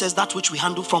chapter 1, he says that which we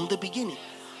handle from the beginning.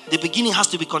 The beginning has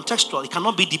to be contextual. It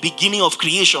cannot be the beginning of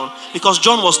creation because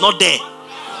John was not there.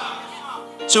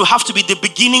 So it have to be the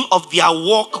beginning of their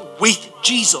walk with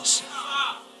Jesus.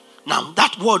 Now,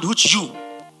 that word which you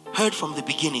heard from the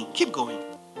beginning. Keep going.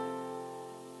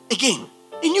 Again,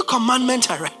 a new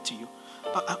commandment I write to you.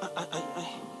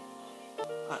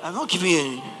 I'm not giving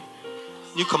you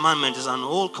New commandment is an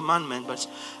old commandment, but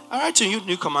I write to you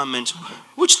new commandment.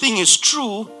 Which thing is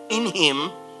true in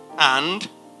him and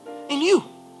in you?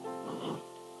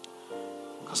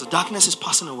 Because the darkness is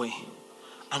passing away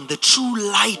and the true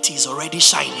light is already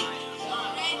shining.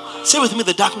 Say with me,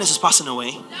 the darkness is passing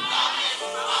away.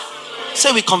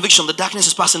 Say with conviction, the darkness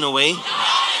is passing away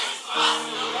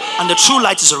and the true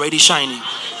light is already shining.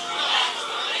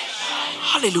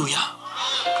 Hallelujah.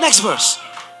 Next verse.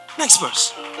 Next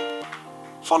verse.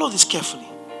 Follow this carefully.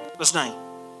 Verse 9.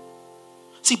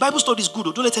 See, Bible study is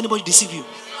good. Don't let anybody deceive you.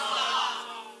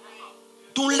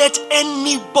 Don't let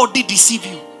anybody deceive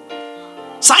you.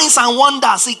 Signs and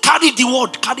wonders. Say, carry the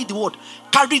word. Carry the word.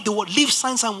 Carry the word. Leave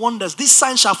signs and wonders. These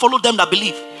signs shall follow them that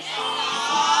believe.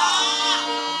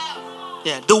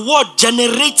 Yeah, the word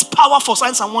generates power for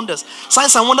signs and wonders.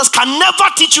 Signs and wonders can never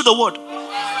teach you the word.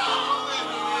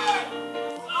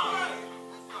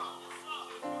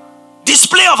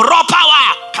 Display of raw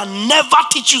power can never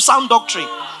teach you sound doctrine.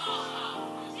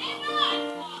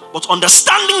 But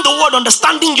understanding the word,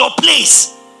 understanding your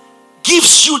place,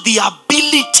 gives you the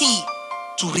ability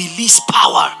to release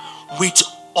power with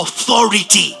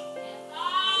authority.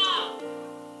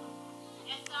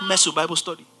 Mess with Bible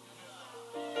study.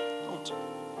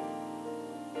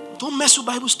 Don't mess with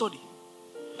Bible study.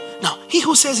 Now, he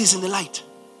who says he's in the light.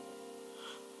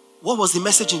 What was the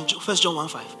message in 1 John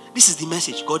 1:5? This is the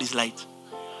message. God is light.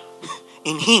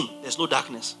 In him, there's no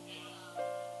darkness.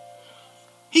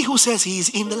 He who says he is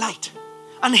in the light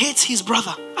and hates his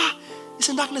brother, he's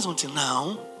in darkness until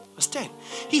now. Verse 10.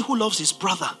 He who loves his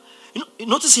brother.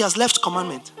 Notice he has left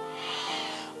commandment.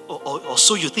 Or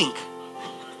so you think.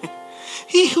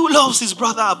 He who loves his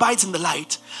brother abides in the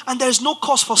light, and there is no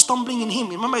cause for stumbling in him.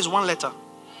 Remember, it's one letter.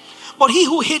 But he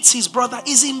who hates his brother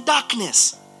is in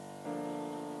darkness.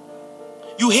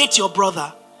 You hate your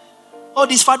brother. Oh,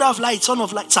 this father of light, son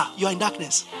of light. Sir, you are in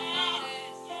darkness.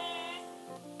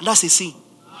 And that's a sin.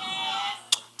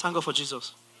 Thank God for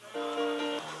Jesus.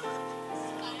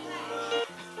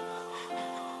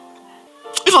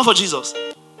 If not for Jesus,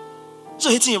 so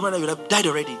hating your brother, you would have died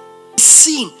already.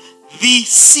 Sin, the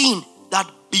sin that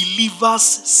believers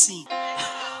sin.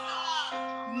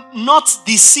 Not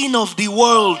the sin of the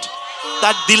world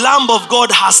that the Lamb of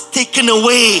God has taken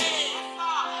away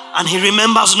and he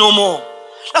remembers no more.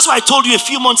 That's why I told you a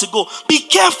few months ago, be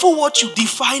careful what you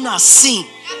define as sin.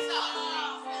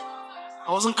 I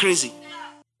wasn't crazy.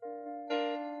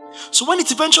 So when it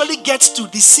eventually gets to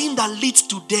the sin that leads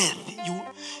to death,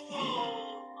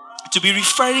 to be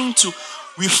referring to,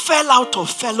 we fell out of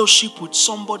fellowship with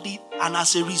somebody, and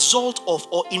as a result of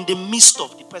or in the midst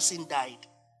of, the person died.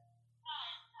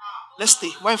 Let's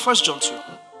stay. We're in 1 John 2.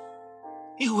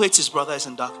 He who hates his brother is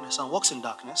in darkness and walks in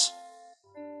darkness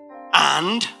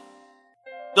and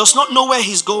does not know where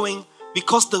he's going,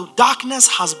 because the darkness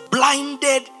has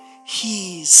blinded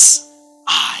his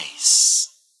eyes.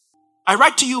 I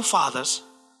write to you, fathers,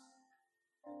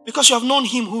 because you have known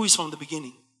him who is from the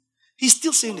beginning. He's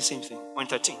still saying the same thing.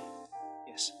 1:13.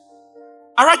 Yes.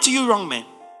 I write to you, young men,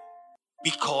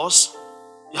 because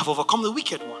you have overcome the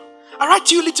wicked one. I write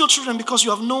to you, little children, because you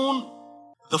have known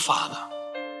the Father.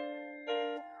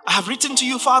 I have written to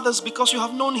you, fathers, because you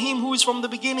have known him who is from the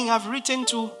beginning. I have written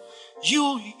to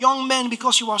you, young men,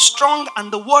 because you are strong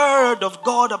and the word of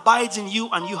God abides in you,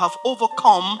 and you have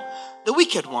overcome the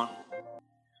wicked one.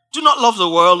 Do not love the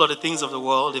world or the things of the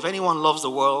world. If anyone loves the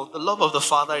world, the love of the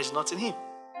Father is not in him.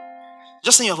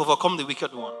 Just saying you have overcome the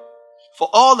wicked one. For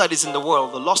all that is in the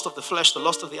world, the lust of the flesh, the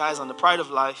lust of the eyes, and the pride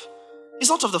of life, is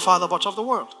not of the Father, but of the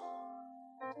world.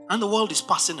 And the world is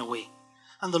passing away,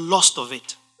 and the lust of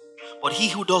it. But he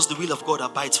who does the will of God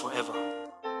abides forever.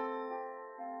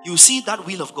 You see that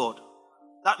will of God,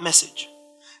 that message.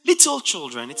 Little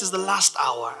children, it is the last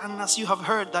hour, and as you have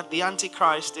heard that the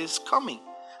Antichrist is coming.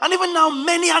 And even now,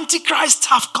 many Antichrists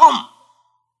have come,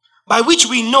 by which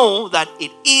we know that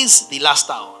it is the last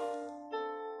hour.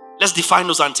 Let's define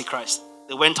those Antichrists.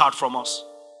 They went out from us.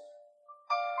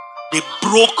 They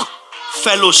broke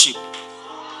fellowship.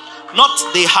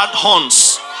 Not they had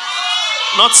horns.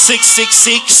 Not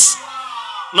 666.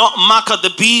 Not Mark of the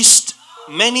beast.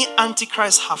 Many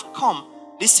Antichrists have come.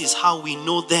 This is how we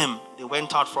know them. They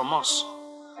went out from us.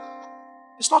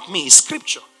 It's not me, it's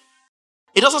scripture.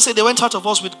 It doesn't say they went out of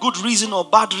us with good reason or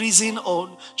bad reason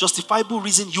or justifiable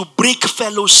reason. You break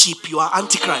fellowship, you are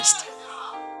Antichrist.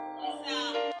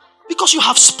 Because you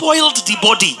have spoiled the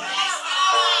body.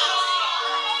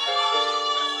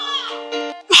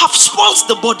 You have spoiled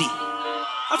the body.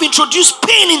 Have introduced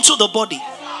pain into the body.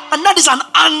 And that is an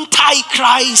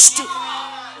anti-Christ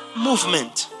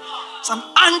movement. It's an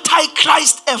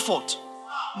anti-Christ effort.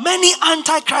 Many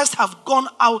antichrists have gone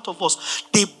out of us.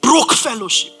 They broke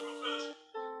fellowship.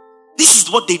 This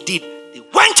is what they did. They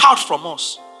went out from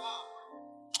us.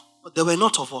 But they were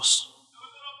not of us.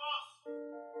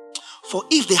 For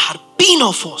if they had been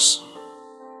of us,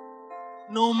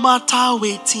 no matter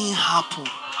waiting happen.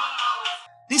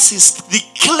 This is the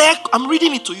clear, I'm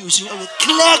reading it to you. It's a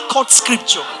clear-cut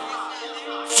scripture.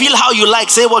 Feel how you like,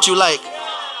 say what you like.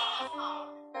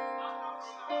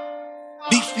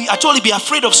 I told you, be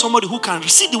afraid of somebody who can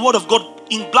receive the word of God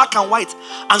in black and white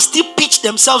and still pitch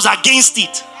themselves against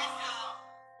it.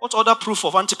 What other proof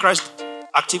of antichrist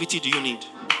activity do you need?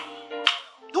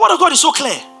 The word of God is so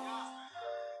clear.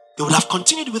 They would have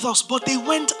continued with us, but they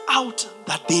went out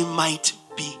that they might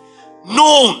be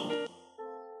known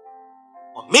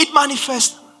or made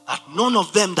manifest that none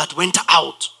of them that went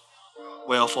out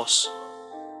were of us.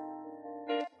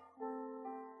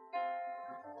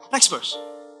 Next verse.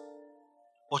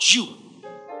 But you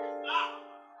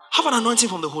have an anointing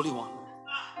from the Holy One,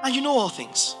 and you know all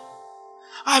things.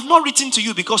 I have not written to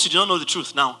you because you do not know the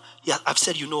truth. Now, yeah, I've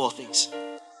said you know all things.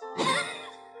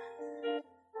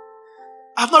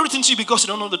 I have not written to you because you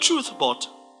don't know the truth, but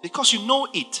because you know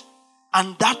it,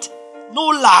 and that no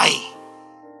lie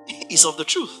is of the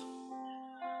truth.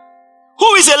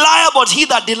 Who is a liar but he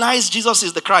that denies Jesus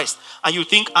is the Christ? And you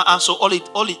think, so all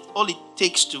it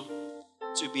takes to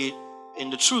be in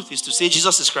the truth is to say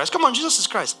Jesus is Christ. Come on, Jesus is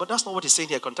Christ. But that's not what he's saying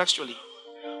here contextually.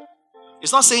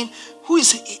 It's not saying who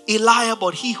is a liar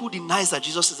but he who denies that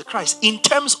Jesus is the Christ. In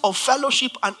terms of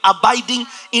fellowship and abiding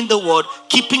in the word,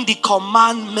 keeping the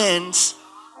commandments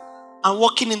and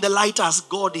walking in the light as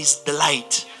God is the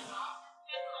light.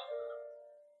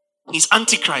 He's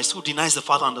Antichrist who denies the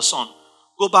Father and the Son.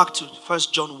 Go back to 1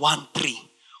 John 1:3.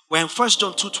 We're in 1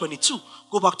 John 2:22.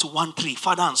 Go back to 1:3,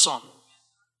 Father and Son.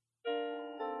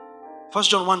 1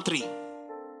 John 1:3.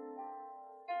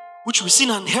 Which we've seen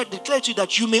and heard declared to you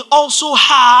that you may also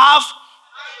have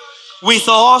with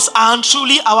us, and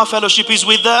truly our fellowship is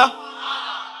with the.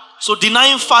 So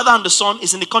denying Father and the Son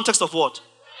is in the context of what?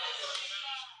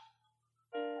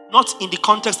 Not in the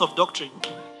context of doctrine.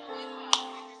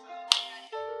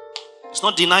 It's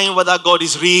not denying whether God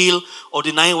is real or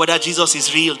denying whether Jesus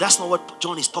is real. That's not what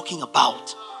John is talking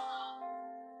about.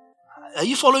 Are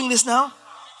you following this now?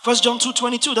 1 John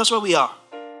 2:22, that's where we are.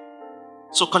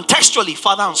 So contextually,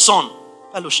 Father and Son,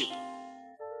 fellowship.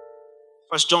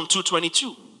 1 John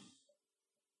 2:22.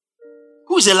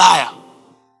 Who is a liar?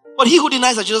 But he who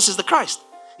denies that Jesus is the Christ.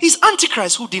 He's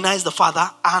Antichrist who denies the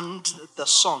Father and the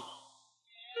Son.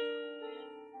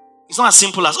 It's not as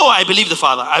simple as, I believe the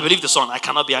Father, I believe the Son, I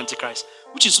cannot be Antichrist.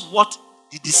 Which is what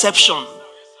the deception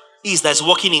is that's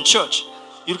working in church.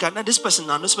 You look at this person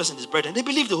now, this person is brethren. They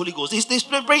believe the Holy Ghost. They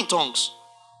pray in tongues.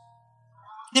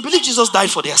 They believe Jesus died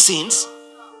for their sins.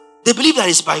 They believe that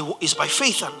it's by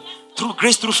faith and through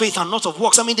grace, through faith and not of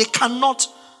works. I mean, they cannot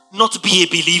not be a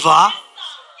believer.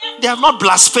 They have not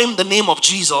blasphemed the name of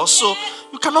Jesus. So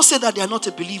you cannot say that they are not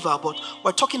a believer. But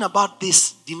we're talking about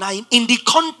this denying in the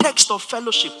context of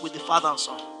fellowship with the Father and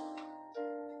Son.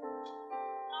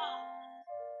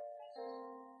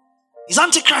 It's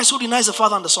Antichrist who denies the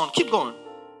Father and the Son. Keep going.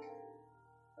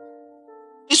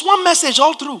 It's one message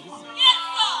all through.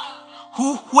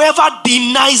 Whoever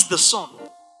denies the Son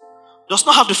does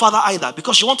not have the Father either,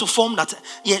 because you want to form that.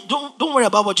 Yeah, don't worry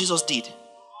about what Jesus did.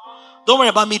 Don't worry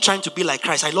about me trying to be like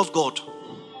Christ. I love God.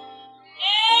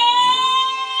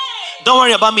 Don't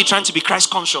worry about me trying to be Christ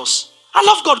conscious. I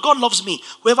love God. God loves me.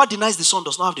 Whoever denies the Son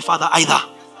does not have the Father either.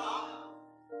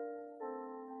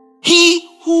 He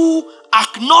who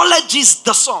acknowledges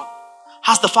the Son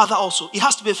has the Father also. It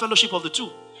has to be a fellowship of the two.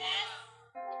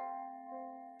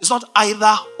 It's not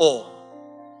either or.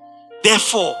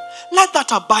 Therefore, let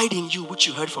that abide in you which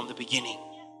you heard from the beginning.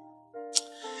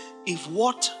 If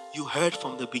what you heard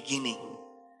from the beginning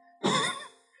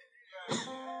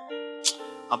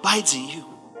abides in you,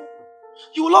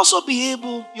 you will also be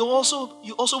able, you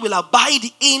also will abide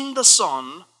in the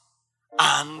Son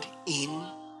and in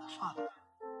the Father.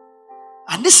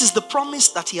 And this is the promise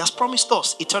that he has promised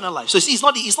us, eternal life. So it's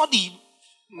not the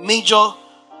major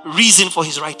reason for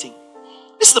his writing.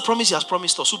 This is the promise he has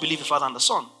promised us who believe the Father and the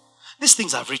Son. These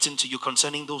things I've written to you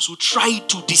concerning those who try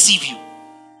to deceive you.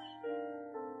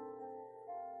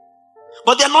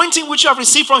 But the anointing which you have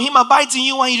received from him abides in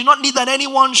you, and you do not need that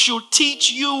anyone should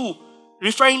teach you,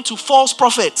 referring to false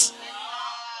prophets.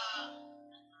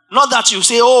 Not that you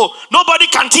say, nobody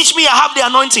can teach me, I have the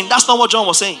anointing. That's not what John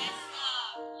was saying.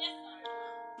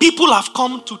 People have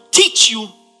come to teach you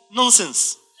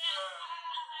nonsense.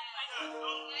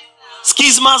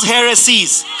 Schismas,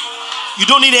 heresies. You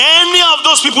don't need any of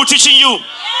those people teaching you.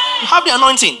 You have the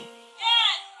anointing.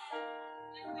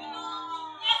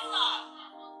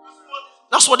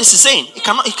 That's what this is saying. It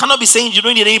cannot be saying you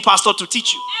don't need any pastor to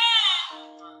teach you.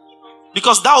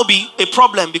 Because that will be a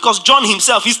problem. Because John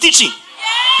himself is teaching.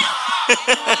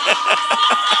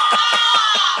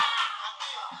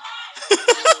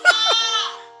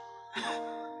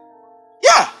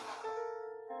 Yeah.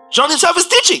 John himself is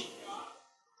teaching.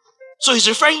 So he's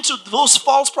referring to those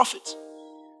false prophets.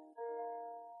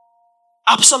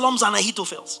 Absalom's and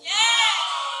Ahithophel's.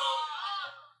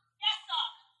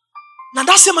 Now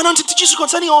that same anointing teaches you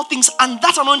concerning all things, and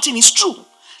that anointing is true.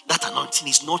 That anointing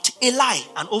is not a lie.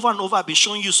 And over I've been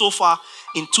showing you so far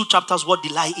in 2 chapters what the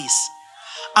lie is.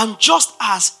 And just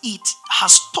as it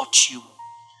has taught you,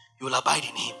 you will abide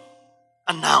in him.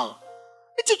 And now,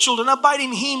 little children, abide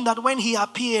in him, that when he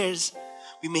appears,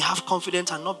 we may have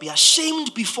confidence and not be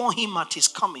ashamed before him at his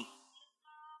coming.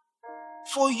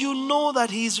 For you know that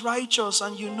he is righteous,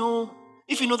 and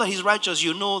if you know that he is righteous,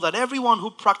 you know that everyone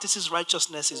who practices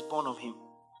righteousness is born of him.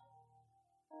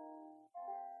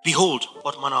 Behold,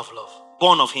 what manner of love,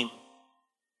 born of him.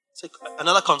 It's like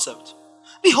another concept.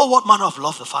 Behold, what manner of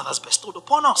love the Father has bestowed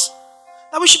upon us,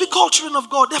 that we should be called children of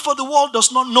God. Therefore, the world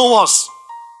does not know us,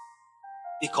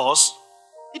 because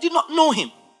it did not know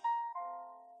him.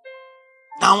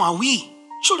 Now are we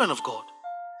children of God.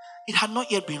 It had not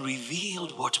yet been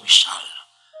revealed what we shall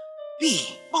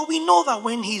be. But we know that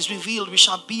when he is revealed, we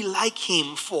shall be like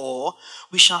him, for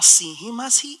we shall see him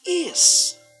as he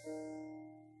is.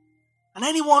 And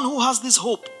anyone who has this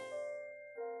hope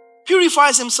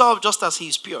purifies himself just as he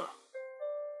is pure.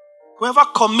 Whoever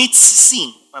commits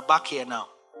sin, we're back here now,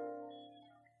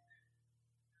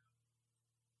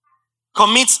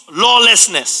 commits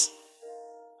lawlessness.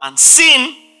 And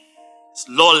sin is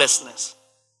lawlessness.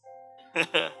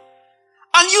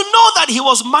 And you know that he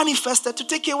was manifested to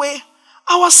take away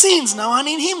our sins now, and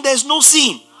in him there's no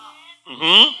sin.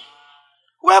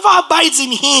 Whoever abides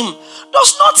in him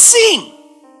does not sin.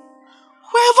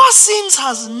 Whoever sins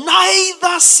has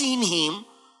neither seen him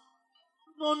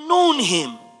nor known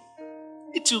him.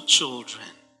 Little children,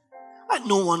 let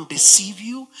no one deceive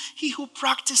you. He who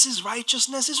practices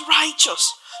righteousness is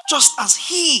righteous, just as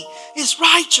he is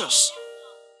righteous.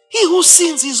 He who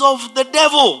sins is of the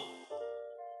devil,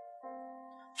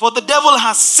 for the devil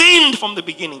has sinned from the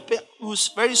beginning.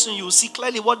 Very soon you will see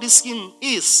clearly what this sin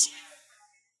is.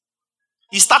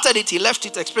 He started it, he left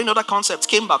it, explained other concepts,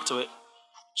 came back to it.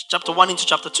 Chapter 1 into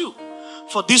chapter 2.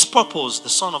 For this purpose the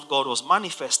Son of God was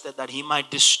manifested, that he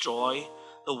might destroy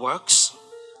the works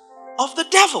of the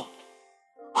devil.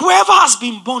 Whoever has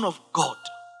been born of God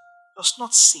does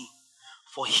not sin,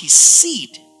 for his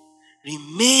seed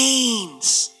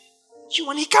remains you,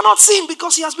 and he cannot sin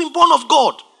because he has been born of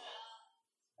God.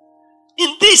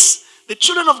 In this, the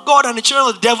children of God and the children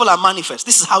of the devil are manifest.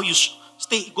 This is how you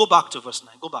stay. Go back to verse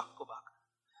 9. Go back.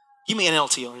 Give me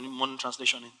NLT or in modern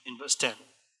translation in verse 10.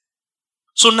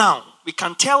 So now, we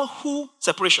can tell who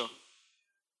separation.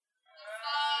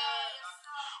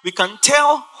 We can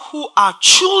tell who are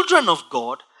children of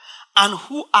God and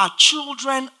who are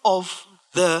children of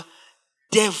the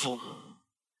devil.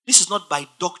 This is not by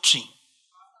doctrine.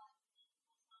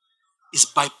 It's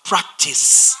by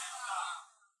practice.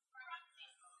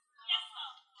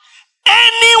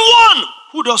 Anyone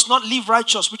who does not live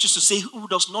righteous, which is to say, who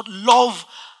does not love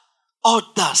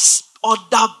others,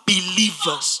 other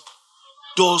believers,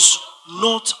 does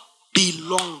not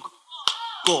belong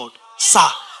God. Sir,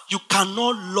 you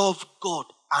cannot love God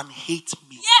and hate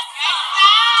me. Yes,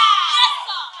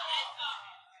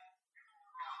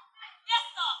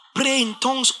 pray in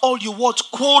tongues all you want,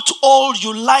 quote all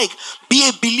you like, be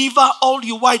a believer all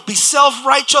you want, be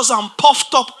self-righteous and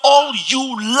puffed up all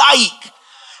you like.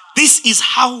 This is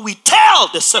how we tell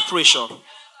the separation.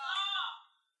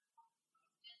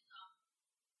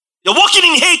 You're walking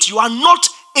in hate, you are not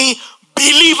a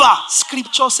believer.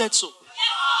 Scripture said so.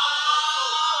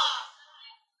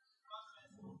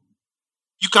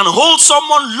 You can hold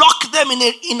someone, lock them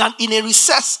in a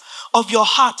recess of your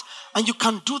heart, and you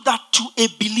can do that to a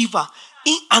believer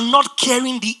and not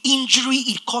caring the injury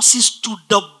it causes to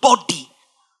the body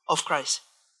of Christ.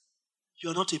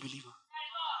 You are not a believer.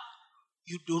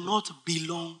 You do not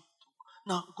belong.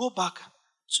 Now go back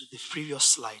to the previous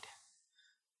slide.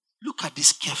 Look at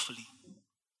this carefully.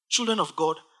 Children of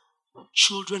God,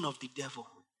 children of the devil.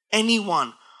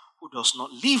 Anyone who does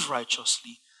not live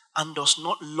righteously and does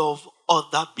not love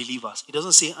other believers. It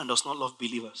doesn't say and does not love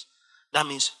believers. That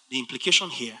means the implication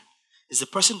here is the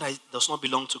person that does not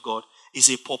belong to God is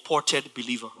a purported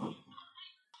believer.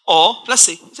 Or, let's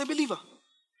say, he's a believer.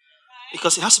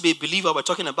 Because it has to be a believer we're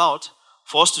talking about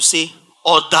for us to say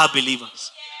other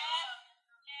believers.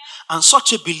 And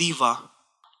such a believer,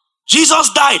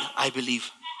 Jesus died, I believe.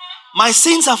 My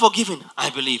sins are forgiven. I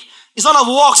believe. It's not of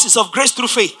works, it's of grace through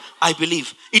faith. I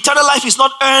believe. Eternal life is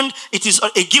not earned, it is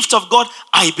a gift of God.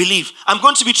 I believe. I'm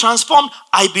going to be transformed.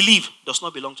 I believe. Does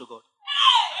not belong to God.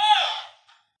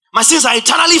 My sins are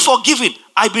eternally forgiven.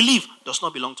 I believe. Does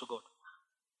not belong to God.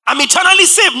 I'm eternally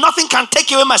saved. Nothing can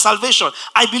take away my salvation.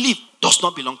 I believe. Does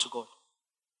not belong to God.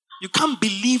 You can't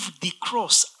believe the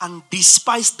cross and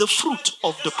despise the fruit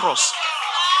of the cross.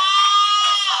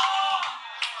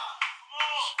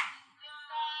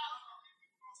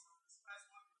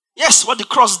 Yes, what the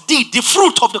cross did, the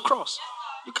fruit of the cross.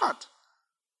 You can't.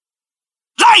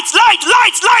 Light, light,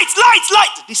 light, light, light,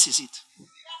 light. This is it.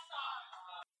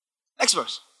 Next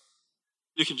verse.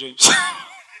 You can, James.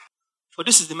 For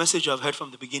this is the message you have heard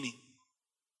from the beginning.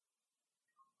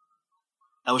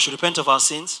 That we should repent of our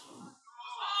sins,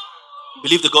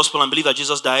 believe the gospel, and believe that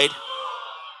Jesus died.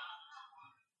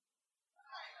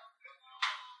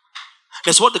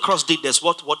 There's what the cross did. There's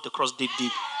what the cross did.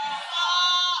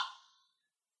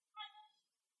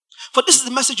 For this is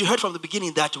the message you heard from the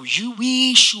beginning, that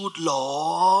we should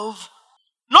love,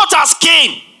 not as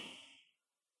Cain,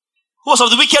 who was of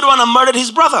the wicked one and murdered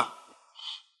his brother.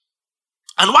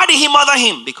 And why did he murder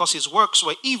him? Because his works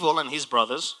were evil and his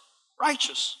brothers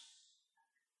righteous.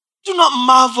 Do not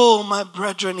marvel, my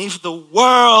brethren, if the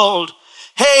world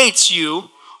hates you.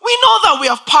 We know that we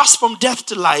have passed from death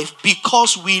to life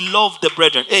because we love the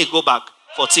brethren. Hey, go back.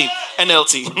 14,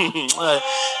 NLT.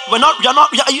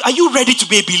 Are you ready to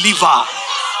be a believer?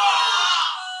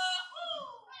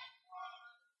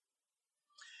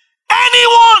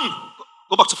 Anyone,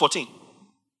 go back to 14.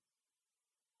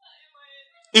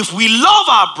 If we love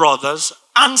our brothers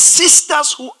and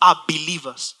sisters who are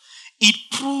believers, it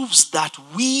proves that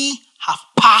we have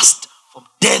passed from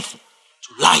death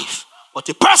to life. But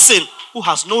a person who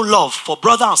has no love for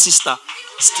brother and sister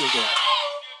is still there.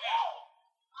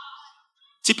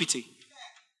 TPT.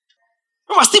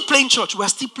 We're still playing church. We're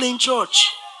still playing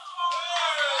church.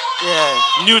 Yeah.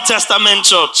 New Testament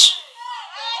church.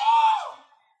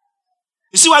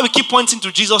 You see why we keep pointing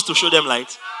to Jesus to show them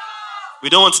light? We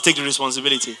don't want to take the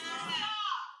responsibility.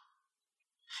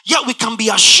 Yet we can be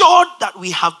assured that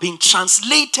we have been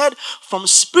translated from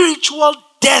spiritual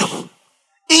death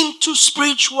into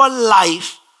spiritual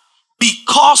life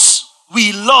because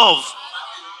we love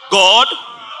God.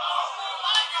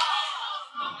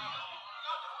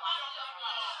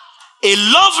 A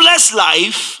loveless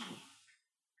life.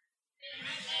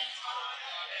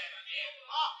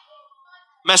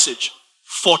 Message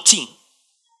 14.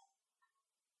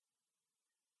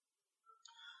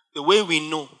 The way we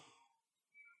know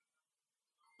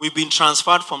we've been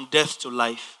transferred from death to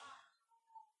life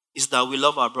is that we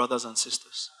love our brothers and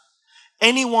sisters.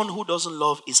 Anyone who doesn't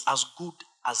love is as good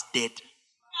as dead.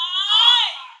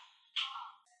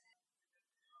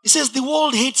 He says the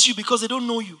world hates you because they don't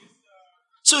know you.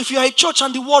 So if you are a church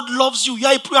and the world loves you, you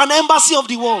are an embassy of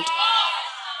the world.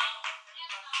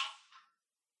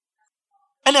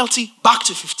 NLT, back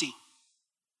to 15.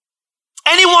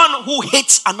 Anyone who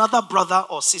hates another brother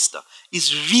or sister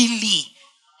is really...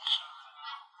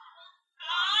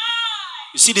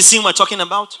 You see the scene we're talking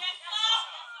about?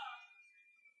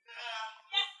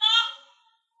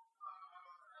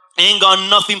 Ain't got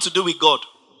nothing to do with God.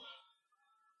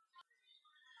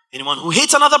 Anyone who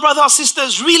hates another brother or sister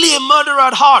is really a murderer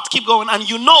at heart. Keep going. And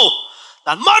you know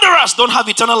that murderers don't have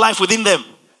eternal life within them.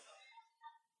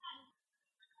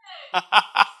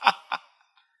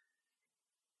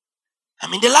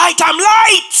 I'm in the light. I'm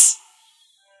light.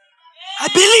 I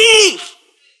believe.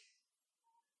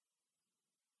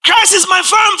 Christ is my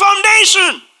firm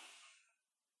foundation.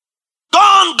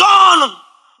 Gone, gone.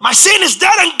 My sin is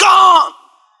dead and gone.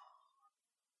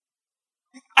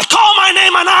 I call my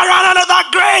name and I ran out of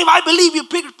that grave. I believe you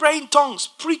pray in tongues.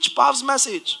 Preach Pav's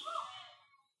message.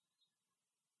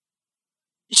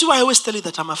 You see why I always tell you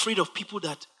that I'm afraid of people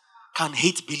that can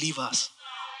hate believers.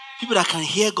 People that can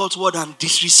hear God's word and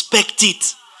disrespect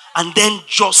it and then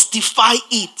justify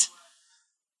it.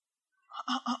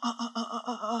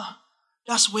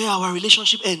 That's where our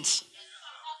relationship ends.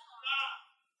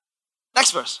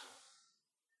 Next verse.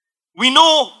 We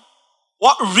know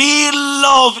what real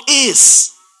love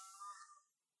is.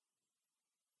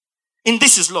 In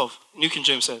this is love, New King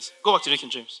James says. Go back to New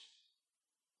King James.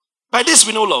 By this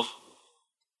we know love.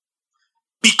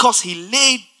 Because he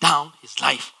laid down his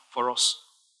life for us.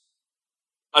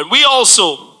 And we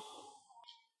also,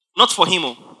 not for him,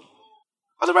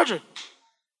 but the brethren.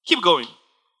 Keep going.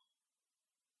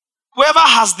 Whoever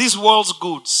has this world's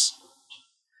goods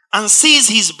and sees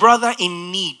his brother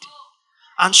in need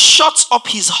and shuts up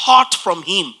his heart from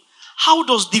him, how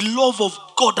does the love of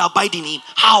God abide in him?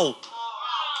 How?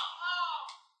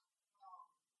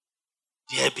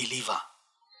 Dear believer.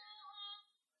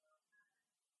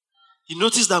 You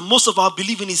notice that most of our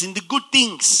believing is in the good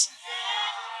things.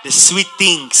 The sweet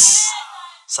things.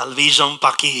 Salvation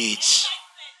package.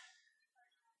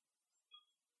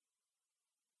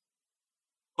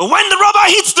 But when the rubber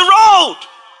hits the road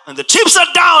and the chips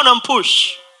are down and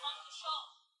push,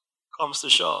 comes to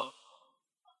shore.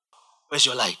 Where's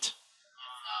your light?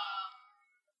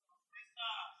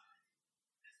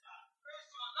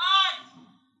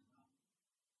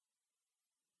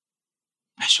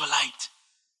 Where's your light?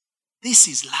 This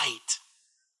is light.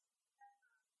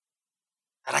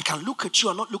 That I can look at you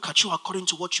and not look at you according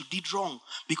to what you did wrong,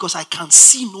 because I can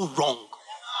see no wrong.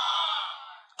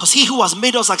 Because he who has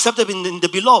made us acceptable in the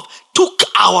beloved took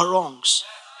our wrongs.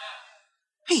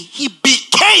 He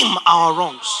became our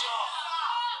wrongs.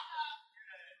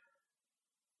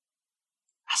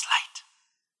 That's light.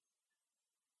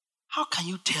 How can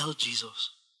you tell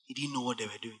Jesus he didn't know what they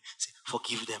were doing? Say,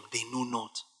 forgive them, they know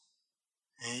not.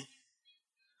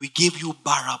 We gave you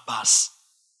Barabbas.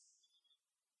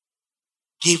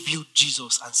 Gave you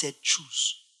Jesus and said,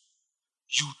 choose.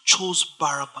 You chose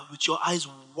Barabbas with your eyes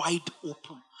wide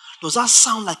open. Does that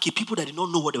sound like a people that did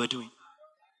not know what they were doing?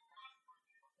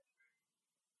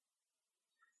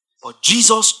 But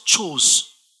Jesus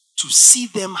chose to see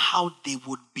them how they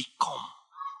would become.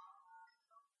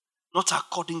 Not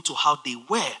according to how they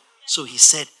were. So he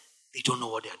said, they don't know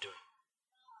what they are doing.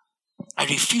 I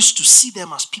refuse to see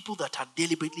them as people that are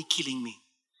deliberately killing me.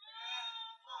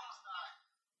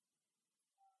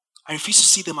 I refuse to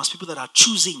see them as people that are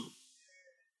choosing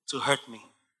to hurt me.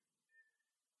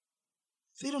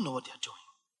 They don't know what they are doing.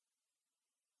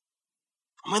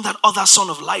 And when that other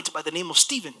son of light by the name of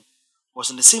Stephen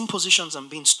was in the same positions and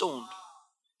being stoned,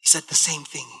 he said the same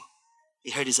thing.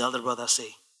 He heard his elder brother say,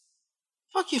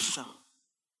 forgive them.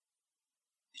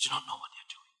 They do not know what they are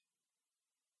doing.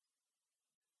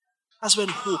 That's when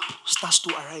hope starts to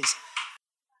arise.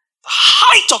 The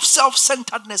height of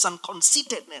self-centeredness and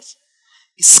conceitedness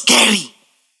is scary.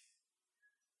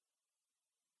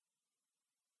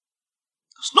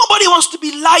 Because nobody wants to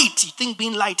be light. You think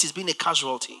being light is being a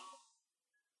casualty.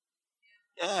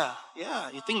 Yeah.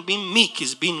 You think being meek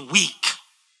is being weak.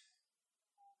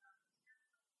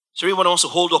 So everyone wants to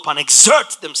hold up and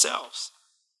exert themselves.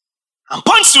 And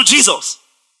points to Jesus.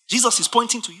 Jesus is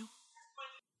pointing to you.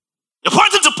 You're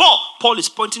pointing to Paul. Paul is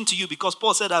pointing to you because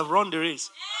Paul said, I've run the race.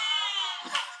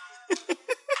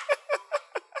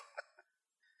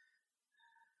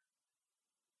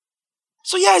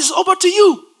 So it's over to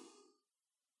you.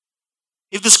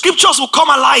 If the scriptures will come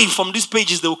alive from these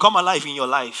pages, they will come alive in your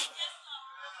life.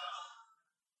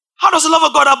 How does the love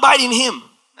of God abide in him?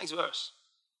 Next verse.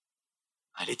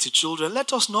 My little children,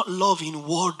 let us not love in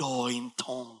word or in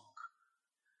tongue,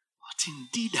 but in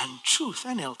deed and truth.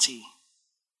 NLT.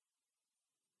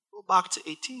 Go back to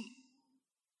 18.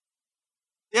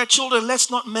 Dear children,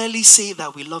 let's not merely say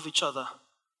that we love each other.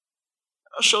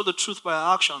 Let's show the truth by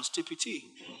our actions. TPT.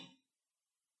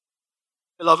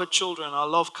 Beloved children, our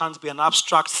love can't be an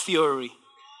abstract theory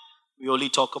we only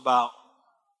talk about,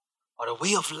 but a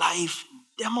way of life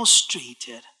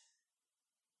demonstrated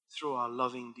through our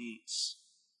loving deeds.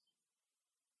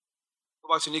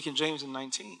 Go back to New King James in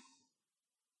 19.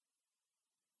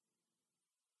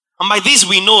 And by this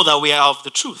we know that we are of the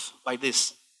truth. By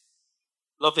this,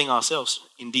 loving ourselves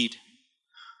indeed.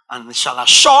 And we shall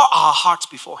assure our hearts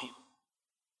before him.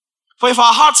 For if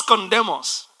our hearts condemn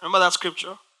us, remember that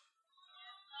scripture?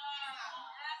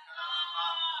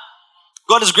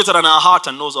 God is greater than our heart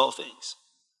and knows all things.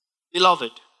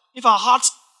 Beloved, if our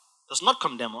hearts does not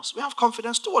condemn us, we have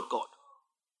confidence toward God.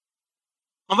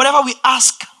 And whatever we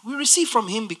ask, we receive from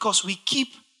him because we keep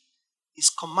his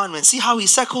commandments. See how he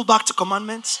circled back to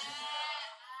commandments?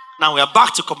 Now we are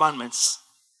back to commandments.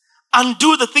 And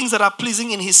do the things that are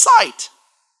pleasing in his sight.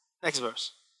 Next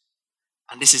verse.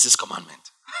 And this is his commandment.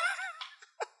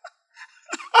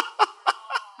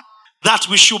 That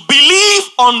we should believe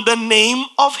on the name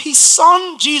of his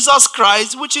son, Jesus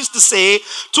Christ, which is to say,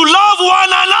 to love one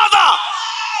another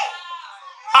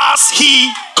as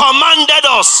he commanded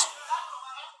us.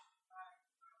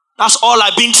 That's all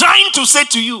I've been trying to say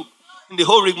to you in the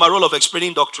whole rigmarole of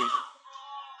explaining doctrine.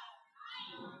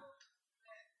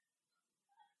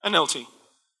 NLT.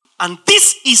 And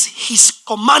this is his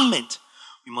commandment.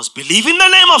 We must believe in the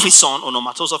name of his son,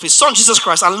 onomatos of his son, Jesus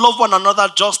Christ, and love one another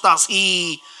just as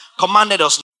he commanded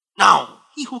us. Now,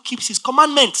 he who keeps his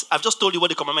commandments, I've just told you what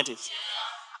the commandment is,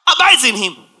 abides in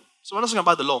him. So we're not talking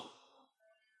about the law.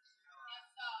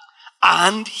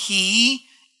 And he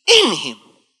in him.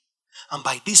 And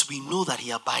by this we know that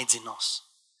he abides in us.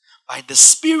 By the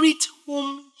Spirit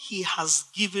whom he has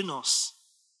given us.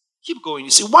 Keep going.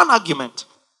 You see, one argument,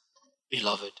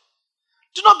 beloved.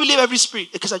 Do not believe every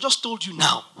spirit, because I just told you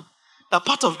now that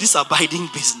part of this abiding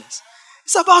business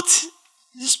is about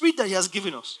the spirit that he has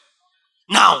given us.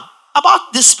 Now,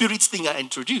 about this spirit thing I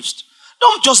introduced,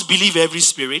 don't just believe every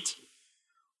spirit.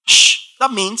 Shh.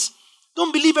 That means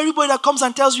don't believe everybody that comes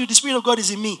and tells you the Spirit of God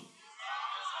is in me.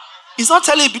 It's not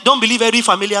telling you don't believe every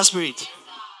familiar spirit,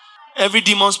 every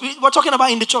demon spirit. We're talking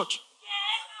about in the church.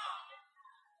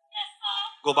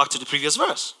 Go back to the previous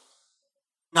verse.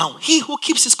 Now, he who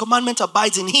keeps his commandment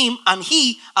abides in him, and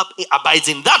he abides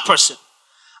in that person.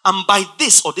 And by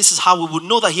this, or this is how we would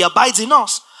know that he abides in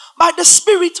us, by the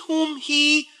Spirit whom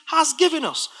he has given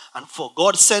us. And for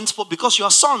God sent forth, because you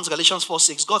are sons, Galatians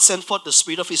 4:6, God sent forth the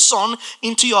Spirit of his Son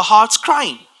into your hearts,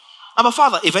 crying, Abba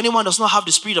Father. If anyone does not have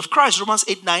the Spirit of Christ, Romans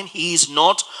 8:9, he is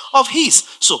not of his.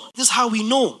 So this is how we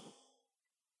know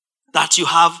that you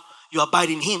abide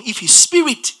in him, if his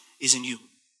Spirit is in you.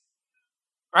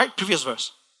 Right? Previous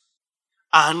verse.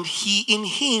 And he in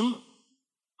him,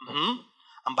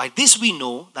 and by this we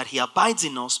know that he abides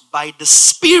in us by the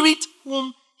Spirit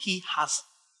whom he has.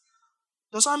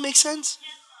 Does that make sense?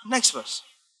 Next verse.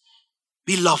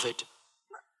 Beloved.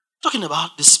 Talking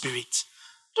about the Spirit.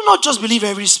 Do not just believe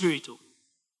every spirit,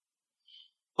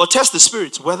 but test the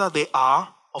spirits whether they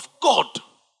are of God.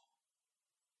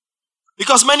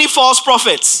 Because many false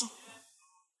prophets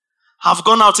have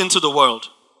gone out into the world.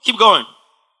 Keep going.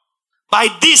 By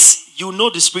this you know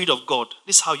the Spirit of God.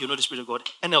 This is how you know the Spirit of God.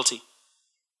 NLT.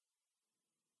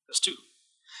 Verse 2.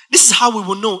 This is how we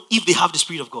will know if they have the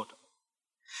Spirit of God.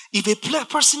 If a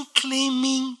person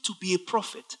claiming to be a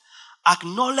prophet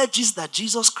acknowledges that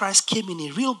Jesus Christ came in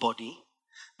a real body,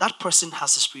 that person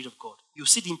has the Spirit of God. You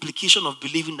see the implication of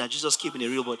believing that Jesus came in a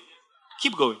real body.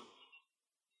 Keep going.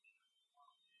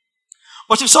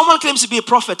 But if someone claims to be a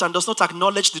prophet and does not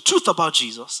acknowledge the truth about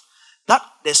Jesus,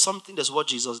 there's what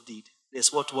Jesus did.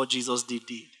 There's what Jesus did.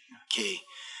 Okay.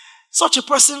 Such a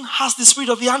person has the spirit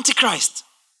of the Antichrist,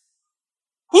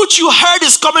 which you heard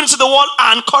is coming into the world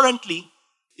and currently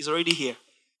is already here.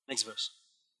 Next verse.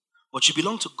 But you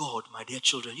belong to God, my dear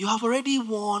children. You have already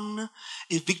won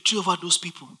a victory over those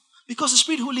people. Because the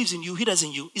Spirit who lives in you, he that is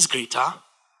in you, is greater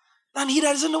than he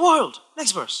that is in the world.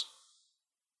 Next verse.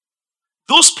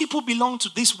 Those people belong to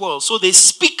this world, so they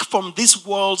speak from this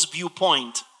world's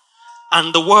viewpoint,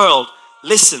 and the world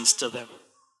listens to them.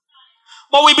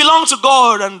 But we belong to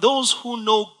God, and those who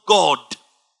know God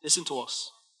listen to us.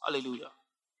 Hallelujah.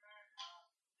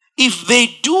 If they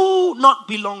do not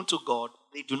belong to God,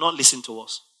 they do not listen to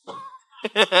us.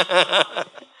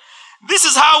 This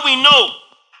is how we know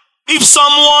if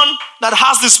someone that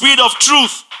has the spirit of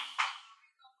truth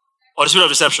or the spirit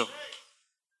of deception.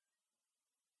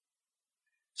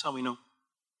 That's how we know.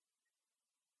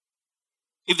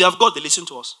 If they have God, they listen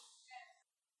to us.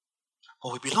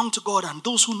 But we belong to God, and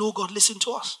those who know God listen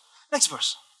to us. Next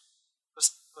verse.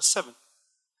 Verse 7.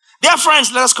 Dear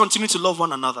friends, let us continue to love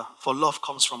one another, for love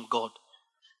comes from God.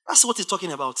 That's what he's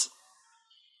talking about.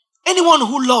 Anyone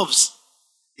who loves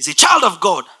is a child of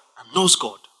God and knows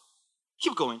God.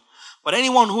 Keep going. But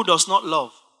anyone who does not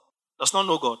love does not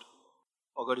know God,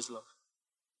 for God is love.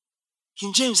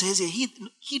 King James says here,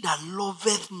 he that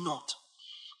loveth not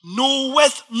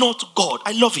knoweth not God.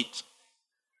 I love it.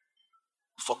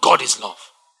 For God is love.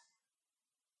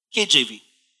 KJV.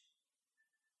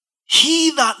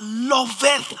 He that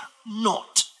loveth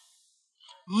not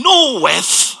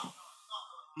knoweth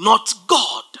not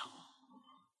God.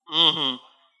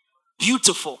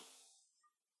 Beautiful.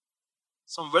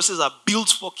 Some verses are built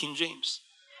for King James.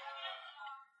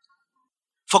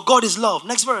 For God is love.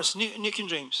 Next verse, New King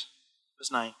James,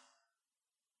 verse 9.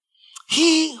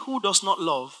 He who does not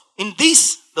love, in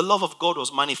this the love of God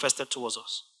was manifested towards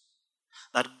us,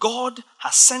 that God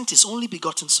has sent his only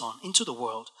begotten Son into the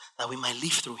world that we might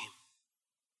live through him.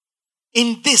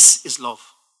 In this is love.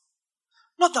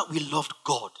 Not that we loved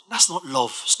God. That's not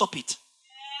love. Stop it.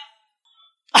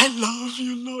 I love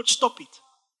you, Lord. Stop it.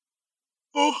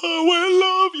 Oh, how I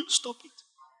love you. Stop it.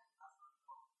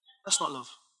 That's not love.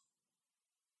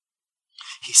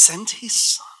 He sent his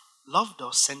Son, loved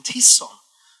us, sent his Son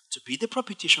to be the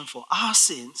propitiation for our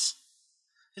sins.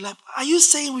 You're like, are you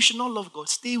saying we should not love God?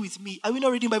 Stay with me. Are we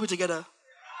not reading the Bible together?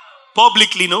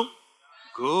 Publicly, no?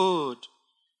 Good.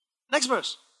 Next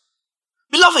verse.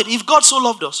 Beloved, if God so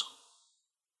loved us,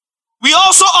 we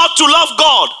also ought to love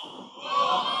God.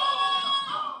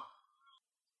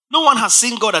 No one has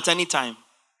seen God at any time.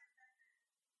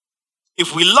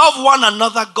 If we love one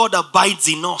another, God abides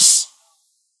in us.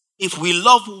 If we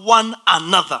love one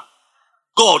another,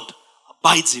 God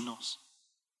abides in us.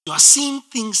 You are seeing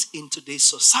things in today's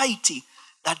society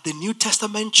that the New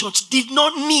Testament church did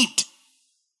not need.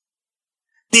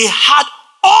 They had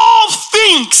all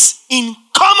things in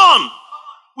common.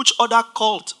 Which other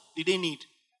cult did they need?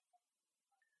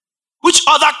 Which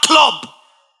other club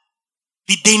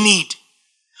did they need?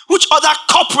 Which other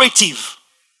cooperative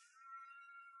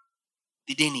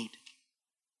did they need?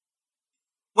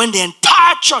 When the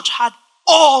entire church had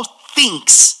all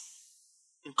things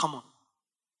in common.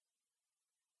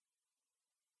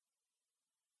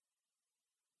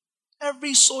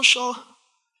 Every social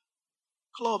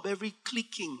club, every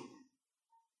cliquing,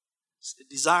 it's the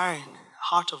desire in the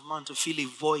heart of man to fill a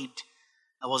void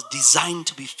that was designed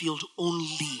to be filled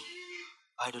only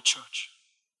by the church.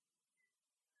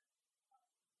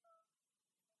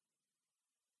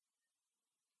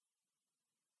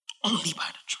 Only by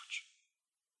the church.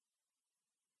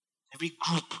 Every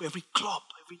group, every club,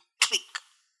 every clique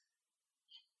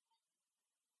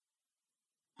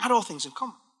had all things in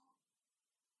common.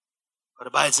 God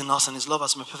abides in us and his love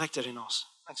has been perfected in us.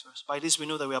 Next verse. By this we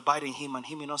know that we abide in him and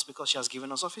him in us because he has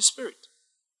given us of his spirit.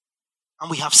 And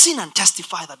we have seen and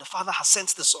testified that the Father has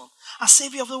sent the Son as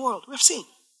Savior of the world. We have seen.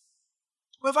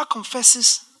 Whoever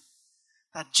confesses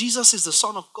that Jesus is the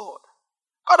Son of God,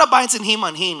 God abides in him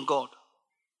and he in God.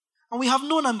 And we have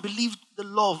known and believed the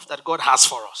love that God has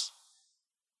for us.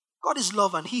 God is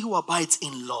love, and he who abides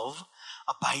in love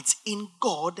abides in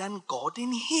God and God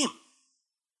in him.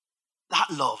 That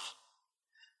love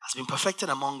has been perfected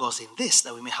among us in this,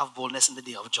 that we may have boldness in the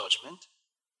day of judgment.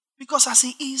 Because as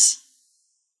he is,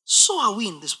 so are we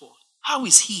in this world. How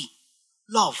is he?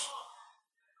 Love.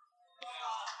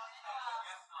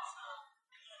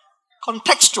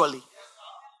 Contextually.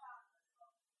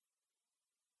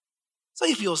 So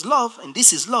if he was love, and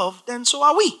this is love, then so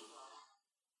are we.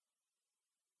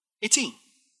 18.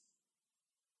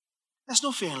 There's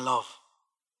no fear in love.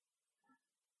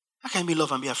 How can you be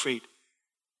love and be afraid?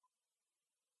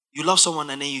 You love someone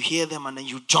and then you hear them and then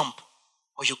you jump,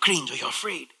 or you cringe, or you're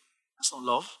afraid. That's not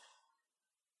love.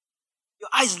 Your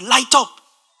eyes light up.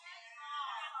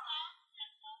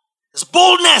 There's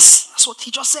boldness. That's what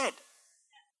he just said.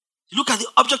 You look at the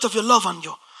object of your love and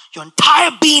your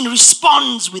entire being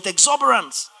responds with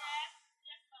exuberance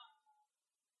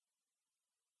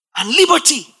and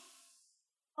liberty.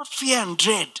 Not fear and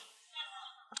dread.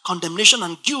 Not condemnation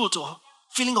and guilt or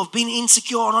feeling of being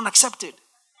insecure or unaccepted.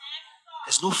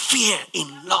 There's no fear in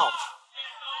love.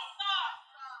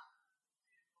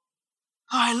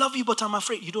 Oh, I love you, but I'm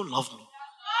afraid. You don't love me.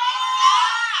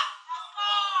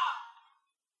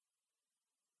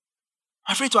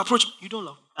 I'm afraid to approach me. You don't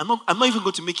love me. I'm not even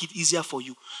going to make it easier for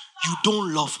you. You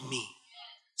don't love me.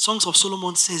 Songs of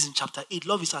Solomon says in chapter 8,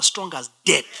 love is as strong as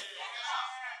death.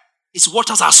 Its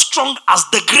waters are strong as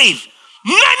the grave.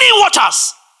 Many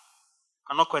waters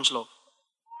cannot quench love.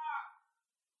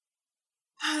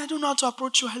 I don't know how to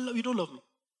approach you. You don't love me.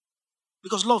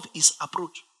 Because love is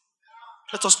approach.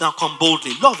 Let us now come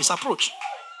boldly. Love is approach.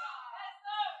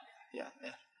 Yeah.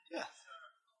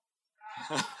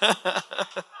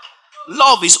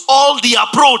 Love is all the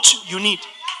approach you need. You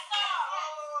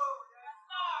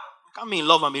can't be in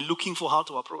love and be looking for how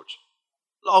to approach.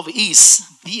 Love is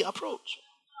the approach.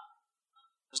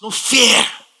 There's no fear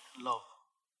in love.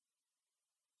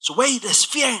 So where there's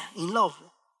fear in love,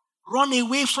 run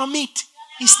away from it.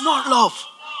 It's not love.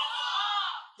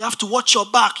 You have to watch your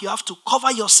back. You have to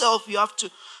cover yourself. You have to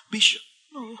be sure.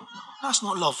 No, that's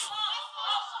not love.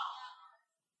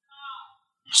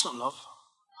 That's not love.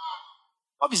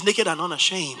 Love is naked and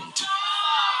unashamed. Yes.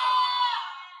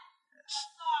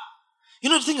 You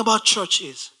know the thing about church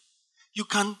is, you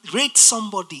can rate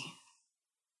somebody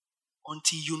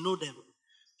until you know them.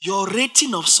 Your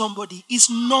rating of somebody is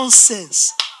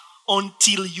nonsense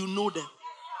until you know them.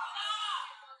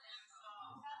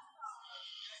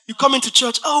 You come into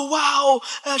church, oh wow,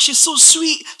 she's so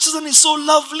sweet. Susan is so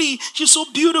lovely. She's so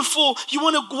beautiful. You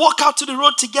want to walk out to the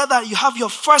road together. You have your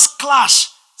first clash.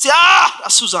 Say,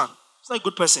 that's Susan. She's not a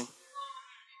good person.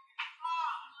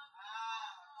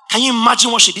 Can you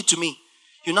imagine what she did to me?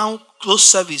 You now close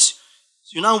service.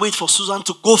 You now wait for Susan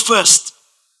to go first.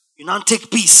 You now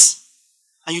take peace.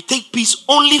 And you take peace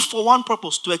only for one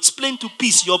purpose, to explain to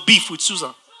peace your beef with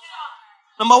Susan.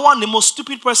 Number one, the most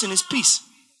stupid person is peace.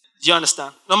 Do you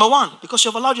understand? Number one, because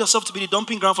you have allowed yourself to be the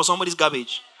dumping ground for somebody's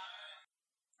garbage.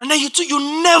 And then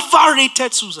you never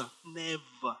rated Susan.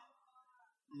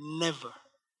 Never.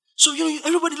 So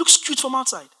everybody looks cute from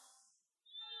outside.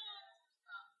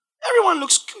 Everyone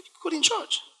looks good in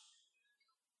church.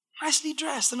 Nicely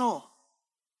dressed and all.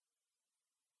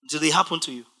 Until they happen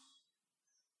to you.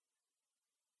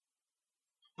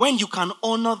 When you can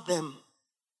honor them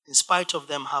in spite of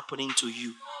them happening to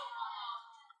you,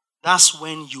 That's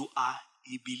when you are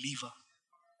a believer.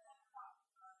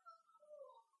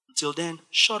 Until then,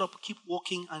 shut up, keep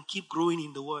walking, and keep growing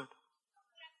in the word.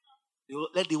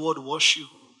 Let the word wash you.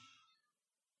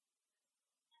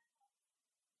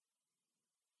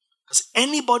 Because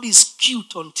anybody is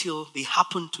cute until they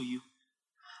happen to you.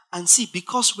 And see,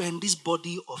 because we're in this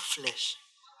body of flesh,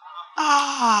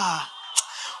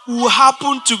 we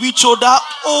happen to each other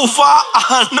over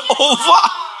and over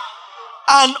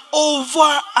and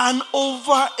over and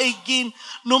over again.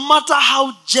 No matter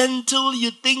how gentle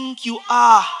you think you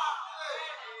are,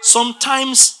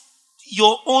 sometimes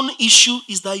your own issue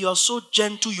is that you are so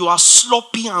gentle, you are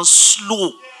sloppy and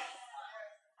slow.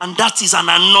 And that is an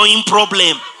annoying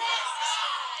problem.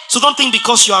 So don't think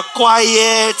because you are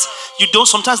quiet, you don't.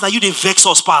 Sometimes now you they vex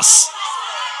us pass.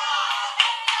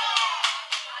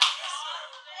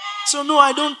 So no,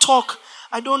 I don't talk.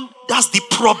 That's the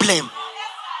problem.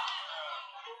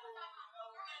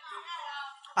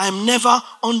 I am never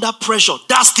under pressure.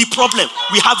 That's the problem.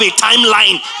 We have a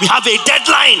timeline. We have a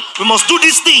deadline. We must do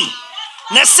this thing.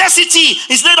 Necessity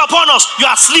is laid upon us. You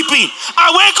are sleeping.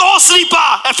 Awake, O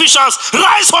sleeper, Ephesians.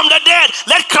 Rise from the dead.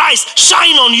 Let Christ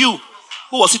shine on you.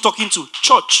 Who was he talking to?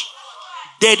 Church.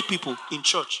 Dead people in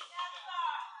church.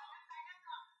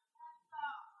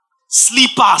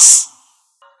 Sleepers.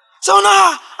 So no,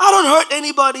 I don't hurt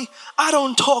anybody. I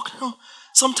don't talk. No.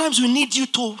 Sometimes we need you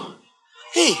to.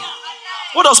 Hey,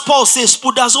 what does Paul say?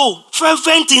 Spudazo,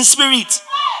 fervent in spirit.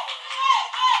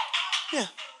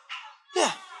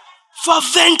 Yeah.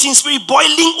 Fervent in spirit,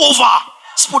 boiling over.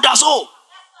 Spudazo.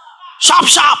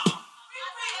 Sharp.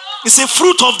 It's a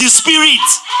fruit of the spirit.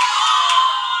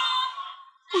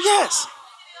 Yes.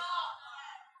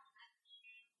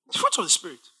 It's fruit of the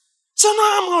spirit. So no,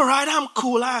 I'm all right. I'm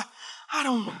cool. I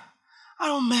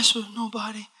don't mess with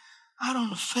nobody. I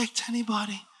don't affect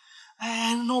anybody.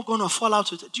 I'm not going to fall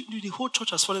out with it. The whole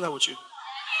church has fallen out with you.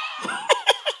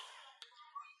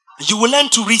 You will learn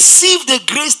to receive the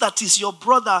grace that is your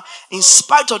brother in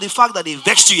spite of the fact that they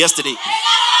vexed you yesterday.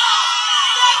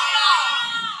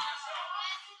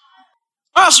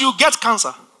 As you get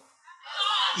cancer,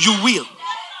 you will.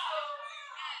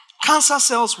 Cancer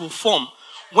cells will form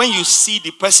when you see the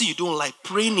person you don't like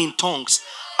praying in tongues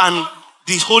and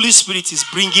the Holy Spirit is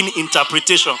bringing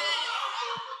interpretation.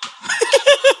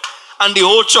 And the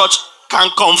whole church can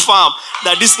confirm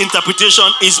that this interpretation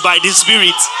is by the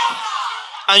Spirit.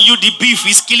 And you, the beef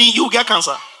is killing you, get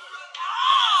cancer.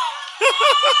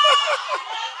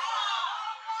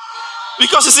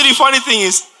 Because you see, the funny thing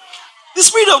is, the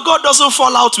Spirit of God doesn't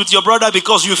fall out with your brother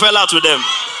because you fell out with them.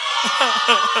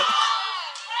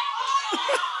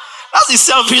 That's the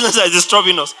selfishness that is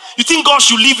disturbing us. You think God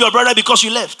should leave your brother because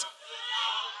you left?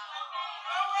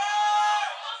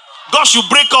 God should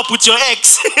break up with your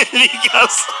ex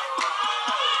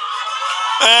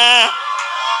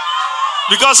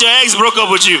because your ex broke up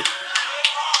with you.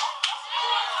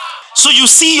 So you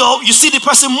see the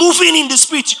person moving in the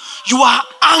spirit. You are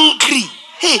angry.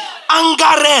 Hey,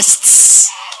 anger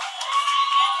rests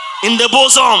in the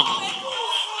bosom.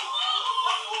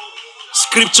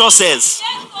 Scripture says.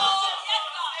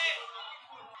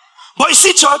 But you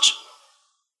see, church,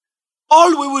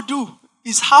 all we will do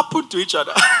is happen to each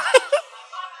other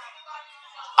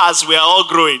as we are all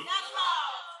growing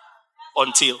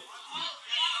until.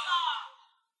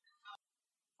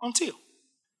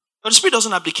 But the Spirit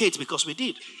doesn't abdicate because we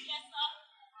did. Have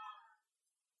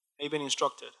you been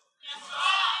instructed?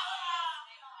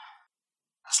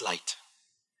 That's light.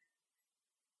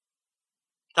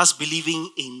 That's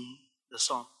believing in the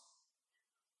Son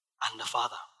and the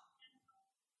Father.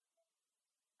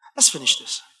 Let's finish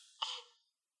this.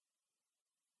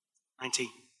 19.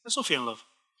 There's no fear in love.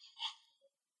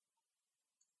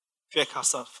 Fear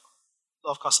casts out.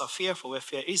 Love casts out fear, for where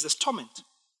fear is, there's torment.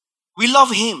 We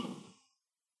love Him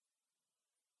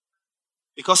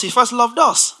because He first loved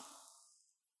us.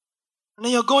 And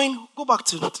then go back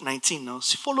to 19 now.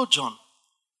 Follow John.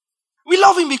 We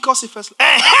love Him because He first loved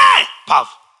us. Hey! Pav.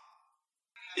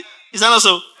 Is that not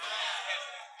so?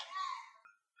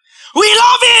 We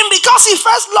love Him because He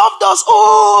first loved us.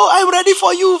 Oh, I'm ready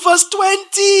for you. Verse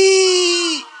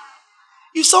 20.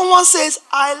 If someone says,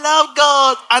 I love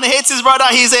God and hates his brother,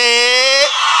 he's a...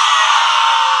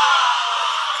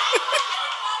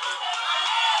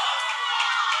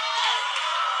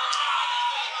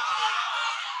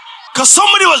 Because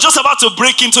somebody was just about to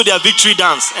break into their victory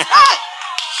dance.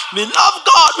 We love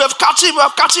God. We've catch him.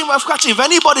 If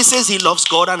anybody says he loves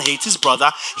God and hates his brother,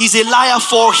 he's a liar.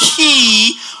 For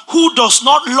he who does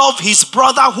not love his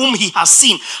brother whom he has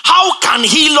seen, how can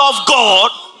he love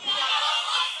God?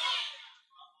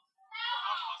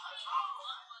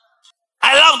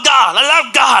 I love God. I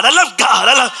love God. I love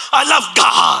God. I love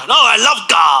God. Oh, I love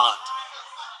God.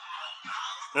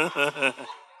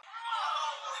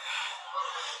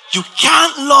 You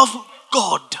can't love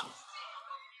God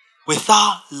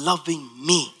without loving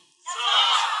me.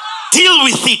 Deal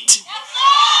with it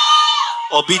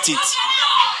or beat it.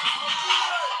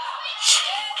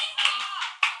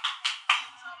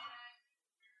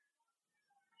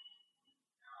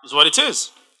 That's what it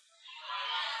is.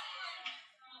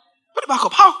 Put it back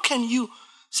up. How can you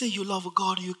say you love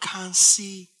God you can't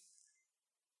see?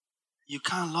 You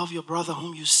can't love your brother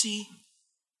whom you see?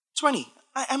 20.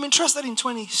 I'm interested in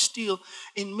 20 still,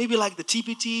 in maybe like the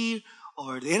TPT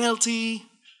or the NLT.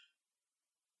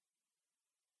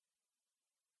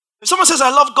 If someone says, I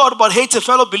love God but hates a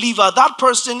fellow believer, that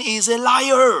person is a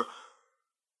liar.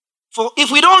 For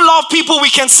if we don't love people we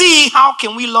can see, how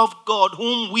can we love God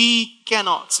whom we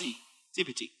cannot see?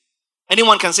 TPT.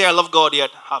 Anyone can say, I love God,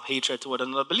 yet have hatred toward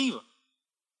another believer.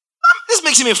 This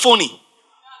makes him a phony.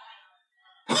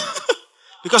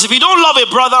 Because if you don't love a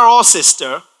brother or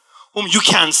sister whom you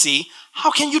can see,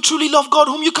 how can you truly love God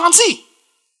whom you can't see?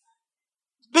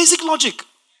 Basic logic.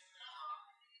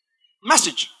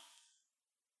 Message.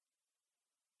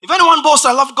 If anyone boasts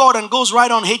I love God and goes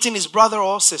right on hating his brother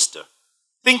or sister,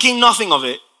 thinking nothing of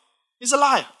it, he's a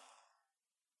liar.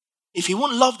 If he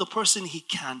won't love the person he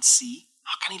can't see,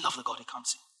 how can he love the God he can't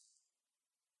see?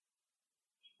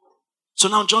 So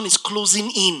now John is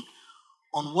closing in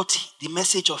on what the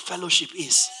message of fellowship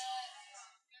is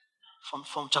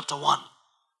from chapter 1.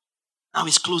 Now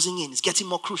he's closing in. It's getting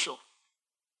more crucial.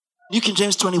 New King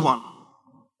James 21.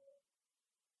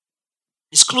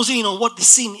 He's closing in on what the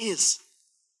sin is.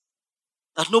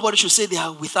 That nobody should say they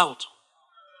are without.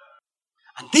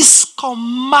 And this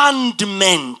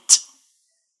commandment,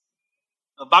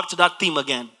 back to that theme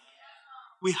again,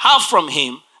 we have from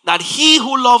him that he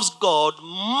who loves God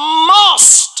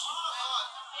must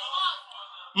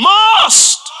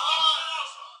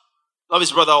love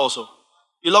his brother also.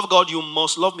 You love God, you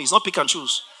must love me. It's not pick and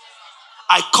choose.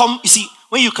 You see,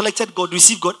 when you collected God,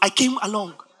 received God, I came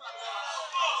along.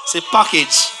 It's a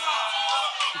package.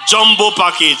 Jumbo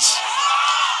package.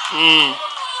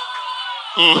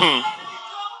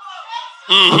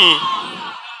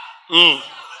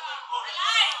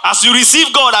 As you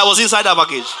receive God, I was inside that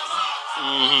package.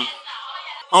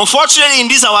 Unfortunately, in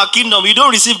this our kingdom, you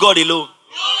don't receive God alone.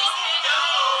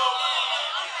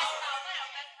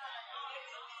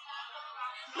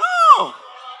 No.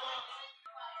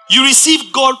 You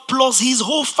receive God plus his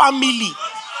whole family.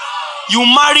 You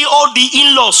marry all the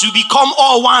in-laws, you become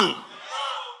all one.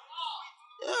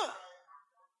 Yeah.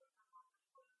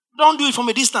 Don't do it from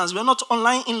a distance. We are not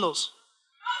online in-laws.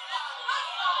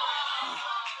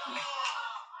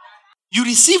 You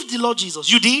received the Lord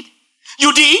Jesus. You did?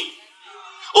 You did?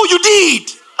 Oh, you did.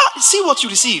 See what you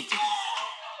received.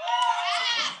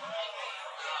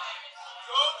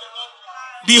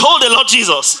 Behold the Lord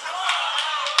Jesus.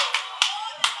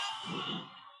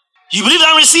 You believe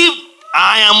and receive?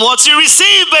 I am what you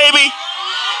receive, baby.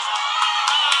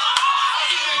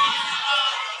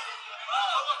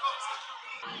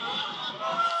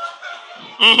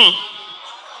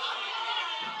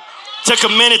 Take a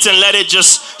minute and let it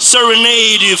just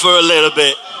serenade you for a little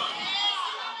bit.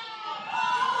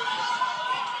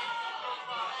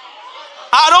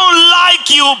 I don't like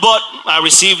you, but I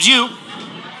received you.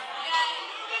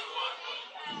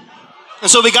 And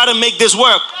so we got to make this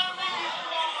work.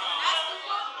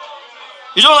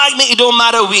 You don't like me, it don't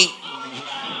matter. We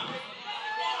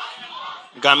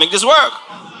got to make this work.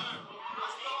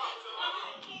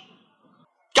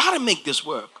 Got to make this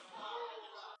work.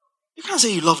 You can't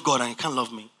say you love God and you can't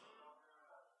love me.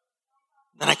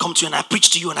 Then I come to you and I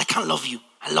preach to you and I can't love you.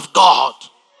 I love God.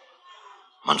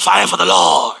 I'm on fire for the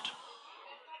Lord.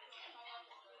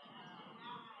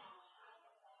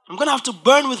 I'm going to have to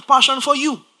burn with passion for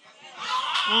you.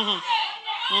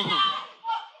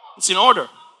 It's in order.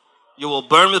 You will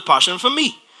burn with passion for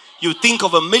me. You think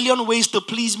of a million ways to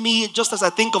please me, just as I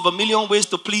think of a million ways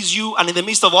to please you. And in the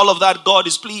midst of all of that, God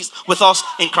is pleased with us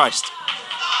in Christ.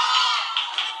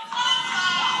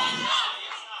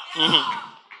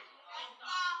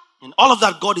 In all of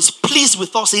that, God is pleased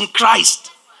with us in Christ.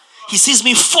 He sees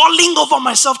me falling over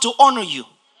myself to honor you.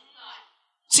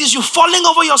 Sees you falling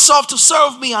over yourself to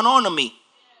serve me and honor me.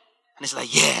 And it's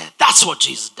like, yeah, that's what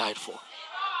Jesus died for.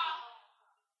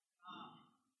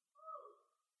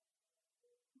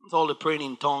 It's all the praying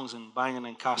in tongues and binding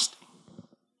and casting.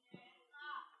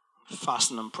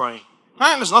 Fasting and praying.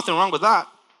 And there's nothing wrong with that.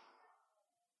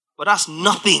 But that's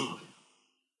nothing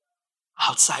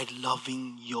outside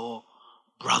loving your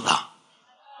brother.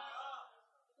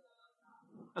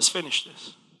 Let's finish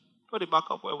this. Put it back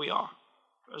up where we are.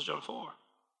 1 John 4.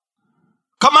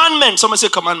 Commandment. Somebody say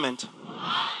commandment.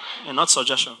 And not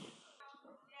suggestion.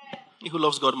 He who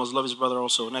loves God must love his brother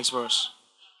also. Next verse.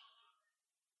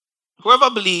 Whoever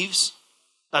believes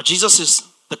that Jesus is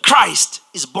the Christ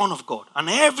is born of God. And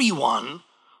everyone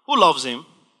who loves him,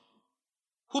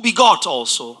 who begot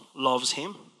also, loves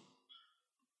him,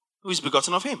 who is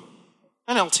begotten of him.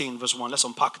 NLT in verse 1. Let's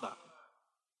unpack that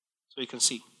so you can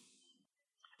see.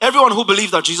 Everyone who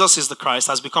believes that Jesus is the Christ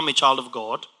has become a child of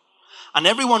God. And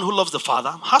everyone who loves the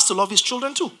Father has to love his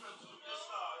children too.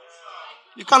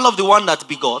 You can't love the one that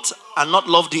begot and not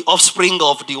love the offspring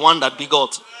of the one that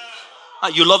begot.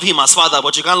 You love him as father,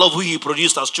 but you can't love who he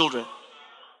produced as children.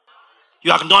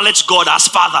 You acknowledge God as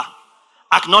father.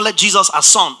 Acknowledge Jesus as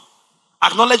son.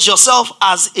 Acknowledge yourself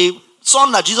as a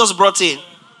son that Jesus brought in,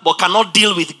 but cannot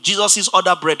deal with Jesus'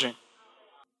 other brethren.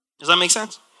 Does that make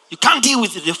sense? You can't deal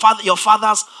with your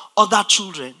father's other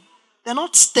children. They're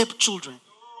not stepchildren.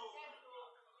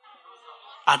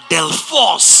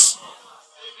 Adelphos.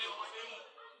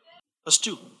 Verse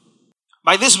 2.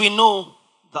 By this we know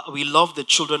that we love the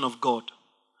children of God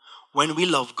when we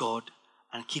love God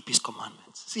and keep his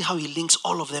commandments. See how he links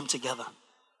all of them together.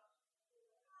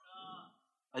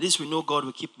 By this we know God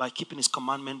by keeping his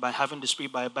commandment, by having the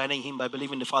Spirit, by abiding him, by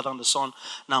believing the Father and the Son.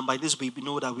 Now by this we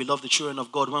know that we love the children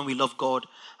of God when we love God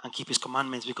and keep his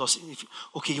commandments. Because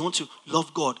you want to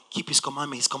love God, keep his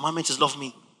commandment. His commandment is love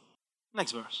me.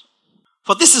 Next verse.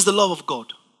 For this is the love of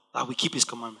God, that we keep his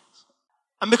commandments.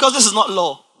 And because this is not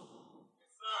law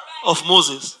of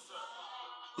Moses,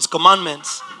 his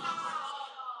commandments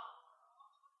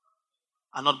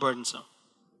are not burdensome.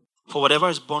 For whatever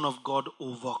is born of God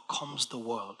overcomes the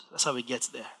world. That's how it gets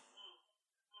there.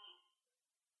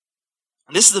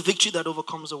 And this is the victory that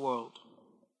overcomes the world.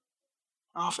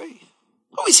 Our faith.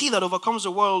 Who is he that overcomes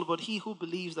the world but he who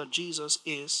believes that Jesus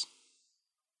is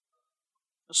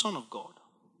the Son of God?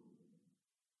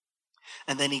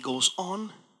 And then he goes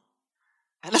on.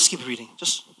 And let's keep reading.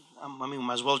 We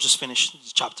might as well just finish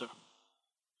this chapter.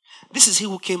 This is he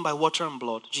who came by water and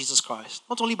blood, Jesus Christ.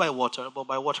 Not only by water, but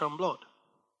by water and blood.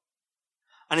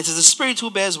 And it is the Spirit who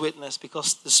bears witness,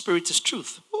 because the Spirit is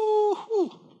truth.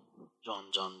 Ooh.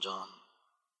 John.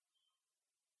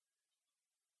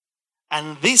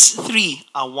 And these three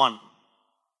are one.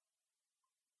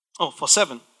 For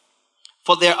 7.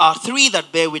 For there are three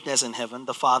that bear witness in heaven,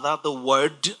 the Father, the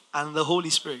Word, and the Holy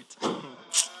Spirit.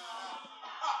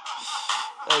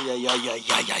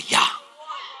 Yeah.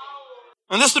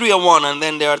 And these three are one, and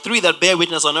then there are three that bear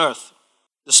witness on earth.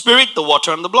 The Spirit, the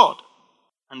water, and the blood.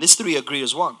 And these three agree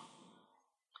as one.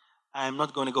 I am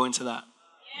not going to go into that.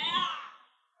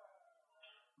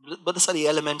 But these are the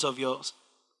elements of your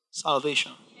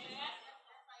salvation.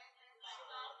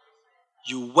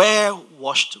 You were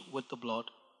washed with the blood.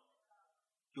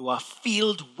 You are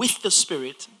filled with the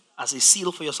Spirit as a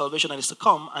seal for your salvation that is to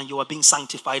come, and you are being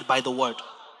sanctified by the Word.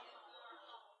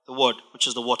 The Word, which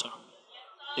is the water.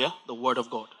 Yeah? The Word of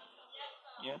God.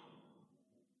 Yeah?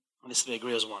 And these three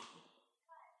agree as one.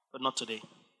 But not today.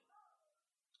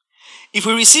 If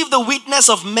we receive the witness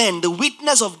of men, the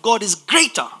witness of God is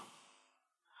greater.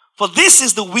 For this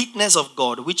is the witness of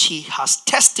God, which he has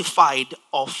testified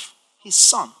of his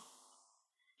Son.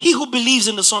 He who believes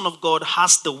in the Son of God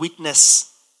has the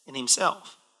witness in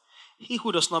himself. He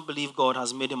who does not believe God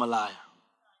has made him a liar,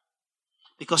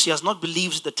 because he has not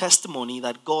believed the testimony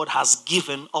that God has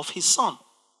given of his Son.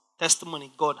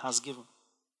 Testimony God has given.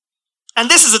 And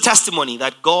this is a testimony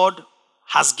that God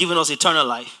has given us eternal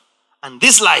life. And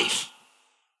this life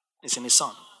is in his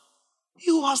Son.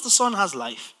 He who has the Son has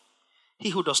life. He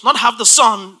who does not have the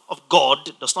Son of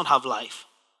God does not have life.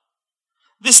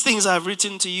 These things I have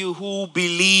written to you who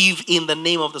believe in the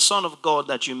name of the Son of God,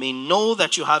 that you may know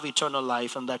that you have eternal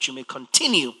life, and that you may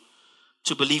continue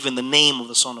to believe in the name of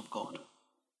the Son of God.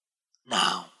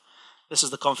 Now, this is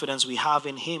the confidence we have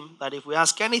in him, that if we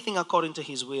ask anything according to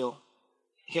his will,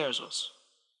 he hears us.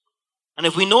 And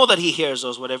if we know that he hears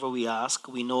us, whatever we ask,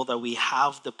 we know that we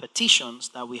have the petitions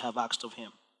that we have asked of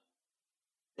him.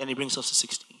 Then he brings us to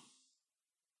 16.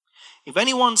 If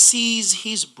anyone sees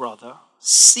his brother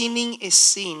sinning a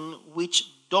sin which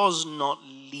does not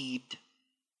lead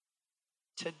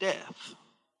to death,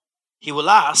 he will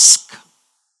ask,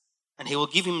 and he will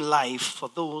give him life for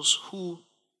those who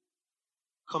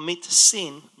commit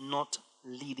sin not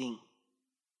leading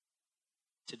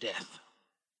to death.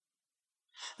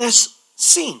 There's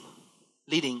sin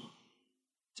leading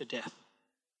to death.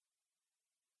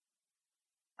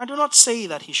 I do not say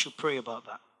that he should pray about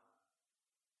that.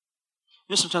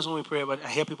 You know, sometimes when we pray about, I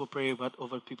hear people pray about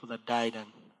over people that died, and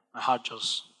my heart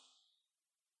just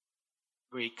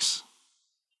breaks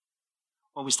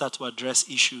when we start to address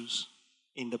issues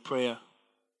in the prayer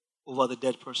over the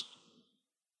dead person.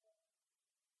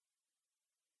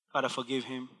 Father, forgive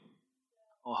him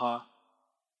or her.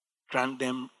 Grant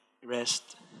them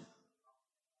rest.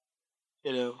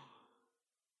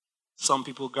 Some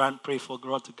people pray for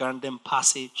God to grant them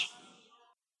passage.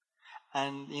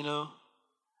 And,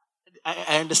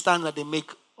 I understand that they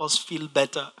make us feel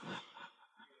better.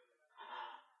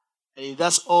 And if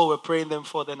that's all we're praying them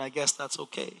for, then I guess that's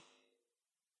okay.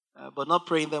 But not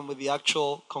praying them with the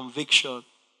actual conviction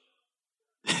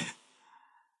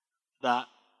that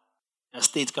their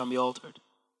state can be altered.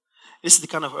 This is the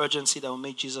kind of urgency that will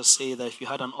make Jesus say that if you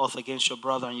had an oath against your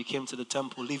brother and you came to the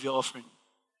temple, leave your offering.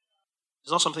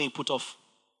 It's not something you put off.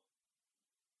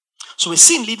 So a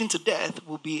sin leading to death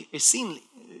will be a sin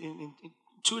in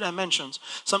two dimensions.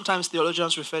 Sometimes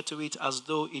theologians refer to it as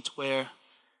though it were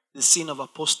the sin of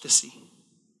apostasy.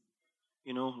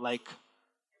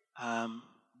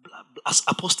 As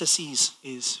apostasy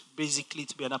is basically,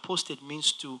 to be an apostate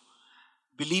means to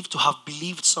have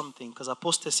believed something, because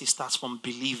apostasy starts from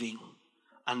believing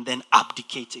and then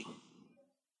abdicating.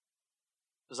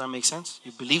 Does that make sense?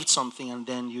 You believed something and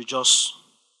then you just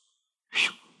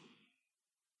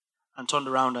and turned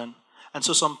around and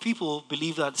so some people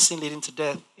believe that sin leading to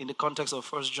death in the context of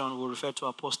 1 John will refer to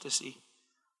apostasy.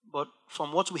 But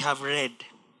from what we have read,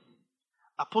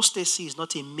 apostasy is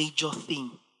not a major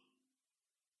theme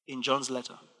in John's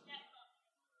letter.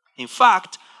 In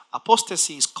fact,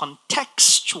 apostasy is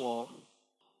contextual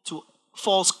to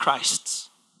false Christs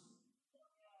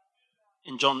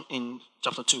in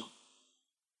chapter 2.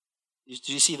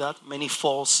 Do you see that? Many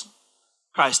false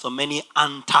Christ or many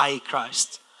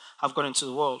anti-Christ have gone into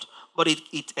the world. But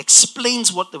it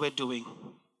explains what they were doing.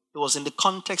 It was in the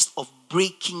context of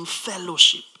breaking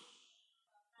fellowship.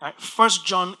 Right? 1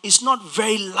 John is not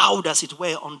very loud, as it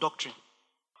were, on doctrine.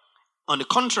 On the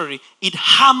contrary, it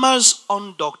hammers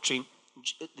on doctrine,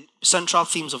 the central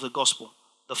themes of the gospel: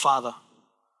 the Father,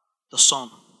 the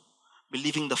Son,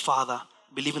 believing the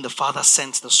Father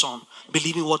sent the Son,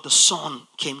 believing what the Son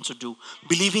came to do,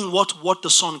 believing what the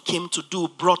Son came to do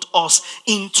brought us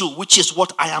into, which is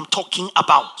what I am talking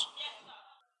about.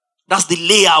 That's the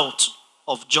layout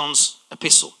of John's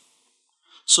epistle.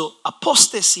 So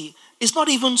apostasy is not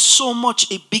even so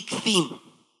much a big theme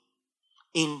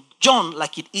in John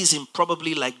like it is in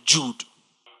probably like Jude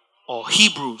or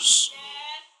Hebrews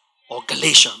or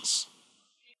Galatians.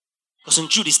 Because in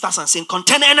Jude it starts and saying,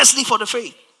 contend earnestly for the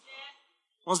faith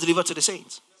once delivered to the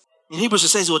saints. In Hebrews it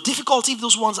says, it was difficult if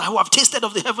those ones who have tasted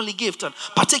of the heavenly gift and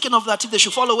partaken of that, if they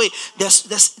should fall away.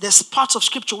 There's parts of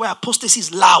scripture where apostasy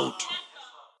is loud.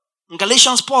 In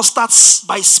Galatians, Paul starts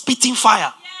by spitting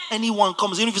fire. Anyone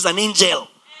comes, even if it's an angel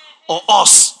or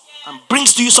us, and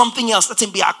brings to you something else, let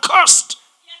him be accursed.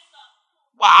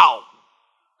 Wow.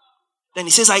 Then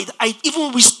he says, I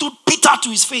even withstood Peter to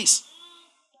his face.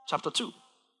 Chapter 2.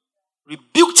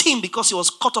 Rebuked him because he was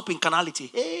caught up in carnality.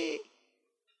 Hey.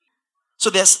 So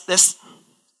there's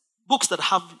books that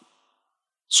have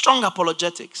strong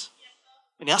apologetics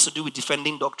when it has to do with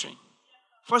defending doctrine.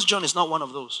 1 John is not one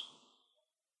of those.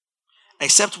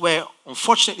 Except where,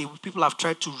 unfortunately, people have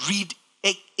tried to read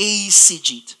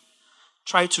exegete,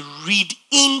 try to read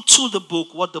into the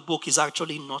book what the book is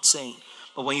actually not saying.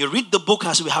 But when you read the book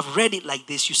as we have read it like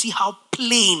this, you see how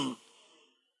plain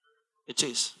it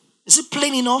is. Is it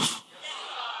plain enough?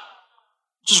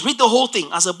 Just read the whole thing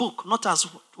as a book, not as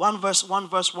one verse.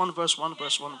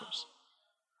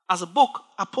 As a book,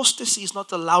 apostasy is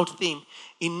not a loud theme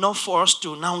enough for us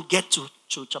to now get to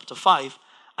chapter 5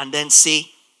 and then say,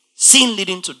 sin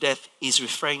leading to death is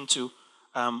referring to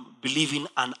believing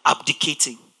and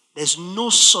abdicating. There's no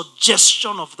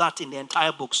suggestion of that in the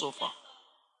entire book so far.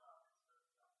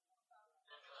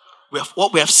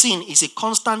 What we have seen is a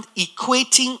constant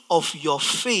equating of your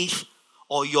faith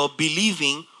or your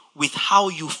believing with how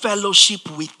you fellowship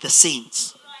with the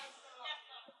saints.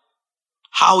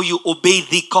 How you obey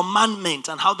the commandment,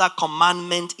 and how that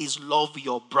commandment is love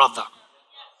your brother.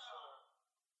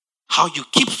 How you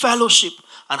keep fellowship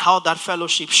and how that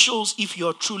fellowship shows if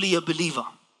you're truly a believer.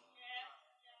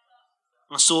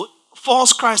 And so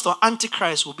false Christ or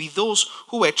antichrist will be those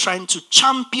who were trying to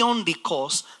champion the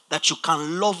cause that you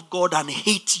can love God and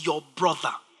hate your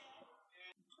brother.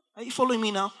 Are you following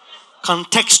me now?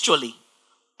 Contextually,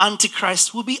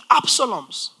 antichrist will be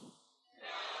Absaloms.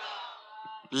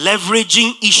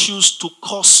 Leveraging issues to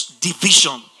cause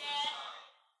division.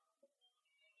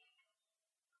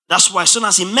 That's why as soon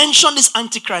as he mentioned this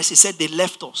antichrist, he said they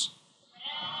left us.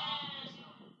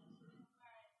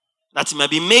 That it may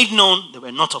be made known they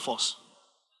were not of us.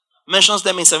 Mentions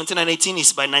them in 17 and 18.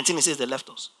 Is by 19 it says they left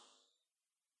us.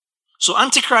 So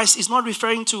Antichrist is not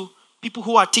referring to people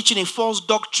who are teaching a false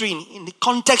doctrine in the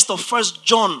context of 1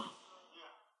 John.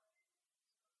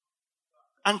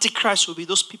 Antichrist will be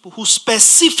those people who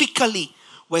specifically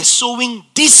were sowing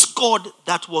discord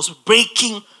that was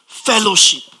breaking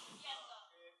fellowship.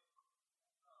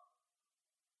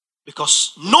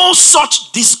 Because no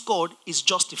such discord is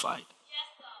justified.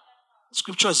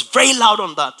 Scripture is very loud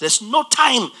on that. There's no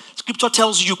time Scripture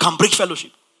tells you can break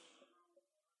fellowship.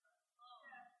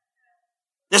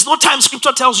 There's no time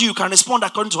Scripture tells you can respond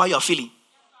according to how you're feeling.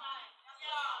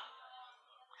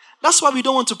 That's why we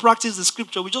don't want to practice the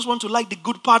Scripture. We just want to like the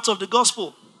good parts of the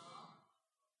gospel.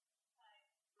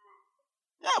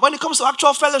 Yeah, when it comes to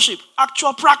actual fellowship,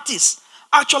 actual practice,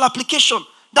 actual application,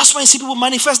 that's when you see people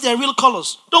manifest their real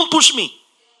colors. Don't push me.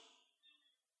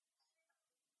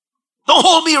 Don't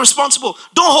hold me responsible.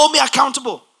 Don't hold me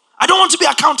accountable. I don't want to be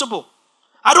accountable.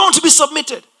 I don't want to be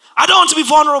submitted. I don't want to be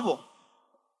vulnerable.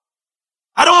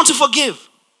 I don't want to forgive.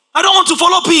 I don't want to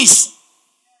follow peace.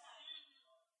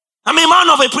 I'm a man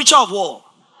of a preacher of war.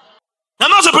 I'm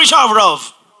not a preacher of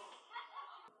love.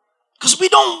 Because we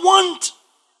don't want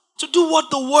to do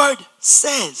what the word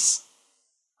says.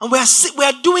 And we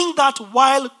are doing that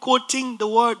while quoting the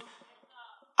word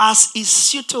as is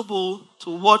suitable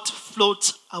to what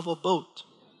floats our boat.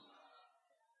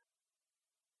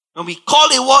 When we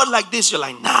call a word like this, you're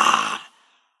like, nah,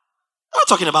 they're not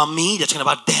talking about me, they're talking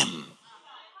about them.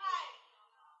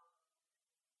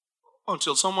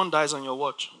 Until someone dies on your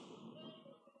watch.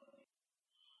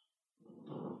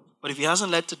 But if he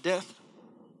hasn't led to death,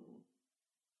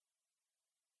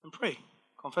 then pray.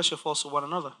 Confess your faults to one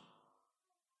another.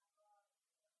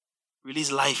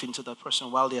 Release life into that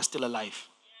person while they are still alive.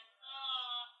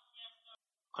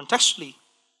 Contextually,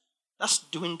 that's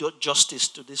doing justice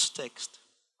to this text.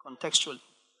 Contextually.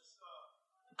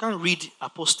 You can't read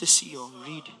apostasy or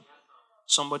read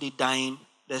somebody dying.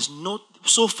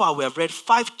 So far we have read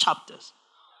 5 chapters.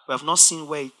 We have not seen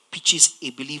where it pitches a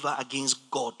believer against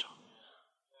God.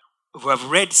 We have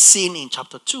read sin in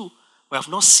chapter 2. We have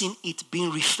not seen it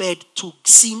being referred to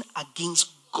sin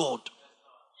against God.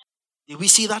 Did we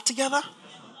see that together?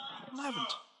 No, I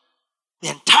haven't. The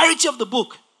entirety of the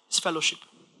book is fellowship.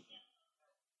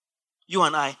 You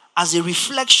and I, as a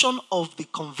reflection of the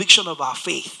conviction of our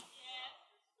faith.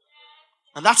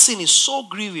 And that sin is so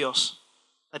grievous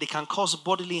that it can cause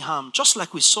bodily harm. Just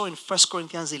like we saw in 1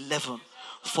 Corinthians 11.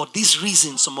 For this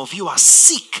reason, some of you are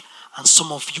sick and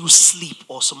some of you sleep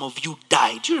or some of you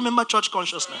die. Do you remember church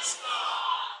consciousness?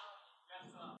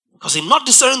 Because in not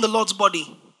discerning the Lord's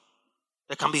body,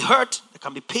 there can be hurt, there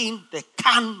can be pain, there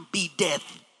can be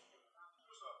death.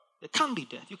 There can be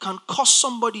death. You can cause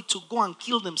somebody to go and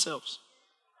kill themselves.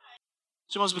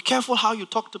 So you must be careful how you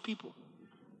talk to people.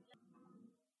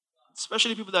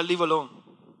 Especially people that live alone.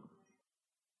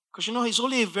 Because it's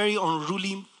only a very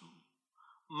unruly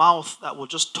mouth that will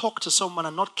just talk to someone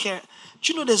and not care.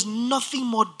 Do you know there's nothing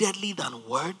more deadly than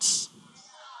words?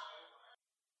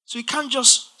 So you can't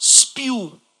just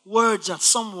spew words at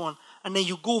someone and then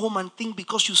you go home and think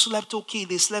because you slept okay,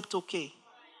 they slept okay.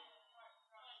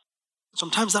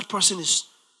 Sometimes that person is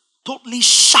totally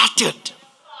shattered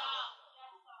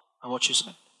by what you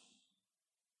said.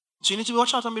 So you need to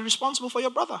watch out and be responsible for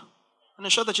your brother. And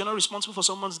ensure that you're not responsible for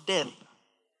someone's death.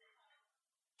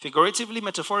 Figuratively,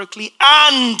 metaphorically,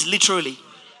 and literally.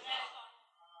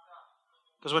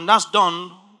 Because when that's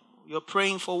done, you're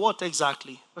praying for what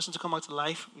exactly? Person to come back to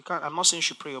life? I'm not saying you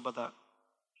should pray about that.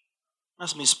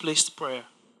 That's misplaced prayer.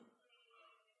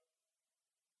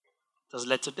 It has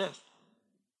led to death.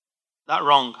 That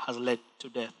wrong has led to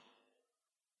death.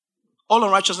 All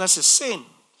unrighteousness is sin.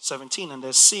 17, and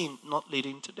there's sin not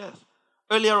leading to death.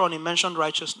 Earlier on, he mentioned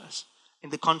righteousness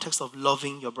in the context of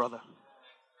loving your brother.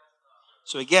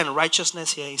 So again,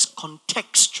 righteousness here is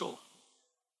contextual.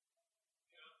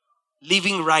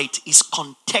 Living right is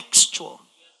contextual.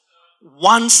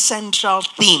 One central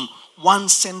theme, one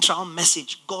central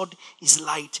message. God is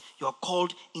light. You are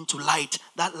called into light.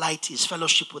 That light is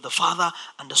fellowship with the Father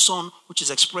and the Son, which is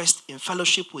expressed in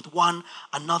fellowship with one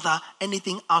another.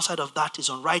 Anything outside of that is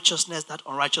unrighteousness. That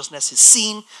unrighteousness is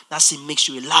sin. That sin makes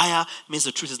you a liar. Means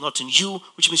the truth is not in you,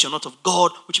 which means you're not of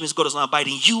God, which means God does not abide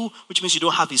in you, which means you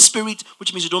don't have His Spirit,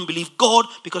 which means you don't believe God,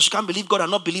 because you can't believe God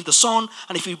and not believe the Son.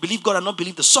 And if you believe God and not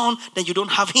believe the Son, then you don't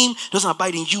have Him, He doesn't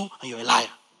abide in you, and you're a liar.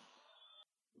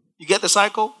 You get the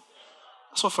cycle?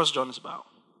 That's what 1 John is about.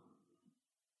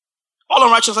 All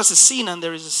unrighteousness is sin, and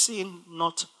there is a sin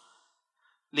not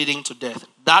leading to death.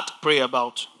 That pray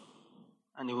about,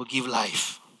 and it will give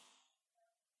life.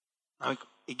 Now,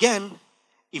 again,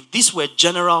 if this were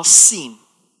general sin,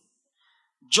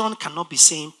 John cannot be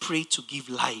saying pray to give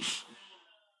life.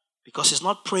 Because it's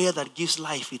not prayer that gives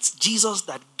life. It's Jesus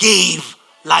that gave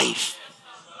life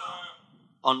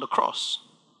on the cross.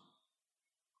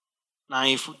 Now,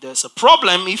 if there's a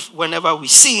problem, if whenever we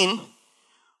sin,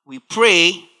 we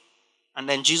pray, and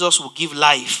then Jesus will give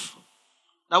life,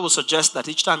 that will suggest that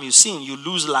each time you sin, you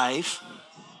lose life.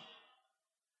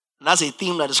 And that's a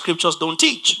theme that the scriptures don't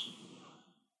teach.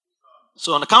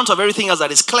 So on account of everything else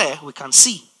that is clear, we can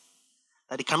see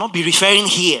that it cannot be referring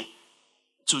here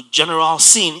to general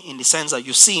sin in the sense that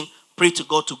you sin, pray to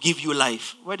God to give you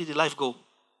life. Where did the life go?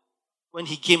 When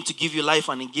he came to give you life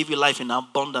and he gave you life in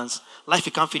abundance, life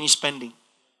you can't finish spending.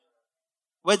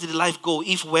 Where did the life go?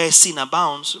 If where sin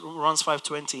abounds, Romans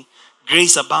 5:20,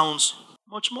 grace abounds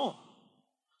much more.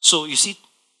 So you see,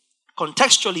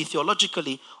 contextually,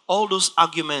 theologically, all those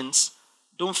arguments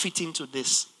don't fit into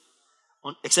this,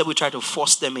 except we try to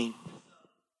force them in.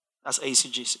 That's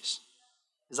eisegesis.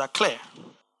 Is that clear?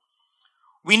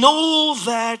 We know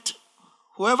that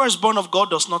whoever is born of God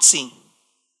does not sin.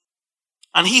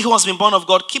 And he who has been born of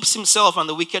God keeps himself, and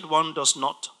the wicked one does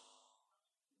not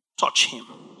touch him.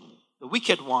 The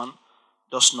wicked one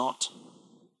does not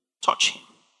touch him.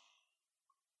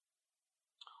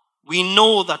 We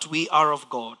know that we are of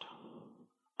God,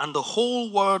 and the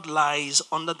whole world lies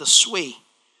under the sway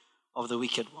of the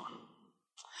wicked one.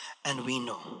 And we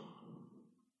know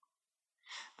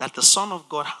that the Son of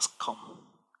God has come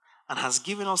and has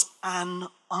given us an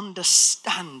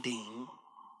understanding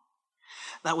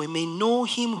that we may know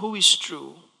him who is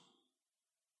true,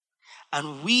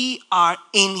 and we are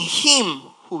in him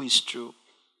who is true,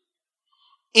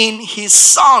 in his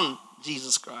Son,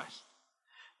 Jesus Christ.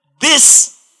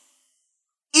 This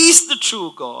is the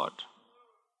true God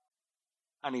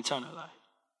and eternal life.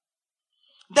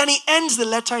 Then he ends the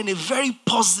letter in a very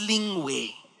puzzling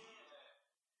way.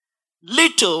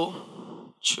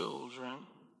 Little children,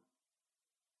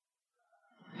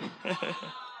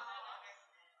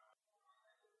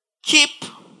 keep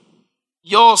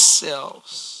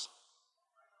yourselves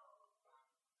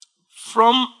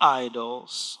from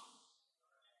idols.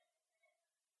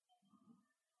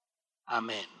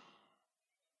 Amen.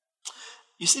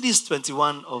 You see this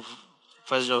 21 of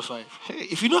 1 John 5.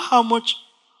 If you know how much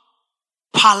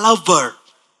palaver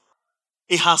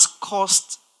it has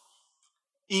cost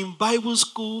in Bible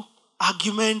school,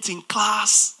 argument in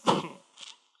class,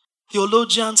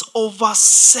 theologians over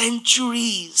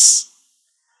centuries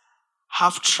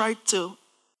have tried to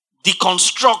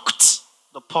deconstruct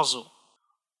the puzzle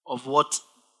of what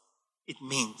it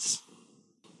means.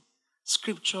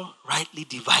 Scripture, rightly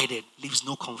divided, leaves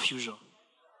no confusion.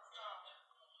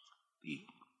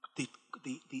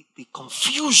 The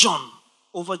confusion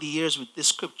over the years with the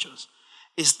scriptures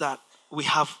is that we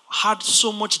have had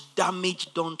so much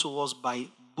damage done to us by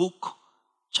book,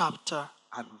 chapter,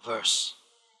 and verse.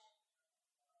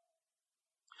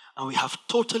 And we have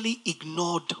totally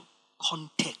ignored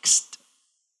context.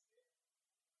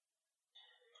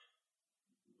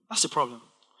 That's the problem.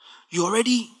 You're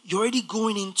already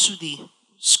going into the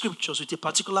scriptures with a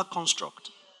particular construct.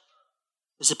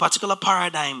 There's a particular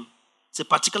paradigm. There's a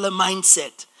particular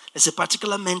mindset. There's a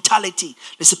particular mentality.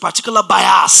 There's a particular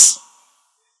bias.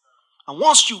 And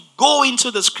once you go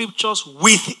into the scriptures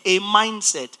with a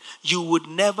mindset, you would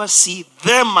never see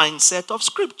the mindset of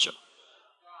scripture.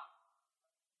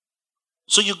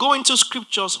 So you go into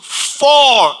scriptures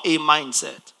for a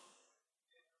mindset.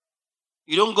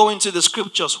 You don't go into the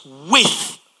scriptures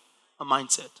with a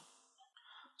mindset.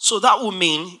 So that will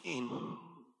mean, in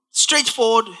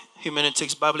straightforward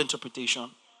hermeneutics, Bible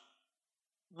interpretation,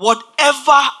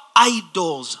 whatever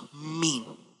idols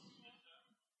mean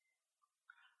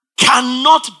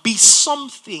cannot be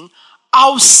something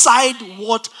outside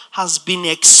what has been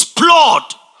explored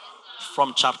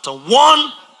from chapter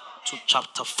 1 to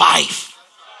chapter 5.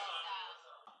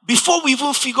 Before we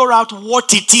even figure out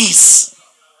what it is,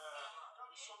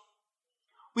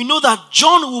 we know that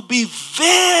John will be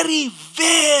very,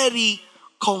 very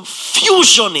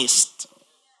confusionist.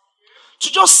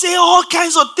 To just say all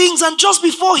kinds of things, and just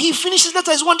before he finishes his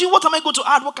letter, he's wondering, what am I going to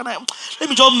add? What can I? Let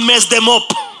me just mess them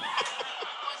up.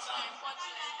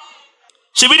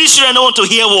 Maybe these children don't want to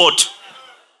hear word.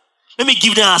 Let me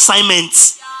give them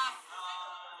assignments.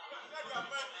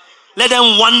 Let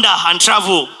them wander and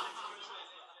travel.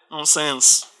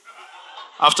 Nonsense.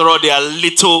 After all, they are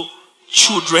little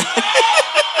children.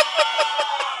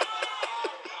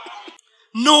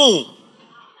 No.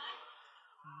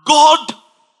 God,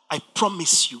 I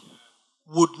promise you,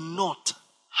 would not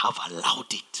have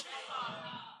allowed it.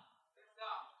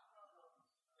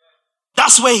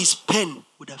 That's where his pen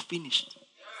would have finished.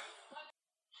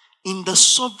 in the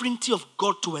sovereignty of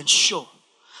God to ensure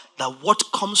that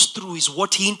what comes through is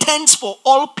what he intends for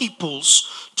all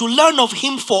peoples to learn of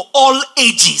him for all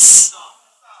ages.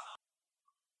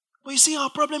 But you see, our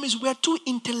problem is we're too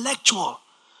intellectual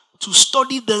to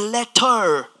study the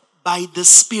letter by the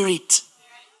Spirit.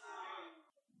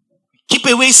 We keep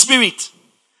away spirit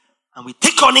and we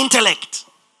take on intellect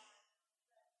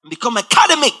and become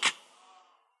academic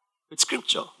with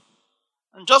scripture.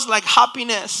 And just like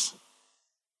happiness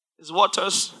is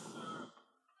waters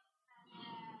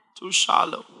too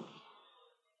shallow.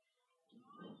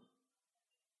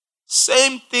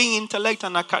 Same thing, intellect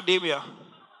and academia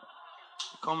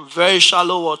become very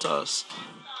shallow waters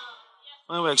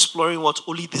when we're exploring what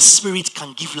only the Spirit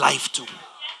can give life to.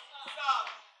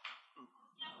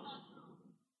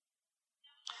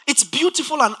 It's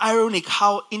beautiful and ironic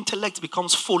how intellect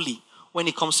becomes folly when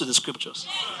it comes to the scriptures.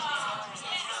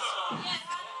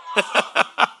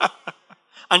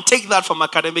 And take that from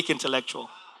academic intellectual.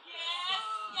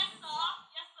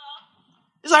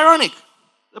 It's ironic.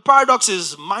 The paradox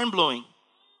is mind-blowing.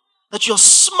 That you're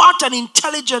smart and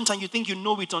intelligent and you think you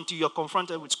know it until you're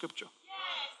confronted with scripture.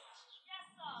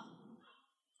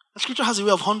 The scripture has a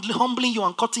way of humbling you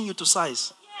and cutting you to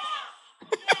size.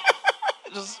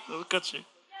 Just look at you.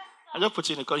 I just put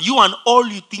you in a corner. You and all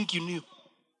you think you knew.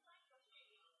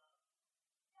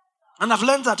 And I've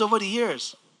learned that over the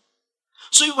years.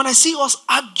 So when I see us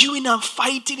arguing and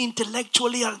fighting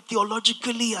intellectually and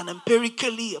theologically and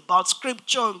empirically about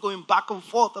scripture and going back and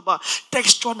forth about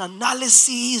textual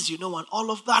analyses, and all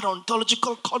of that,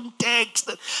 ontological context,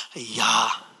 it's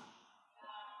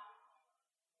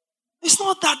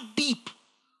not that deep.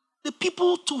 The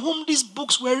people to whom these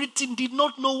books were written did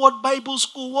not know what Bible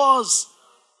school was.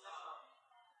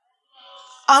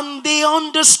 And they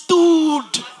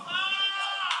understood.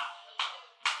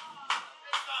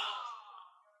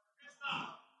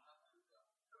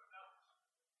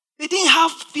 They didn't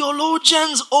have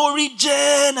theologians,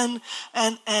 Origen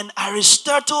and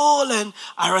Aristotle and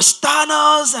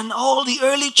Aristotle and all the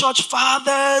early church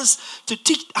fathers to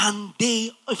teach. And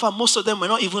most of them were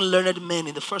not even learned men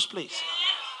in the first place.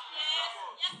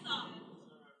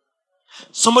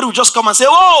 Somebody would just come and say,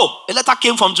 "Oh, a letter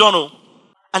came from John."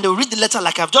 And they will read the letter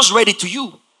like I've just read it to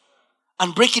you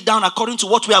and break it down according to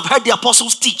what we have heard the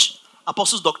apostles teach.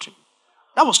 Apostles' doctrine.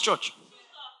 That was church.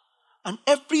 And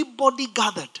everybody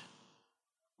gathered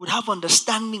would have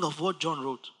understanding of what John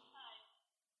wrote.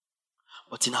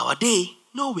 But in our day,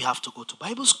 no, we have to go to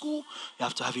Bible school. We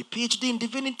have to have a PhD in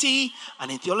divinity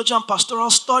and in theology and pastoral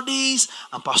studies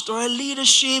and pastoral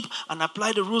leadership and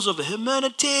apply the rules of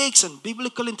hermeneutics and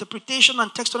biblical interpretation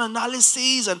and textual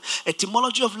analysis and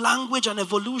etymology of language and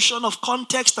evolution of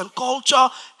context and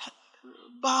culture.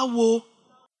 Bawo.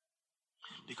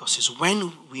 Because it's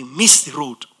when we miss the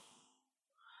road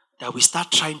that we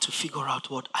start trying to figure out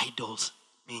what idols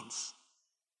means.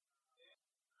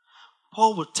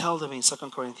 Paul would tell them in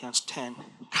 2 Corinthians 10,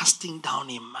 casting down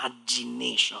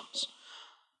imaginations.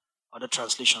 Other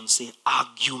translations say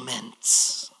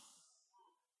arguments.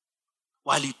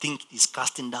 While you think he's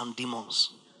casting down demons.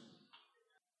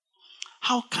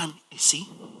 How can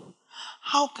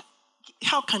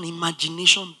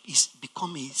imagination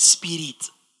become a spirit?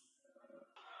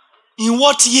 In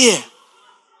what year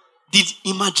did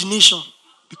imagination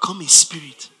become a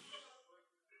spirit?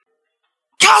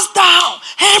 Cast down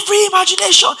every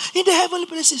imagination in the heavenly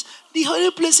places. The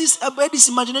heavenly places where these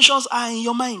imaginations are in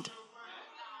your mind.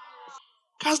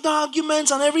 Cast down arguments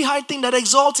and every high thing that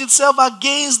exalts itself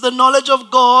against the knowledge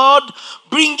of God,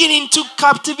 bringing into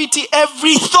captivity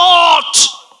every thought.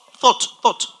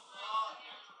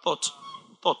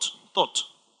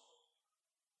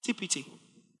 TPT.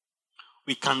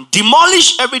 We can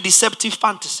demolish every deceptive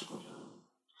fantasy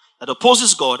that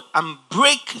opposes God and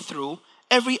break through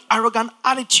every arrogant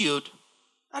attitude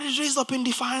that is raised up in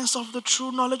defiance of the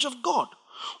true knowledge of God.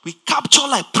 We capture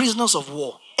like prisoners of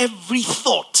war every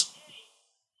thought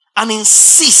and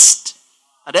insist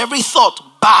that every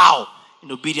thought bow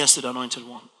in obedience to the Anointed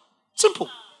One. Simple.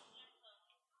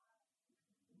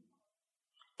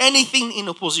 Anything in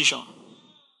opposition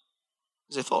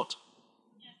is a thought.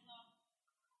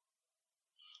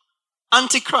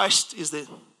 Antichrist is the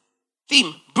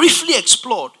theme briefly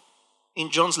explored in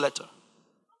John's letter.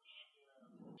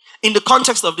 In the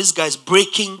context of this guy's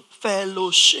breaking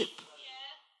fellowship.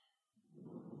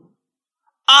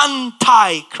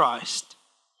 Antichrist.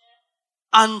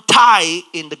 Anti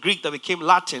in the Greek that became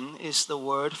Latin is the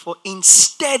word for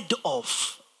instead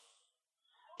of.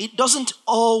 It doesn't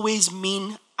always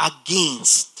mean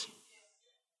against.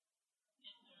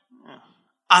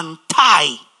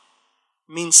 Anti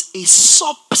means a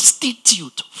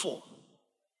substitute for.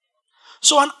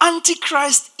 So an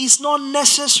antichrist is not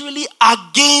necessarily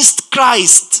against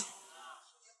Christ.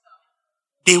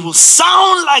 They will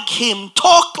sound like him,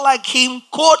 talk like him,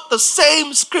 quote the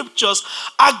same scriptures,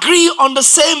 agree on the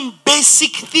same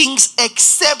basic things,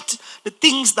 except the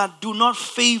things that do not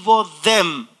favor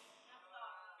them,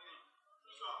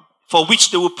 for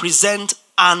which they will present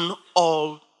an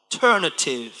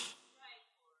alternative.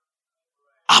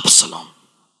 Absalom.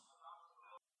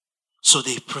 So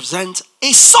they present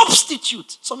a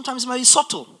substitute. Sometimes it might be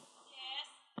subtle.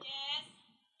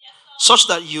 Such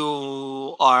that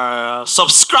you are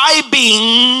subscribing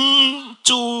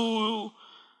to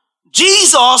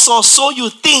Jesus, or so you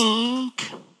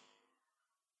think,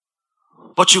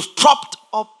 but you've propped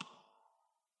up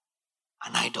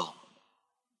an idol.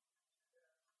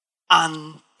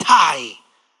 Anti-Christ.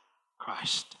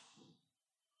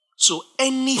 So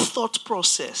any thought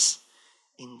process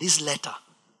in this letter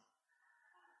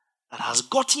that has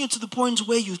gotten you to the point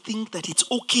where you think that it's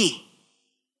okay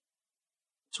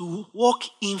to walk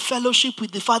in fellowship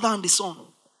with the Father and the Son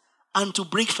and to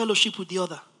break fellowship with the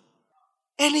other.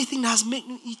 Anything that has made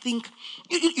you think,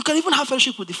 you can even have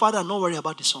fellowship with the Father and not worry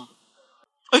about the Son.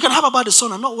 Or you can have about the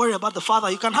Son and not worry about the Father.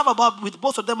 You can have about with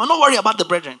both of them and not worry about the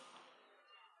brethren.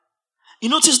 You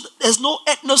notice there's no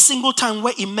single time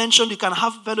where he mentioned you can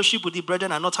have fellowship with the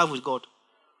brethren and not have with God.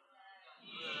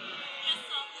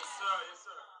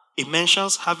 It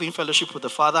mentions having fellowship with the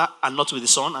Father and not with the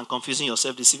Son, and confusing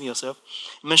yourself, deceiving yourself.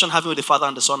 It mentions having with the Father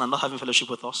and the Son and not having fellowship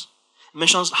with us. It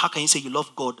mentions how can you say you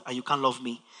love God and you can't love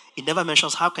me. It never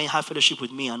mentions how can you have fellowship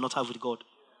with me and not have with God.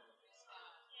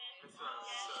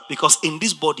 Because in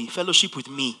this body, fellowship with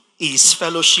me is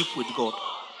fellowship with God.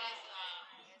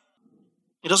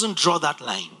 It doesn't draw that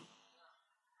line.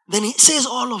 Then it says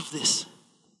all of this.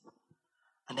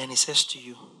 And then it says to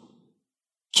you,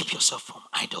 keep yourself from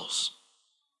idols.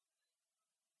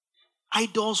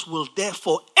 Idols will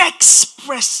therefore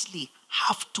expressly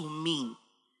have to mean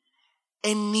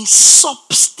any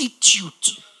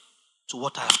substitute to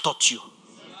what I have taught you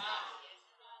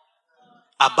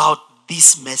about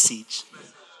this message,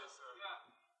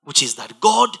 which is that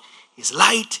God is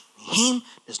light. In him,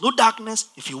 there's no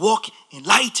darkness. If you walk in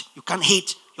light, you can't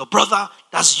hate your brother.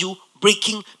 That's you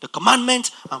breaking the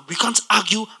commandment. And we can't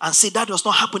argue and say that does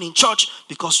not happen in church,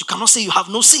 because you cannot say you have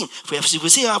no sin. If we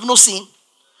say you have no sin,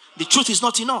 the truth is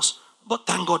not in us. But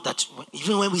thank God that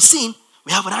even when we sin,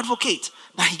 we have an advocate.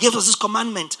 Now he gave us this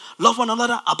commandment. Love one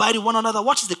another, abide in one another.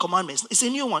 What is the commandment? It's a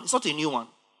new one. It's not a new one.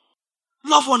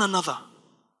 Love one another.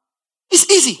 It's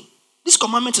easy. This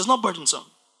commandment is not burdensome.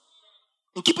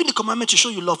 In keeping the commandment, you show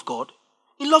you love God.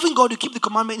 In loving God, you keep the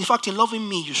commandment. In fact, in loving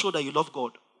me, you show that you love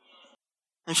God.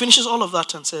 And finishes all of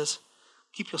that and says,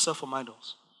 keep yourself from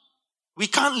idols. We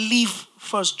can't leave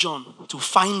 1 John to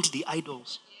find the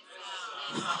idols.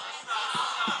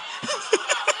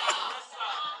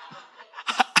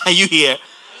 Are you here?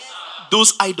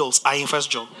 Those idols are in 1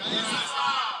 John.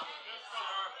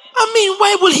 I mean,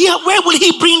 where will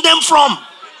he bring them from?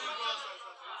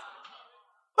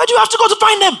 Where do you have to go to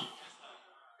find them?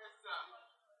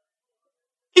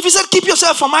 If he said keep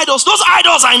yourself from idols, those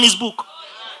idols are in his book.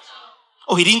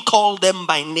 Oh, he didn't call them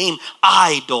by name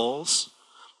idols.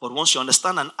 But once you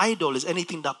understand, an idol is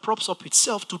anything that props up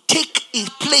itself to take a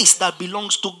place that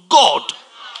belongs to God.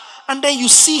 And then you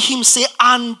see him say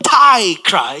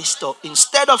anti-Christ, or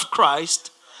instead of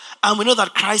Christ. And we know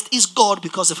that Christ is God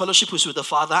because the fellowship is with the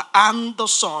Father and the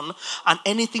Son. And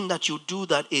anything that you do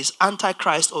that is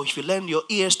anti-Christ, or if you lend your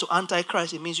ears to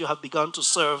anti-Christ, it means you have begun to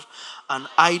serve an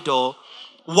idol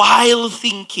while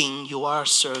thinking you are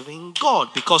serving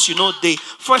God. Because you know, the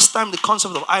first time the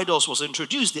concept of idols was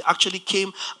introduced, they actually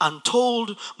came and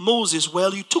told Moses,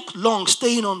 well, you took long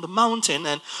staying on the mountain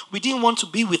and we didn't want to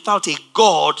be without a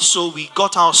God, so we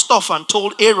got our stuff and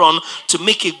told Aaron to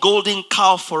make a golden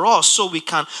calf for us so we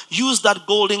can use that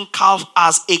golden calf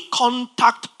as a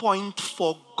contact point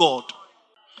for God.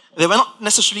 They were not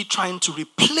necessarily trying to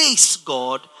replace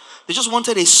God. They just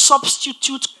wanted a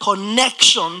substitute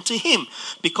connection to him,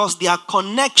 because their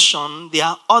connection,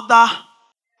 their other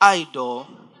idol,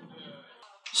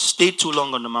 stayed too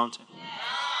long on the mountain.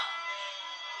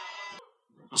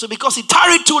 So because he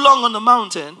tarried too long on the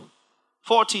mountain,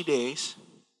 40 days,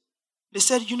 they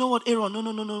said, you know what, Aaron,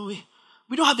 no,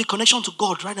 we don't have a connection to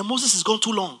God, right? And Moses is gone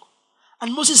too long.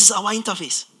 And Moses is our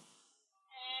interface.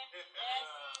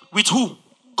 With who?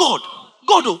 God.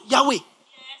 God, oh, Yahweh.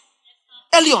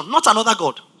 Elion, not another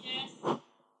God. Yes.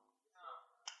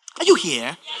 Are you here?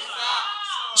 Yes,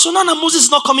 so now Moses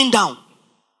is not coming down.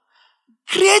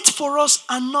 Create for us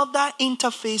another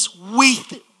interface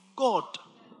with God.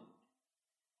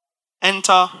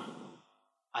 Enter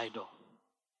idol.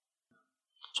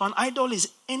 So an idol is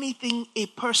anything a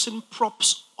person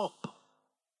props up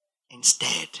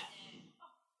instead.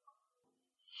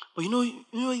 But you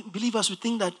know, believers, we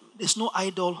think that there's no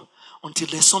idol until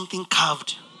there's something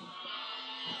carved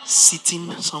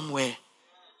sitting somewhere.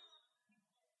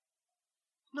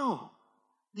 No.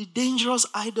 The dangerous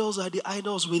idols are the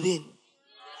idols within.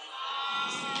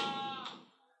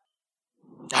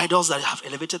 The idols that have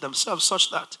elevated themselves such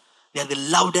that they are the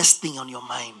loudest thing on your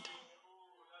mind.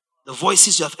 The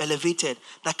voices you have elevated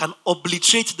that can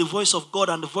obliterate the voice of God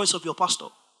and the voice of your pastor.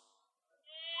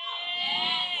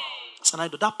 It's an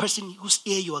idol. That person whose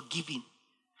ear you are giving,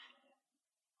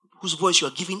 whose voice you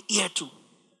are giving ear to.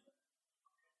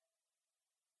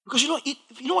 Because you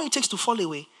know what it takes to fall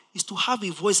away is to have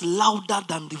a voice louder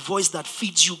than the voice that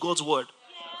feeds you God's word.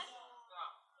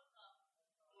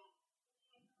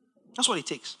 That's what it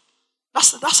takes.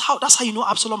 That's how you know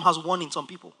Absalom has won in some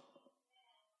people.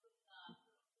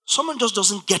 Someone just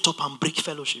doesn't get up and break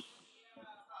fellowship.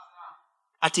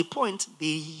 At a point, they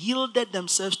yielded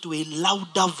themselves to a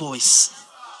louder voice.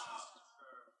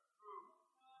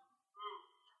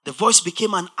 The voice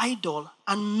became an idol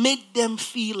and made them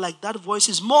feel like that voice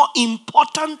is more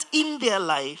important in their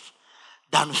life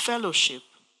than fellowship,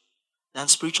 than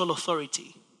spiritual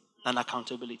authority, than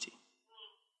accountability.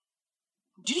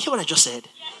 Did you hear what I just said?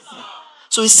 Yeah.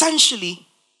 So essentially,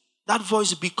 that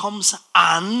voice becomes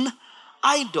an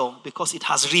idol because it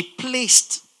has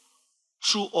replaced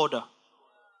true order,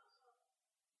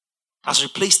 has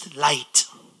replaced light,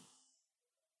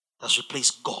 has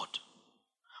replaced God.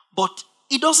 But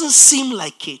it doesn't seem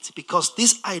like it because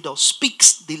this idol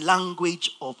speaks the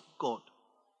language of God.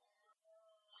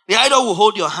 The idol will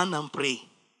hold your hand and pray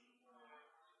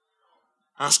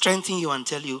and strengthen you and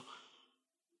tell you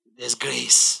there's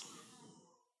grace,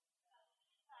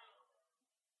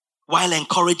 while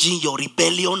encouraging your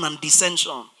rebellion and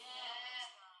dissension.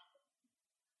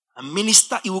 A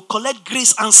minister, he will collect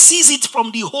grace and seize it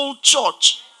from the whole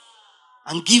church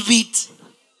and give it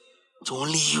to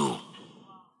only you.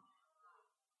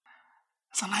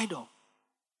 It's an idol.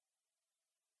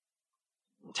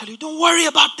 I tell you, don't worry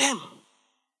about them.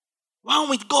 One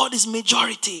with God is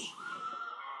majority.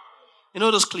 You know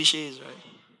those cliches, right?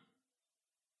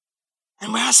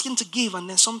 And we're asking to give, and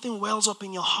then something wells up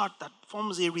in your heart that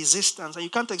forms a resistance. And you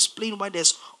can't explain why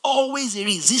there's always a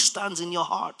resistance in your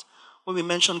heart when we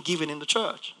mention giving in the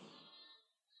church.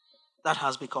 That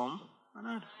has become an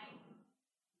idol.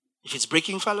 If it's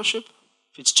breaking fellowship,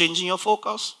 if it's changing your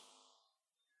focus,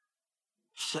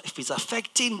 if it's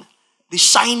affecting the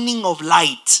shining of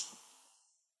light,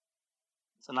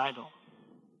 it's an idol.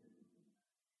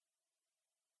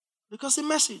 Because the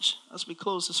message, as we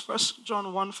close, is 1 John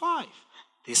 1:5.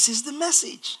 This is the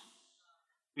message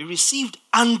we received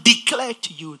and declare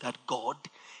to you, that God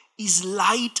is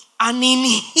light and in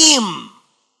him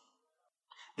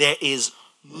there is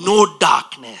no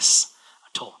darkness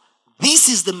at all. This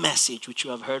is the message which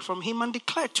you have heard from him and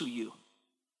declared to you,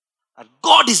 that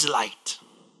God is light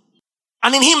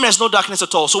and in him there's no darkness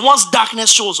at all. So once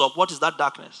darkness shows up, what is that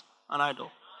darkness? An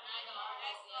idol.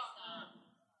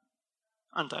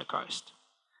 Antichrist.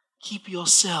 Keep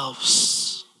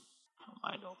yourselves from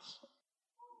idols.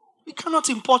 We cannot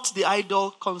import the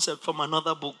idol concept from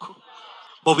another book,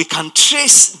 but we can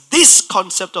trace this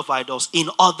concept of idols in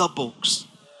other books.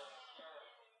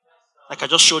 Like I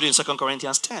just showed you in 2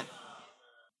 Corinthians 10.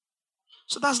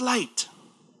 So that's light.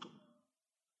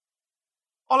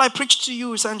 All I preached to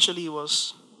you essentially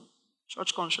was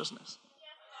church consciousness,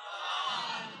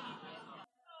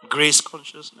 grace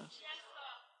consciousness,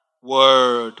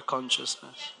 word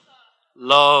consciousness,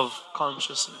 love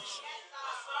consciousness,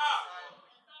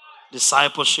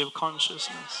 discipleship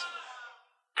consciousness,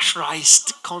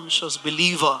 Christ conscious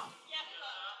believer.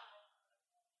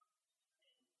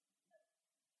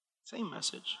 Same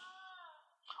message.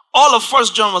 All of 1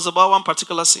 John was about one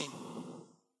particular scene.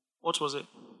 What was it?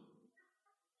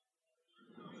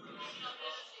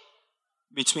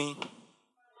 Between.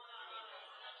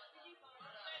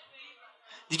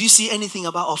 Did you see anything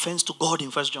about offense to God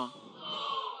in 1 John?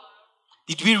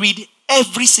 Did we read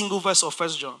every single verse of 1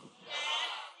 John?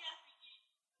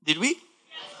 Did we?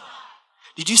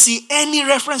 Did you see any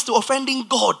reference to offending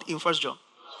God in 1 John?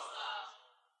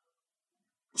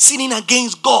 Sinning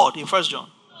against God in 1 John?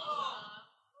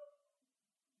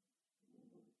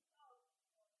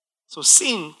 So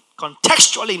sin,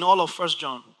 contextually in all of 1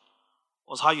 John,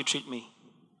 was how you treat me.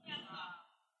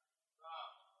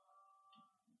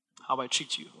 How I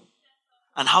treat you.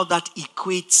 And how that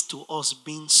equates to us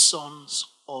being sons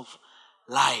of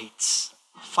light,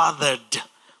 fathered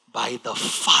by the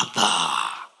Father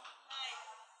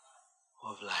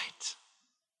of light.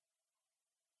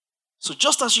 So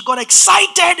just as you got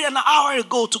excited an hour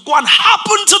ago to go and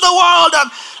happen to the world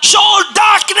and show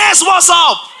darkness what's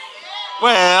up.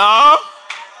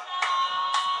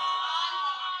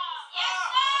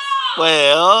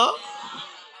 Well,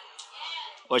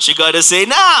 what you got to say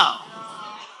now?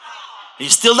 Are you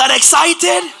still that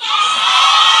excited?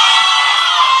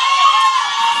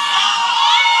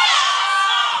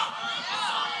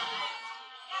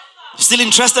 Still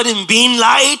interested in being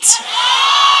light?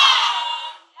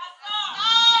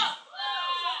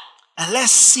 And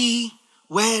let's see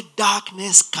where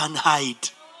darkness can hide.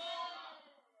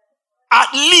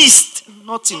 At least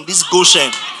not in this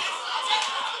Goshen.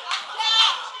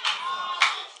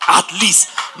 At least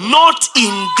not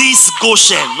in this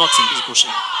Goshen. Not in this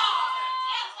Goshen.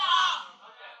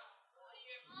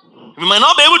 We might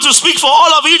not be able to speak for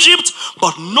all of Egypt,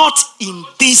 but not in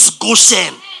this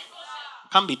Goshen.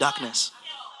 Can't be darkness.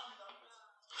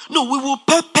 No, we will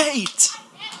prepare it.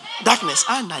 Darkness.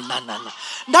 No.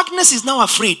 Darkness is now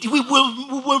afraid. We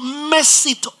will mess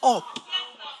it up.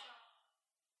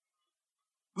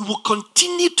 We will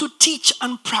continue to teach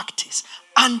and practice.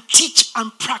 And teach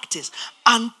and practice.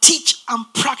 And teach and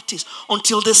practice.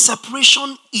 Until the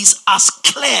separation is as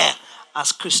clear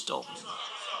as crystal.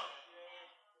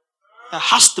 There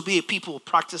has to be a people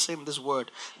practicing this word.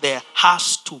 There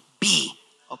has to be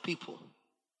a people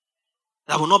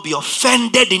that will not be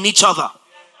offended in each other.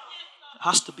 There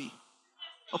has to be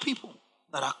a people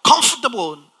that are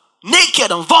comfortable,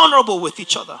 naked and vulnerable with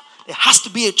each other. There has to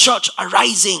be a church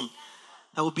arising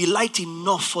that will be light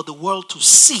enough for the world to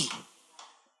see.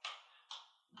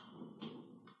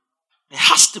 There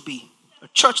has to be a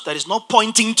church that is not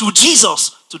pointing to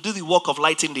Jesus to do the work of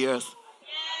lighting the earth.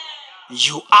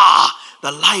 You are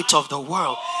the light of the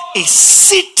world. A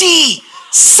city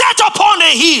set upon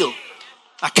a hill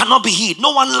that cannot be hid.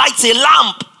 No one lights a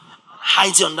lamp and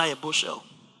hides it under a bushel.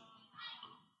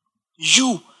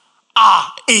 You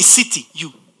are a city.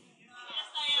 You.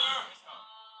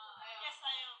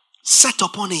 Set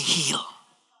upon a hill.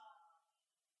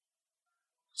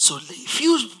 So a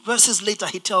few verses later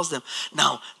he tells them,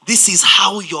 now this is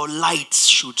how your light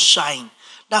should shine.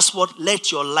 That's what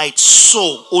let your light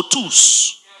so.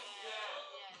 Otus.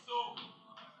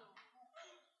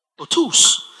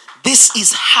 This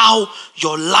is how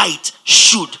your light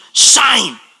should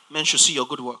shine. Men should see your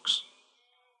good works.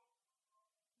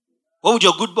 What would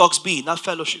your good works be? That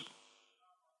fellowship.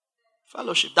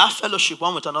 That fellowship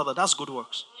one with another. That's good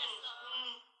works.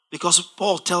 Because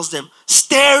Paul tells them,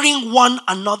 stirring one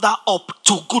another up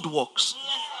to good works.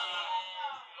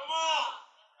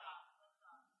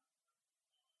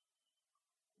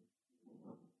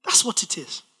 That's what it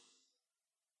is.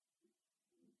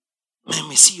 Men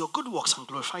may see your good works and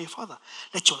glorify your Father.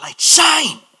 Let your light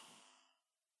shine.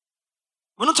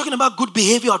 We're not talking about good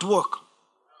behavior at work.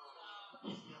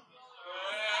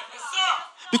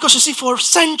 Because you see, for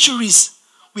centuries,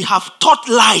 we have taught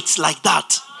light like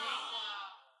that.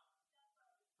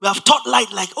 We have taught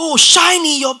light like, oh,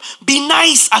 shiny, be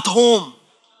nice at home.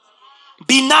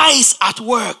 Be nice at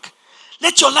work.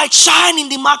 Let your light shine in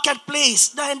the marketplace.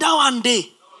 That one day.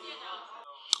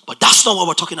 But that's not what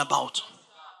we're talking about.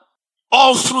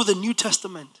 All through the New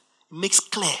Testament, it makes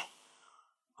clear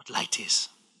what light is.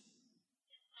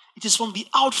 It is from the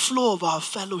outflow of our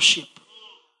fellowship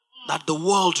that the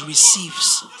world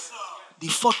receives the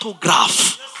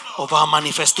photograph of our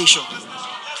manifestation.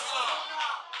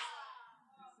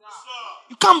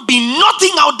 You can't be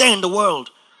nothing out there in the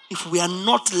world if we are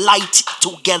not light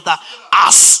together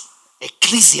as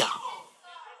ecclesia.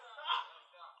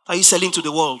 Are you selling to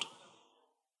the world?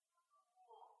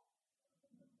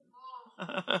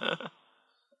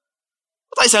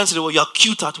 What are you saying to the world? You're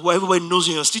cute at work. Everybody knows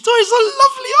you in your street. Oh, it's so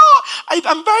lovely. Oh,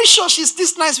 I'm very sure she's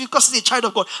this nice because she's a child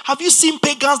of God. Have you seen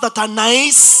pagans that are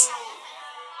nice?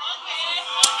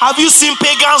 Have you seen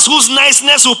pagans whose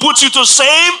niceness will put you to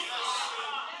shame?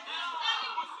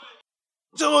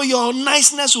 So your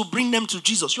niceness will bring them to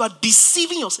Jesus. You are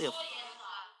deceiving yourself.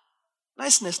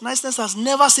 Niceness has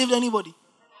never saved anybody.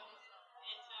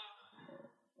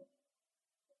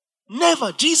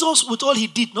 Never. Jesus, with all he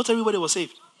did, not everybody was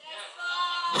saved.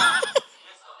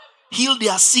 Healed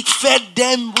their sick, fed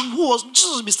them. Who was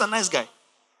Jesus? Mr. Nice Guy.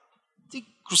 They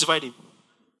crucified him.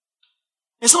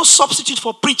 There's no substitute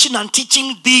for preaching and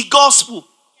teaching the gospel.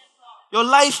 Your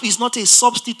life is not a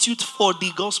substitute for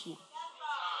the gospel.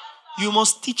 You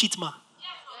must teach it, ma.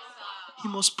 You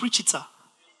must preach it, sir.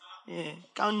 Yeah,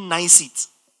 can't nice it.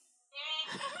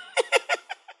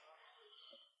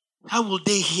 How will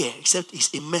they hear except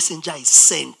a messenger is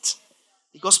sent?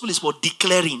 The gospel is for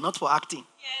declaring, not for acting.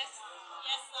 Yes, sir.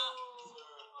 Yes,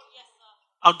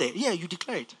 sir. Out there, yeah, you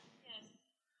declare it. Yes.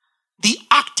 The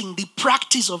acting, the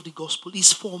practice of the gospel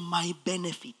is for my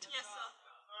benefit.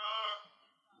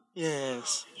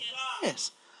 Yes.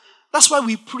 Yes. That's why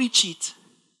we preach it.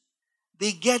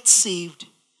 They get saved,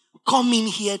 come in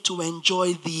here to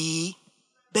enjoy the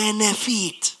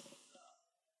benefit.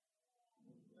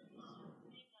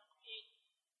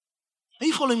 Are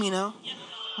you following me now?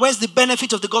 Where's the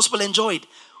benefit of the gospel enjoyed?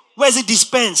 Where's it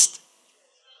dispensed?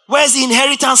 Where's the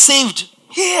inheritance saved?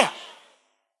 Here.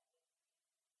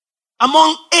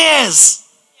 Among heirs.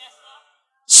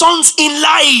 Sons in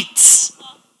light.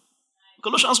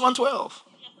 Colossians 1:12.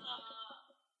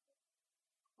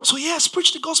 So yes,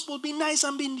 preach the gospel, be nice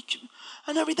and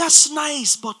everything. That's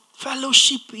nice, but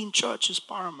fellowship in church is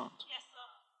paramount.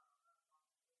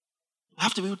 You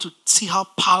have to be able to see how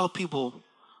palpable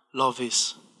love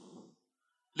is.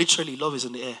 Literally, love is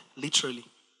in the air. Literally.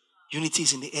 Unity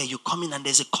is in the air. You come in and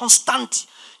there's a constant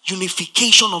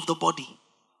unification of the body.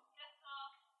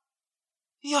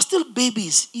 You're still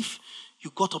babies. If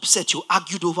you got upset, you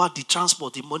argued over the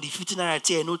transport, the money, 15 naira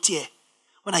tier, no tier.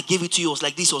 When I gave it to you, it was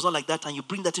like this, it was not like that, and you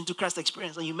bring that into Christ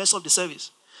experience and you mess up the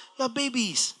service. You're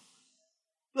babies.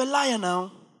 You're a liar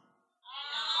now.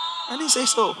 I didn't say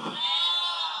so.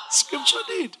 Scripture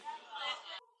did.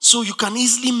 So you can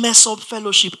easily mess up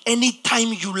fellowship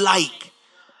anytime you like,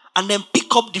 and then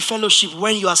pick up the fellowship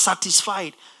when you are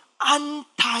satisfied.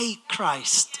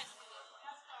 Antichrist,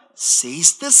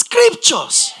 says the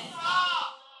scriptures.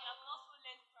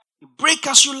 You break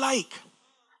as you like.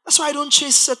 That's why I don't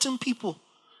chase certain people.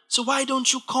 So why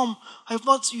don't you come? You've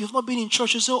not been in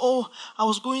church. You say, oh, I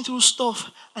was going through stuff.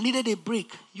 I needed a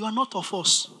break. You are not of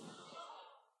us.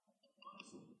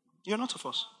 You are not of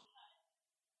us.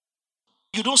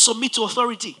 You don't submit to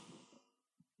authority.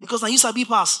 Because now you sabi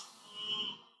pass.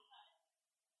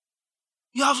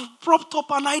 You have propped up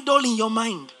an idol in your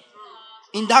mind.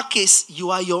 In that case,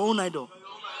 you are your own idol.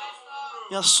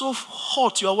 You are so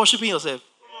hot, you are worshiping yourself.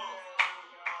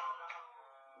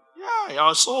 Yeah, you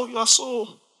are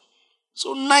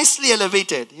so nicely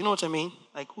elevated. You know what I mean?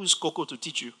 Like, who's Coco to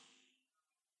teach you?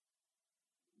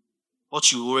 What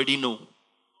you already know.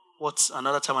 What's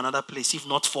another time, another place, if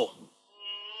not for?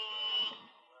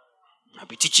 I'll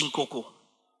be teaching Coco.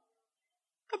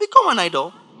 I become an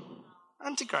idol.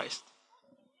 Antichrist.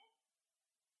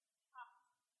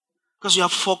 Because you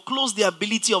have foreclosed the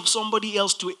ability of somebody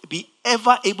else to be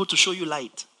ever able to show you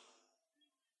light.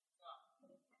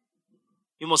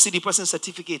 You must see the person's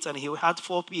certificate, and he had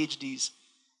 4 PhDs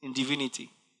in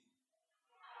divinity.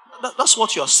 That's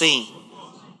what you're saying.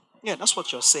 Yeah, that's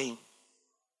what you're saying.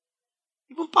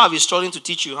 Even Pav is struggling to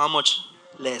teach you how much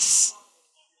less.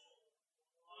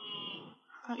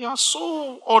 You are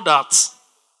so all that.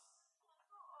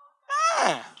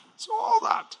 Yeah, so all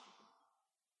that.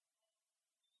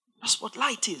 That's what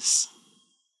light is.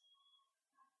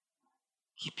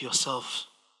 Keep yourself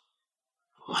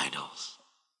from idols.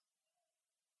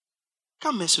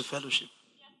 Can't mess with fellowship.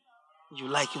 You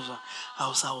like it. I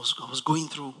was going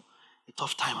through a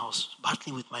tough time. I was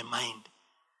battling with my mind.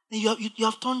 You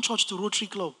have turned church to Rotary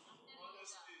Club.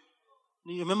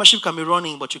 Your membership can be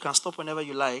running, but you can stop whenever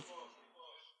you like.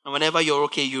 And whenever you're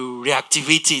okay, you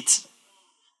reactivate it.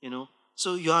 You know.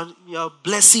 So you are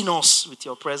blessing us with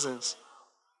your presence.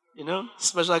 You know,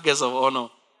 special guest of honor.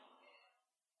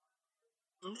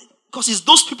 Because it's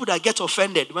those people that get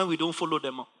offended when we don't follow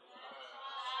them up.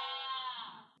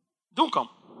 Don't come.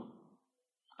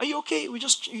 Are you okay?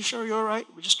 You sure you're all right?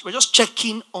 We're just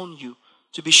checking on you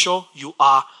to be sure you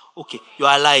are okay. You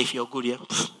are alive. You're good. Yeah,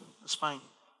 that's fine.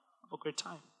 Have a great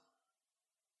time.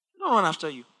 Don't run after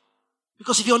you.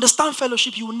 Because if you understand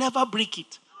fellowship, you will never break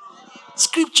it.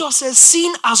 Scripture says,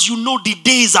 "Seeing as you know the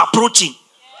day is approaching,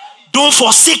 don't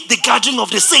forsake the gathering of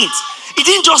the saints." He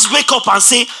didn't just wake up and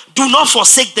say, "Do not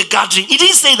forsake the gathering." He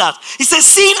didn't say that. He said,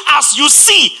 "Seeing as you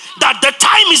see that the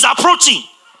time is approaching."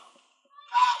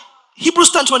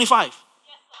 Hebrews 10:25.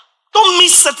 Don't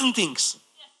miss certain things.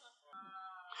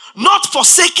 Not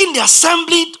forsaking the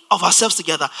assembling of ourselves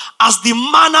together as the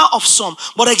manner of some,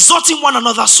 but exhorting one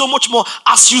another so much more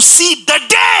as you see the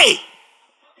day.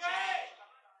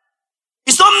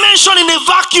 It's not mentioned in a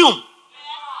vacuum.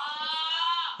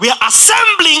 We are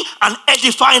assembling and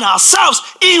edifying ourselves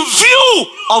in view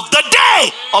of the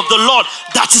day of the Lord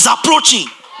that is approaching.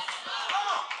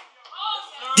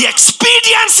 The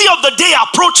expediency of the day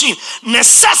approaching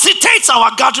necessitates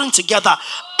our gathering together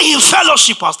in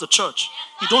fellowship as the church.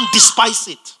 You don't despise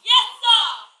it. Yes, sir.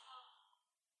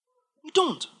 You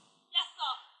don't. Yes,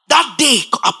 sir. That day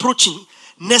approaching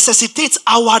necessitates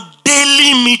our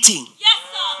daily meeting. Yes,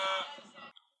 sir.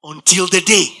 Until the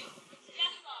day. Yes,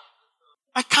 sir.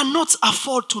 I cannot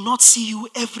afford to not see you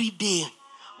every day,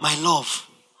 my love.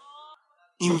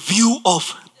 in view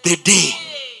of the day.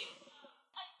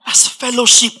 That's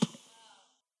fellowship.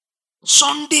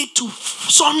 Sunday to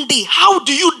Sunday. How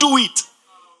do you do it?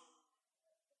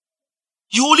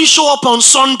 You only show up on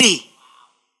Sunday.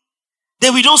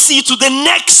 Then we don't see you to the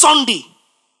next Sunday.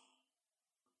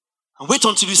 And wait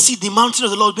until you see the mountain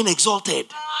of the Lord being exalted.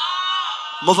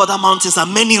 Move other mountains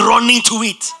and many running to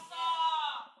it.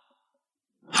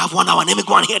 I have 1 hour. Let me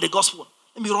go and hear the gospel.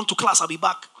 Let me run to class. I'll be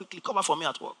back quickly. Cover for me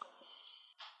at work.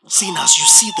 Seeing as you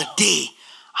see the day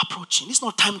approaching. It's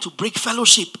not time to break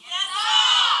fellowship.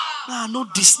 No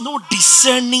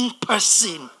discerning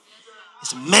person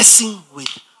is messing with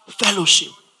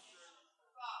fellowship.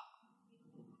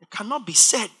 It cannot be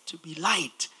said to be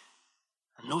light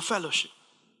and no fellowship.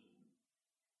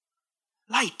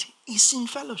 Light is in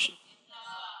fellowship.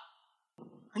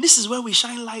 And this is where we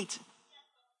shine light.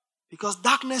 Because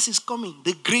darkness is coming.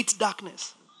 The great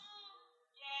darkness.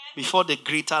 Before the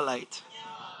greater light.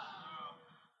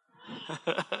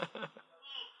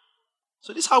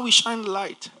 So this is how we shine the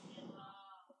light.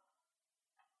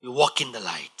 We walk in the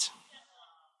light.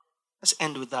 Let's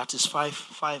end with that. It's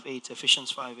 5:8.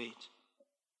 Ephesians 5:8.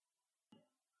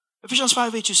 Ephesians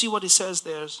 5:8, you see what it says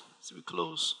there as we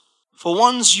close. For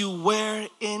once you were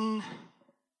in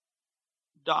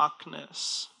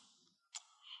darkness,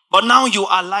 but now you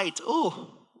are light.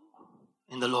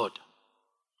 In the Lord.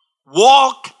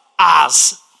 Walk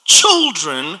as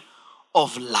children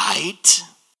of light,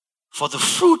 for the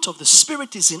fruit of the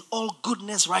Spirit is in all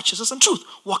goodness, righteousness, and truth.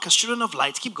 Walk as children of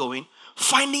light. Keep going.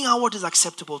 Finding out what is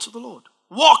acceptable to the Lord.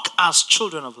 Walk as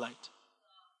children of light.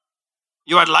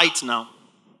 You are light now.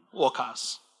 Walk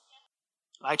as.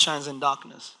 Light shines in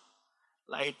darkness.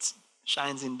 Light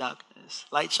shines in darkness.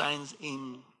 Light shines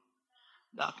in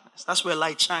darkness. That's where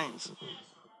light shines.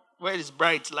 Where it is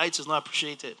bright, light is not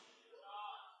appreciated.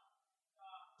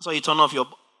 That's why you turn off your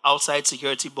outside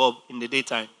security bulb in the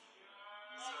daytime.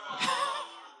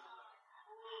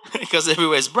 Because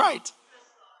everywhere is bright.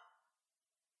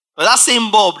 But that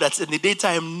same bulb that's in the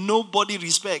daytime, nobody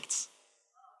respects.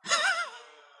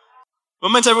 The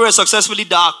moment everywhere is successfully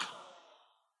dark,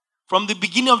 from the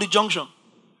beginning of the junction,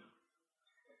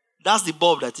 that's the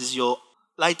bulb that is your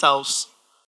lighthouse.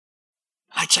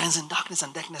 Light shines in darkness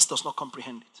and darkness does not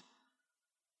comprehend it.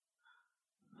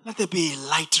 Let there be a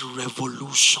light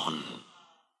revolution.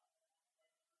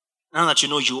 Now that you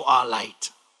know you are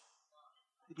light.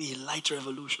 Let there be a light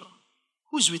revolution.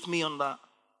 Who's with me on that?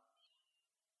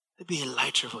 Let there be a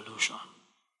light revolution.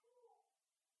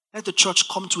 Let the church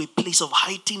come to a place of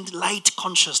heightened light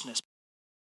consciousness.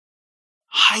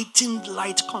 Heightened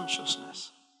light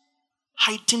consciousness.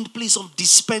 Heightened place of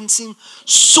dispensing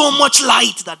so much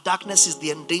light that darkness is the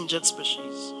endangered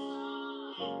species.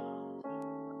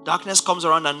 Darkness comes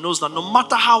around and knows that no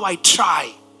matter how I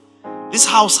try, this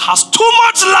house has too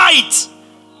much light,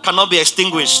 cannot be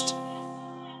extinguished.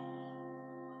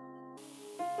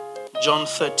 John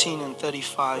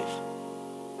 13:35.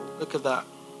 Look at that.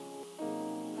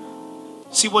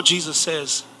 See what Jesus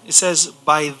says. It says,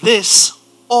 by this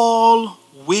all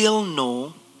will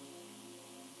know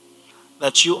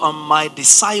that you are my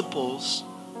disciples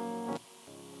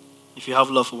if you have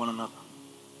love for one another.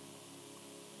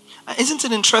 Isn't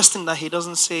it interesting that he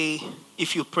doesn't say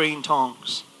if you pray in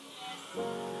tongues?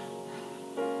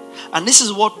 And this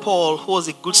is what Paul, who was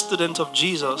a good student of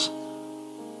Jesus,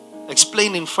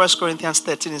 explained in 1 Corinthians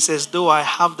 13. It says, though I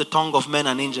have the tongue of men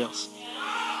and angels,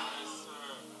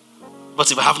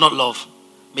 but if I have not love,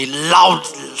 may loud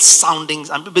soundings,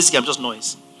 and basically I'm just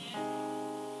noise.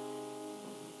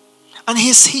 And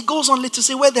he goes on later to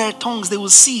say, where there are tongues, they will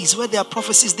cease. Where there are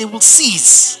prophecies, they will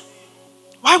cease.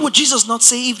 Why would Jesus not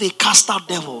say, if they cast out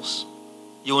devils,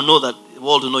 you will know that the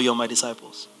world will know you're my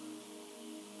disciples?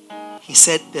 He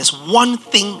said, there's one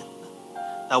thing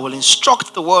that will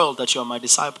instruct the world that you're my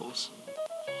disciples.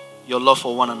 Your love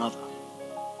for one another.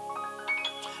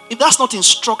 If that's not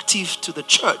instructive to the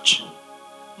church,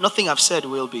 nothing I've said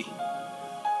will be.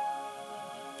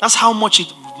 That's how much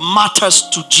it matters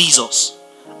to Jesus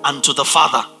and to the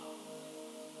Father.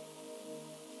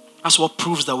 That's what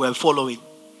proves that we're following.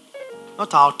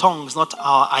 Not our tongues, not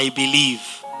our I believe.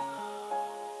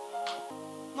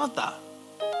 Not that.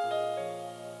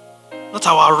 Not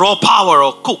our raw power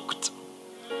or cooked.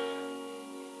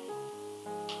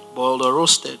 Boiled or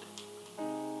roasted.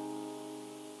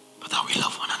 But that we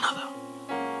love one another.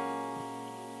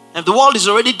 If the world is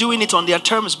already doing it on their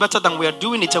terms better than we are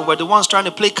doing it, and we're the ones trying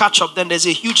to play catch up, then there's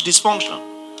a huge dysfunction.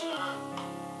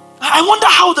 I wonder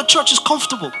how the church is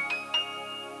comfortable.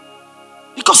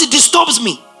 Because it disturbs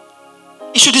me.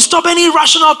 It should disturb any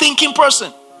rational thinking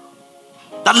person.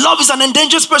 That love is an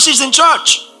endangered species in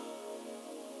church.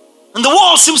 And the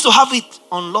world seems to have it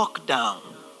on lockdown.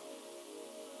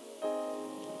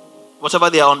 Whatever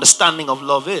their understanding of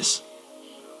love is.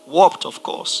 Warped, of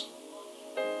course.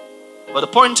 But the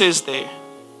point is they're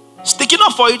sticking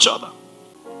up for each other.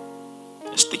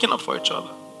 They're sticking up for each other.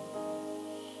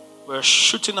 We're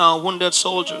shooting our wounded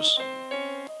soldiers.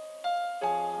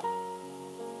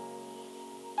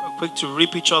 We're quick to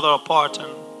rip each other apart.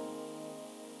 And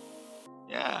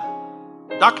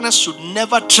darkness should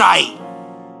never try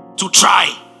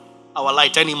our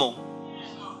light anymore.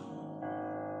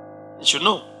 You should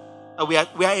know that we are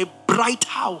a bright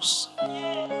house.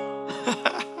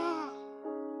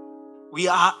 We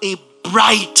are a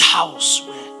bright house.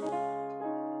 We're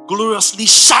a gloriously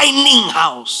shining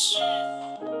house.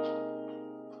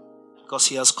 Because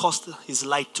he has caused his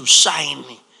light to shine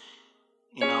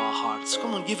in our hearts.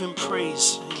 Come on, give him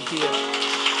praise in here.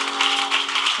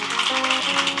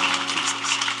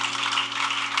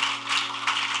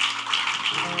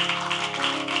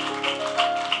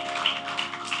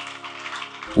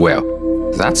 Well,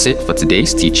 that's it for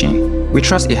today's teaching. We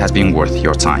trust it has been worth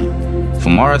your time. For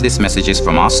more of these messages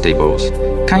from our stables,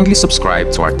 kindly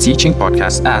subscribe to our teaching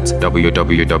podcast at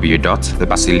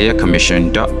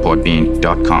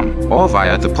www.thebasileacommission.podbean.com or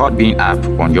via the Podbean app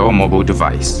on your mobile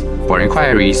device. For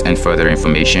inquiries and further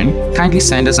information, kindly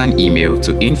send us an email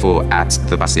to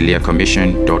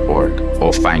info@thebasileacommission.org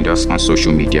or find us on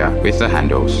social media with the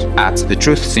handles @The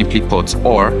Truth Simply Put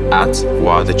or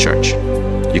 @WaTheChurch.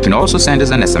 You can also send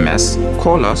us an SMS,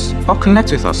 call us, or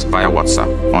connect with us via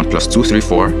WhatsApp on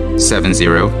 +234 70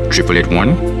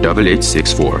 881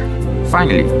 8864.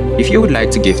 Finally, if you would like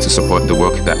to give to support the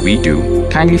work that we do,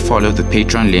 kindly follow the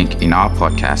Patreon link in our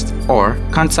podcast or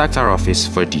contact our office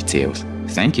for details.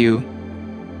 Thank you.